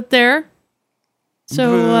Santas out there.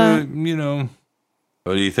 So, you know,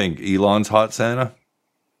 what do you think? Elon's hot Santa?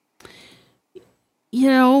 you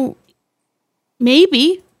know,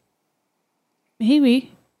 maybe.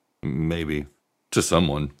 Maybe. Maybe. To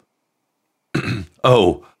someone.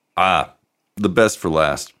 The best for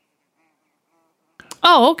last.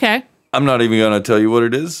 Oh, okay. I'm not even going to tell you what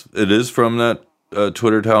it is. It is from that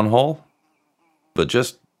Twitter town hall. But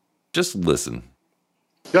just listen.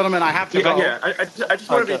 Gentlemen, I have to go. Yeah, I just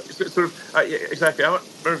want to be sort of exactly. I want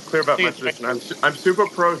to be clear about my position. I'm super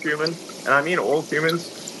pro-human, and I mean all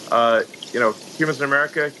humans. Humans in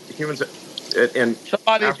America, humans in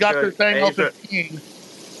somebody's Africa, got their thing Asia, open,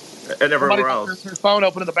 and everywhere somebody's else. got their phone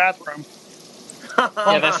open in the bathroom.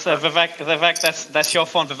 Yeah, that's Vivek. Vivek, that's your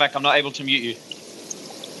phone, Vivek. I'm not able to mute you.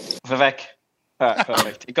 Vivek.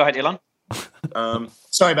 Perfect. Go ahead, Elon.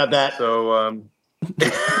 Sorry about that. So,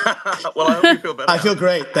 well, I hope you feel better. I feel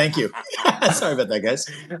great. Thank you. Sorry about that, guys.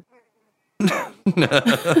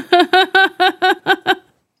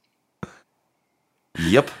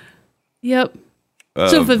 Yep. So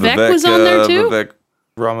Vivek was on there too? Vivek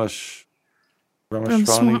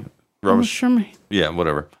Ramaswamy? Yeah,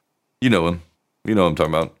 whatever. You know him. You know what I'm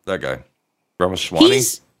talking about. That guy. Ramaswamy?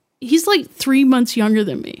 He's like 3 months younger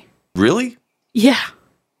than me. Really? Yeah.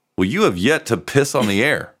 Well, you have yet to piss on the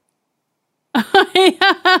air.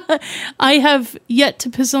 I have yet to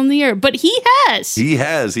piss on the air, but he has. He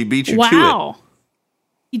has. He beat you to it. Wow.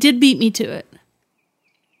 He did beat me to it.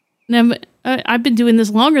 And I've been doing this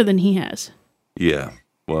longer than he has. Yeah.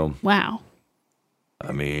 Well. Wow.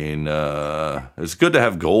 I mean, it's good to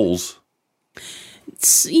have goals.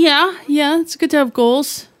 Yeah, it's good to have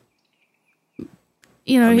goals.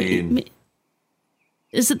 You know,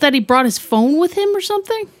 is it that he brought his phone with him or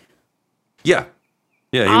something? Yeah.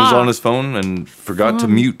 Yeah, he was on his phone and forgot to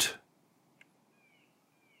mute.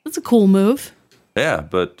 That's a cool move. Yeah,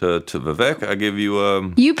 but to Vivek, I give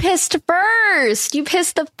you... You pissed first. You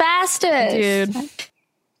pissed the fastest. Dude.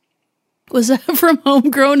 Was that from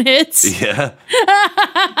Homegrown Hits? Yeah.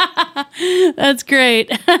 That's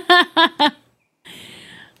great.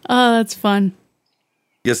 Oh, that's fun.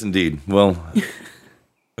 Yes, indeed. Well,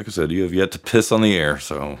 like I said, you have yet to piss on the air,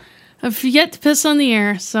 so... I've yet to piss on the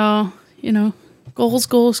air, so, you know, goals.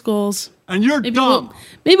 And you're dumb.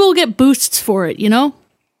 Maybe we'll get boosts for it, you know?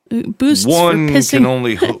 Boosts One for pissing. can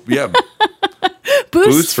only hope. Yeah.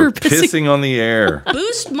 Boosts for pissing on the air.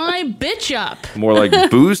 Boost my bitch up. More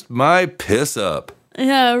like boost my piss up.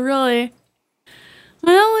 Yeah, really.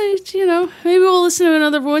 Well, you know, maybe we'll listen to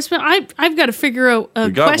another voicemail. I've got to figure out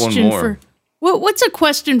a question for... What's a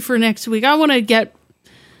question for next week? I want to get...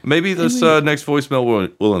 Maybe this next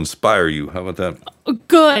voicemail will inspire you. How about that?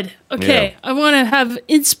 Good. Okay. Yeah. I want to have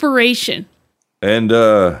inspiration. And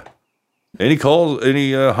any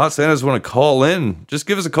hot Santas want to call in, just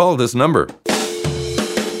give us a call at this number.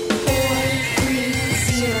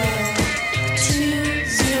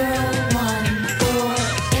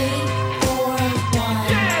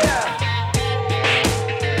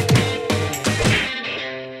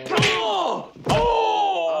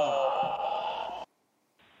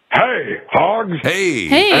 Hey, Hogs. Hey.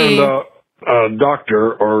 And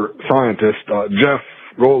doctor or scientist, Jeff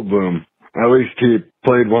Goldblum. At least he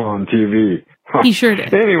played one on TV. He sure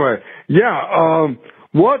did. Anyway, yeah,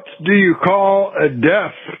 What do you call a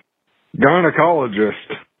deaf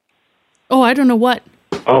gynecologist? Oh, I don't know what.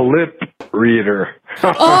 A lip reader.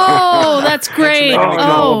 Oh, that's great.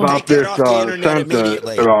 All about this Santa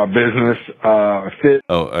business. Fit.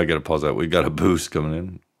 Oh, I got to pause that. We got a boost coming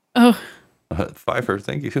in. Oh. Pfeiffer,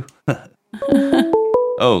 thank you.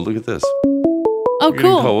 Oh, look at this. Oh,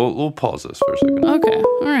 cool. We'll pause this for a second. Okay,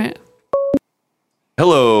 all right.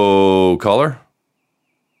 Hello, caller.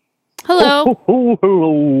 Hello.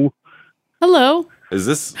 Hello. Hello. Is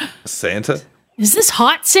this Santa? Is this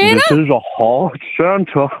Hot Santa? This is a hot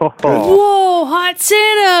Santa. Whoa, Hot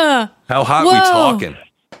Santa. How hot we talking?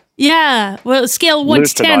 Yeah, well, scale 1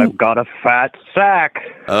 to 10. I've got a fat sack.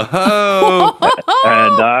 Oh.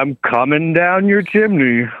 And I'm coming down your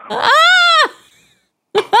chimney.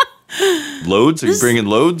 Loads? Are you bringing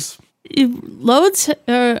loads? Loads?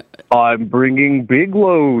 I'm bringing big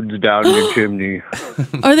loads down your chimney.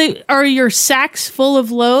 Are your sacks full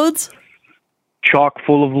of loads? Chock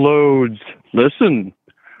full of loads. Listen,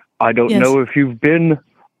 I don't know if you've been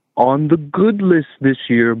on the good list this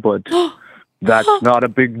year, but that's not a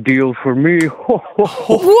big deal for me. Whoa,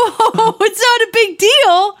 it's not a big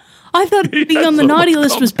deal. I thought being on the naughty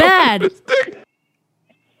list was bad.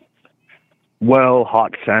 Well,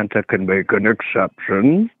 Hot Santa can make an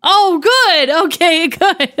exception. Oh, good. Okay,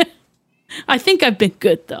 good. I think I've been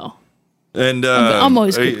good, though. And I'm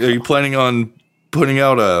always are good. you planning on putting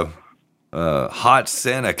out a Hot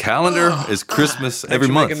Santa calendar? Is Christmas every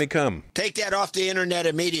month? Making me come. Take that off the internet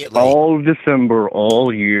immediately. All December,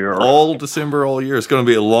 all year. All December, all year. It's going to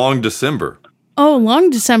be a long December. Oh,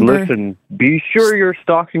 long December. Listen, be sure your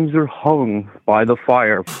stockings are hung by the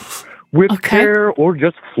fire. With care or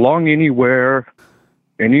just flung anywhere.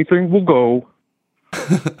 Anything will go.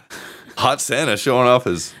 Hot Santa showing off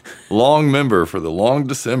his long member for the long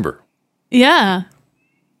December. Yeah.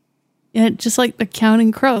 Yeah, just like the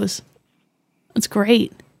Counting Crows. That's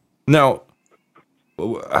great. Now,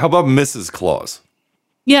 how about Mrs. Claus?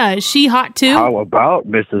 Yeah, is she hot too? How about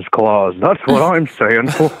Mrs. Claus? That's what I'm saying.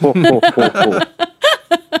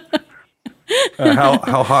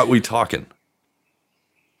 How hot we talking?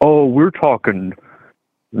 Oh, we're talking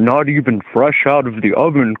not even fresh out of the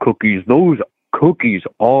oven cookies. Those cookies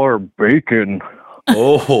are bacon.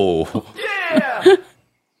 Oh. Yeah!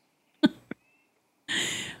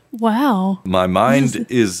 Wow. My mind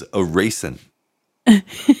is erasing. Now,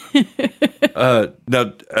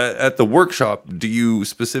 at the workshop, do you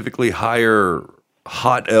specifically hire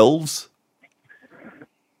hot elves?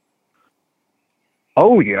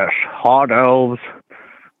 Oh, yes. Hot elves,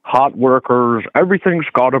 hot workers. Everything's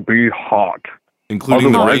got to be hot.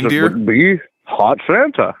 Including Otherwise, the reindeer? It wouldn't be Hot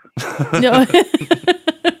Santa. No.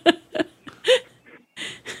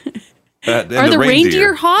 And Are the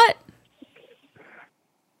reindeer hot?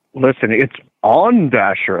 Listen, it's on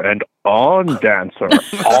Dasher and on Dancer,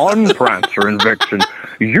 on Prancer and Vixen.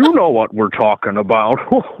 You know what we're talking about.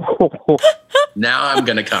 Now I'm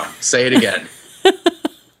going to come. Say it again.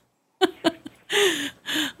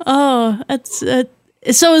 Oh, that's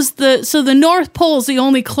so the North Pole's the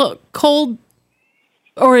only cold,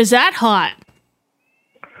 or is that hot?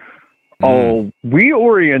 Oh, we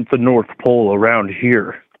orient the North Pole around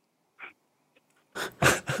here.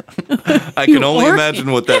 I can only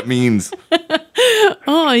imagine what that means.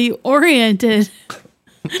 Oh, you oriented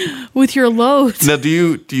with your loads. Now, do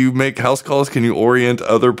you make house calls? Can you orient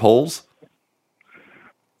other poles?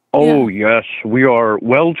 Oh, yes. We are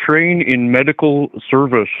well trained in medical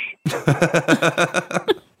service.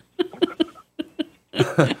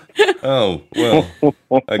 Oh, well,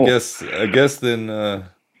 I guess then,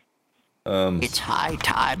 It's high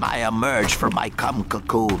time I emerge from my cum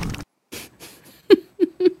cocoon.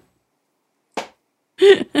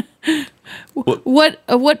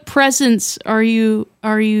 What presents are you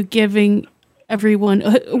giving everyone?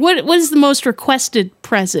 What is the most requested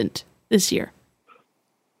present this year?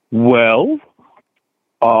 Well,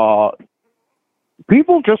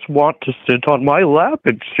 people just want to sit on my lap,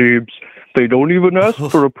 it seems. They don't even ask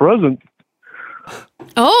for a present.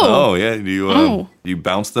 Oh. Oh, yeah. Do you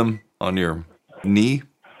bounce them on your knee?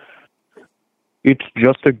 It's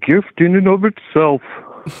just a gift in and of itself.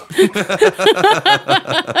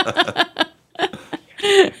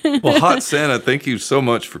 Well, Hot Santa, thank you so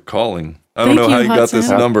much for calling. I don't know how you got this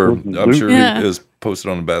number. I'm sure it is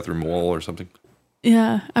posted on a bathroom wall or something.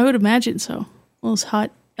 Yeah, I would imagine so. Those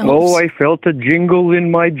hot elves. Oh, I felt a jingle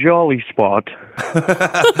in my jolly spot.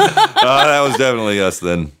 That was definitely us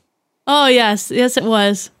then. Oh, yes, it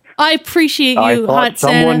was. I appreciate you, I thought Hot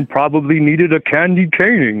someone Santa. probably needed a candy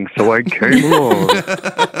caning, so I came along.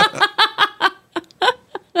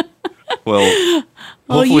 Well,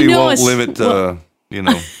 hopefully we won't limit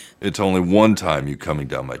it's only one time you coming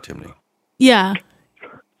down my chimney. Yeah.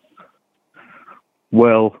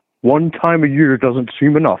 Well, one time a year doesn't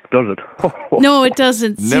seem enough, does it? No, it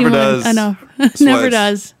doesn't Never seem does. enough. That's why Never it's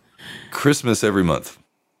does. Christmas every month.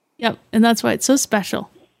 Yep, and that's why it's so special.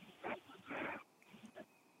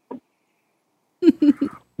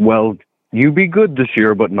 Well, you be good this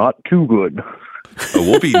year, but not too good.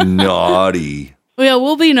 We'll be naughty. Yeah,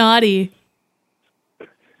 we'll be naughty.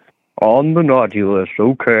 On the naughty list,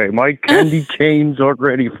 okay. My candy canes are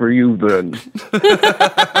ready for you then.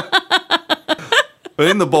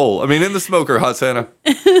 In the bowl. I mean, in the smoker, Hot Santa.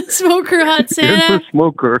 Smoker, Hot Santa. In the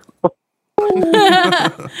smoker.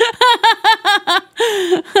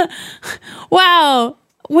 Wow.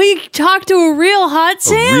 We talked to a real Hot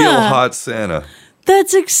Santa. A real Hot Santa.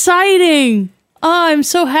 That's exciting. Oh, I'm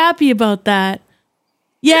so happy about that.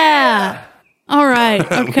 Yeah. All right.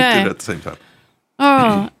 Okay. We did it at the same time.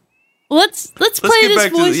 Oh. Let's play get this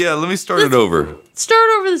back voice. let me start it over. Start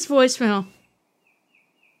over this voicemail.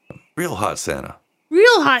 Real Hot Santa.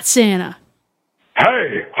 Real Hot Santa.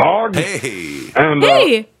 Hey, Hog. Hey. And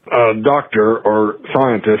Hey. doctor or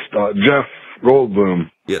scientist, Jeff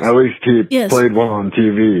Goldblum. Yes. At least he Yes. played one on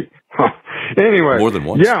TV. Anyway. More than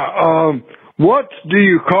once. Yeah, what do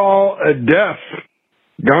you call a deaf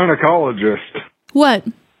gynecologist? What?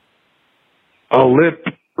 A lip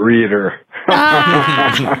reader.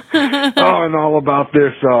 Ah. Oh, and all about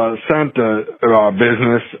this Santa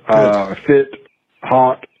business. Fit,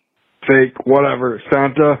 hot, fake, whatever.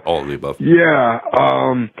 Santa. All of the above. Yeah.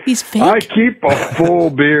 He's fake. I keep a full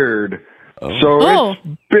beard. So it's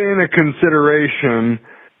been a consideration.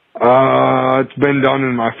 It's been done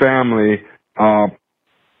in my family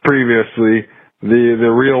previously.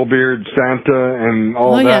 The real beard Santa and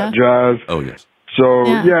all that jazz. Oh yes. So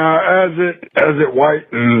yeah, as it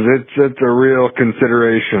whitens, it's a real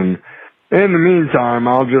consideration. In the meantime,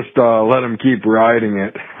 I'll just let him keep riding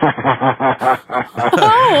it.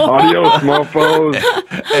 Adios, mofos.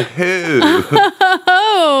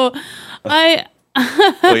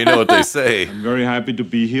 Well, you know what they say. I'm very happy to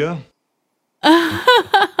be here.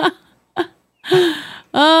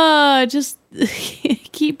 Just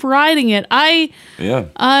keep riding it.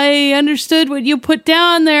 I understood what you put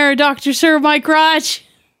down there, Dr. Sir Mike Crotch.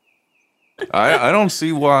 I don't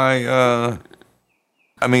see why.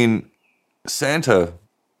 I mean, Santa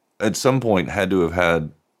at some point had to have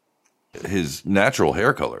had his natural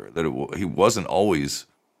hair color. That he wasn't always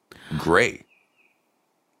gray.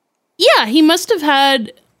 Yeah, he must have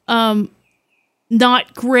had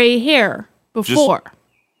not gray hair before.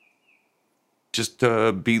 Just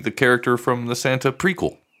be the character from the Santa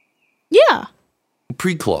prequel. Yeah.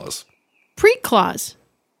 Pre-Claus. Pre-Claus.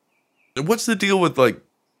 What's the deal with like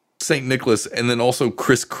St. Nicholas and then also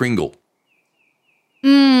Kris Kringle?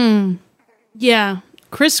 Yeah,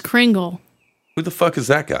 Kris Kringle. Who the fuck is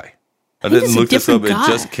that guy? I think didn't he's a look this up. different guy. It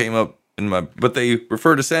just came up in my. But they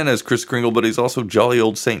refer to Santa as Kris Kringle, but he's also jolly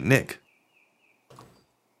old Saint Nick.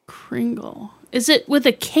 Kringle. Is it with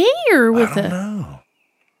a K or with I don't know.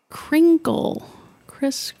 Kringle?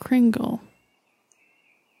 Kris Kringle.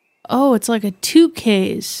 Oh, it's like a 2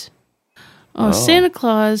 Ks. Oh, Santa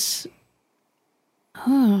Claus.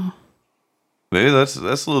 Oh. Maybe that's a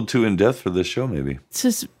little too in depth for this show. Maybe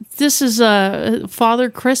This is Father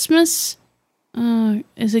Christmas.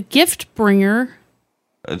 Is a gift bringer.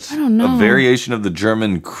 it's I don't know. a variation of the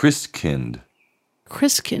German Christkind.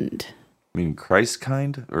 Christkind. I mean,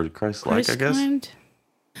 Christkind or Christ-like, I guess. Christkind?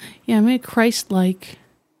 Yeah, maybe Christ-like.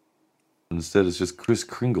 Instead, it's just Kris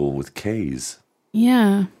Kringle with K's.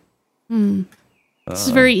 Yeah. This is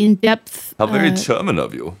very in-depth. How very charming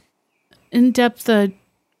of you. In-depth,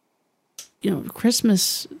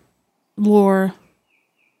 Christmas lore.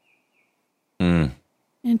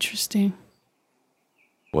 Interesting.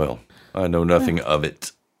 Well, I know nothing of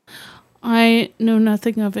it. I know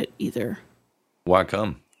nothing of it either. Why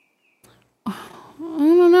come? I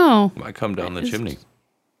don't know. Why come down the chimney?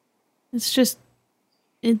 It's just,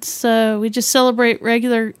 we just celebrate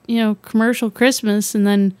regular, commercial Christmas, and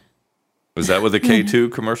then. Was that with a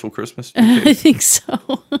K2 commercial Christmas? I think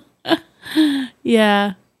so.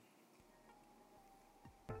 Yeah.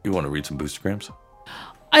 You want to read some boostergrams?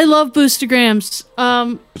 I love boostergrams.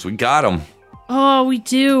 Because we got them. Oh, we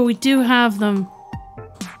do. We do have them.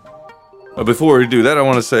 Before we do that, I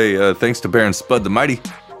want to say thanks to Baron Spud the Mighty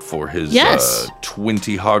for his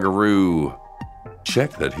 20 Hogaroo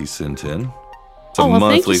check that he sent in. It's a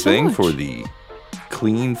monthly thing for the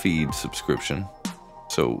Clean Feed subscription.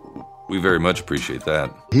 So we very much appreciate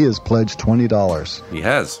that. He has pledged $20. He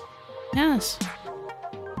has. Yes.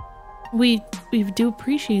 We do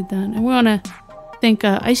appreciate that. And we want to thank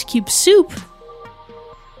Ice Cube Soup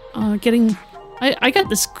getting. I got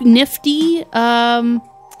this nifty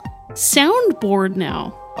soundboard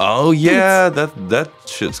now. Oh yeah, that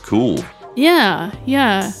shit's cool. Yeah.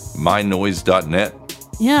 mynoise.net.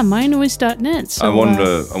 Yeah, mynoise.net. So, I want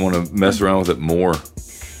to mess around with it more.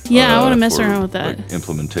 Yeah, I want to mess around with that. Like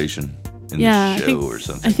implementation in the show or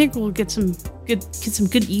something. I think we'll get some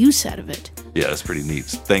good use out of it. Yeah, that's pretty neat.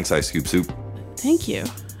 Thanks, Ice Cube Soup. Thank you.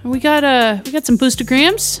 We got some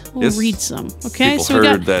boostergrams. We'll read some. Okay, people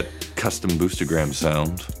heard that custom boostergram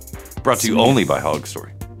sound. Brought to you only by Hog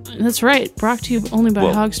Story. That's right. Brought to you only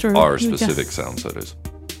by Hog Story. Our specific sounds, that is.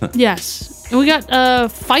 Yes, and we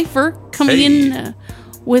got Pfeiffer coming in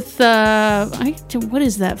with what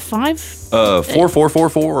is that? 5? 4. Oh,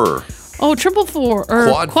 444 or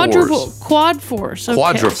quad 4. So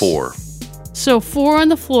Quadra 4. So 4 on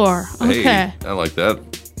the floor. Okay, hey, I like that.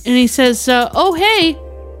 And he says, "Oh hey,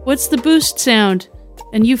 what's the boost sound?"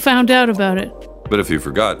 And you found out about it. But if you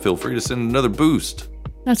forgot, feel free to send another boost.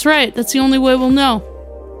 That's right. That's the only way we'll know.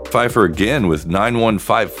 Pfeiffer again with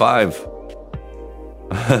 9155.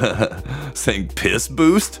 Saying piss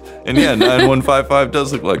boost? And yeah, 9155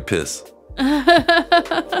 does look like piss.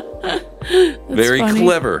 Very funny.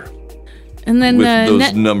 Clever. And then with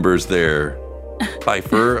those numbers there,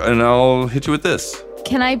 Pfeiffer, and I'll hit you with this.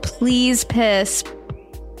 Can I please piss?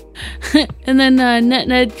 And then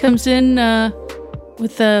Ned comes in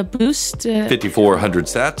with a boost. 5,400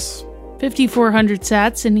 sats. 5,400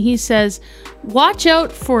 sats, and he says, "Watch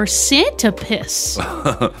out for Santa piss."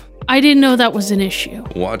 I didn't know that was an issue.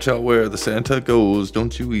 Watch out where the Santa goes.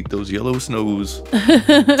 Don't you eat those yellow snows.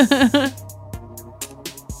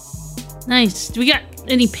 Nice. Do we got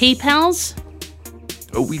any PayPals?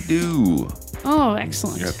 Oh, we do. Oh,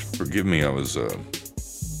 excellent. You have to forgive me. I was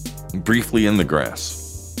briefly in the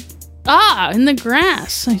grass. In the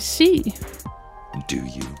grass. I see. Do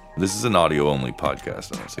you? This is an audio-only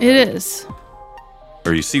podcast. It is.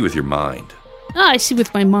 Or you see with your mind. I see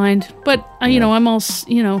with my mind, but I'm all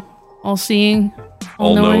seeing,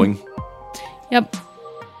 all knowing. Yep.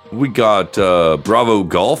 We got Bravo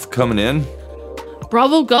Golf coming in.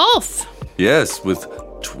 Bravo Golf. Yes, with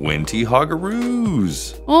 20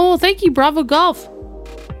 Hogaroos. Oh, thank you, Bravo Golf.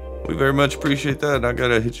 We very much appreciate that. And I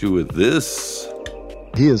gotta hit you with this.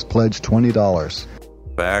 He has pledged $20.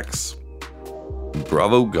 Facts.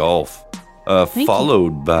 Bravo Golf.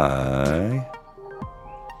 Followed by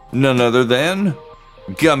none other than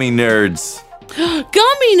Gummy Nerds.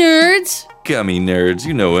 Gummy Nerds? Gummy Nerds.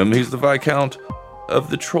 You know him. He's the Viscount of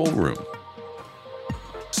the Troll Room.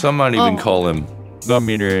 Some might even call him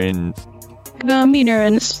Gummy Nerds. Gummy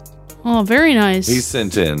Nerds. Oh, very nice. He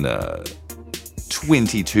sent in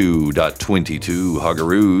 22.22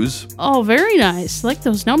 Hogaroos. Oh, very nice. Like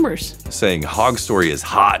those numbers. Saying Hog Story is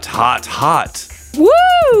hot, hot, hot. Woo!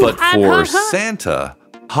 But hot, for hot, hot. Santa,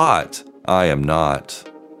 hot, I am not.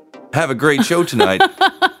 Have a great show tonight.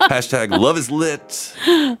 Hashtag love is lit.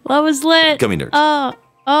 Love is lit. Gummy Nerds.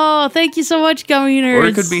 Oh, thank you so much, Gummy Nerds. Or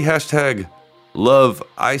it could be hashtag love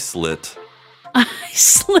ice lit.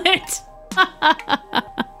 Ice lit.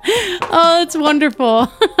 Oh, that's wonderful.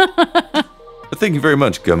 Thank you very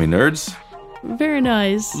much, Gummy Nerds. Very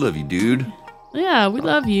nice. Love you, dude. Yeah, we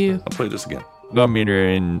love you. I'll play this again. Gummy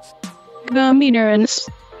Nerds. Gummy Nerds.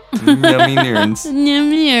 Gummy Nerds.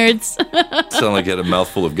 Gummy Nerds. Sound like you had a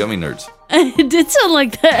mouthful of Gummy Nerds. It did sound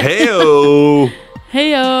like that. Heyo.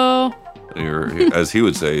 Heyo. As he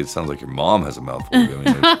would say, it sounds like your mom has a mouthful of Gummy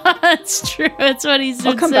Nerds. That's true. That's what he said.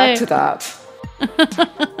 I'll come back to that.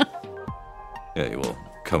 Yeah, you will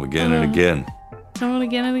come again and again. Come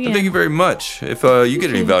again and again. Thank you very much. If you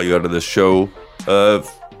get any value out of this show,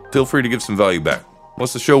 feel free to give some value back.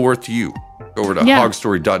 What's the show worth to you? Go over to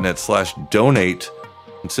hogstory.net/donate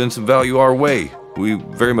and send some value our way. We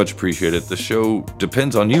very much appreciate it. The show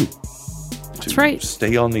depends on you. That's right.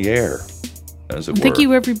 Stay on the air, as it were. Thank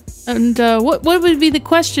you, And what would be the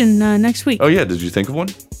question next week? Oh yeah, did you think of one?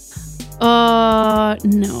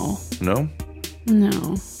 No. No?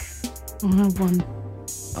 No. I don't have one.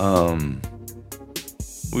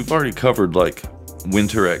 We've already covered like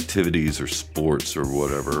winter activities or sports or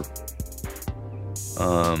whatever.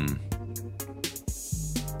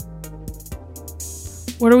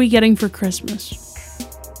 What are we getting for Christmas?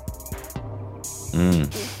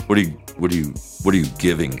 What are you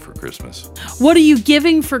giving for Christmas? What are you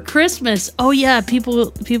giving for Christmas? Oh yeah,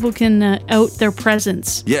 people can out their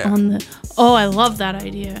presents. Yeah. I love that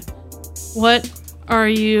idea. What are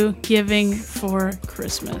you giving for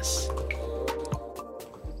Christmas?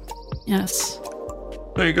 Yes.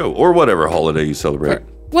 There you go. Or whatever holiday you celebrate.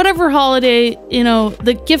 Whatever holiday,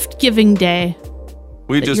 the gift giving day.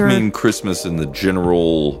 We just mean Christmas in the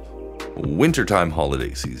general wintertime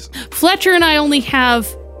holiday season. Fletcher and I only have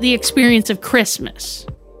the experience of Christmas.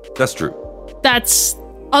 That's true. That's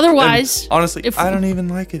otherwise. And honestly, I don't even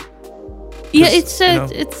like it. Yeah, it's.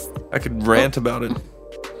 I could rant about it.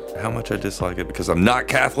 How much I dislike it because I'm not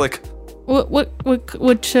Catholic.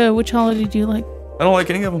 Which holiday do you like? I don't like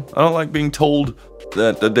any of them. I don't like being told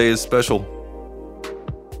that the day is special.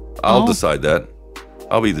 I'll decide that.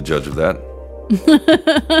 I'll be the judge of that.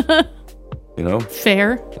 You know?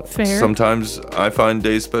 Fair. Sometimes I find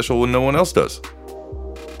days special when no one else does.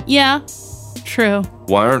 Yeah, true.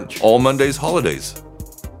 Why aren't all Mondays holidays?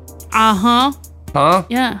 Uh-huh. Huh?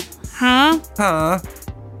 Yeah. Huh?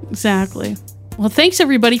 Exactly. Well, thanks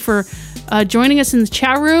everybody for joining us in the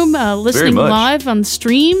chat room, listening live on the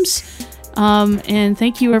streams. And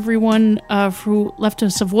thank you everyone who left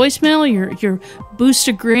us a voicemail, your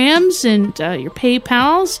Boostergrams and your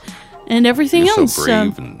PayPals and everything else. So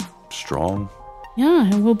brave and strong. Yeah,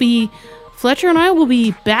 and Fletcher and I will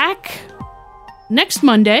be back next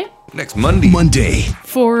Monday. Monday.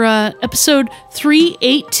 For episode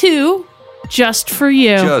 382, Just for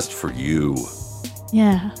You. Just for you.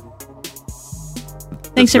 Yeah.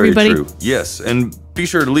 Thanks, everybody. True. Yes, and be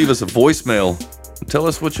sure to leave us a voicemail. Tell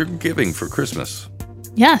us what you're giving for Christmas.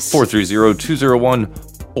 Yes.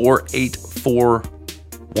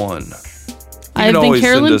 430-201-4841. You can always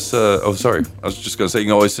send us, sorry. I was just going to say, you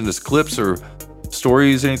can always send us clips or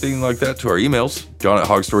stories, anything like that, to our emails.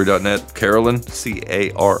 John@hogstory.net, Carolyn,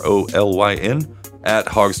 Carolyn,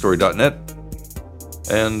 @hogstory.net.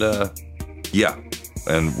 And,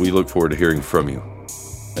 and we look forward to hearing from you.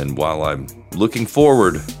 And while I'm looking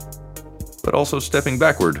forward, but also stepping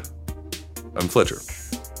backward, I'm Fletcher.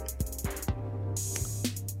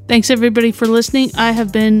 Thanks, everybody, for listening. I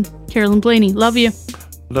have been Carolyn Blaney. Love you.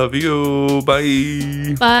 Love you.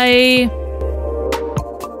 Bye. Bye.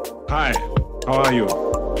 Hi. How are you?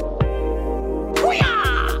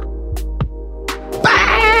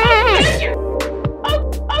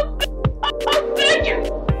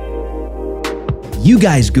 You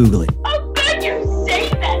guys Google it.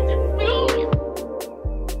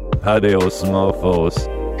 Adios, mofos.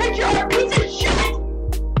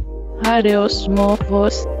 Adios,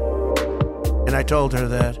 mofos. And I told her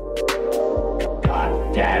that.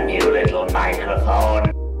 God damn you, little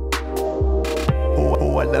microphone.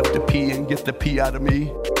 Oh, I love to pee and get the pee out of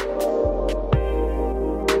me.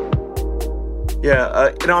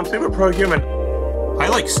 Yeah, I'm super pro-human. I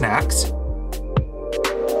like snacks.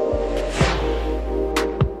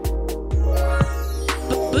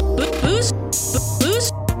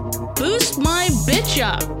 Boost my bitch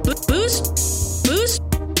up.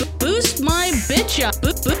 Boost my bitch up.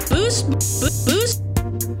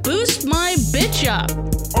 Boost my bitch up.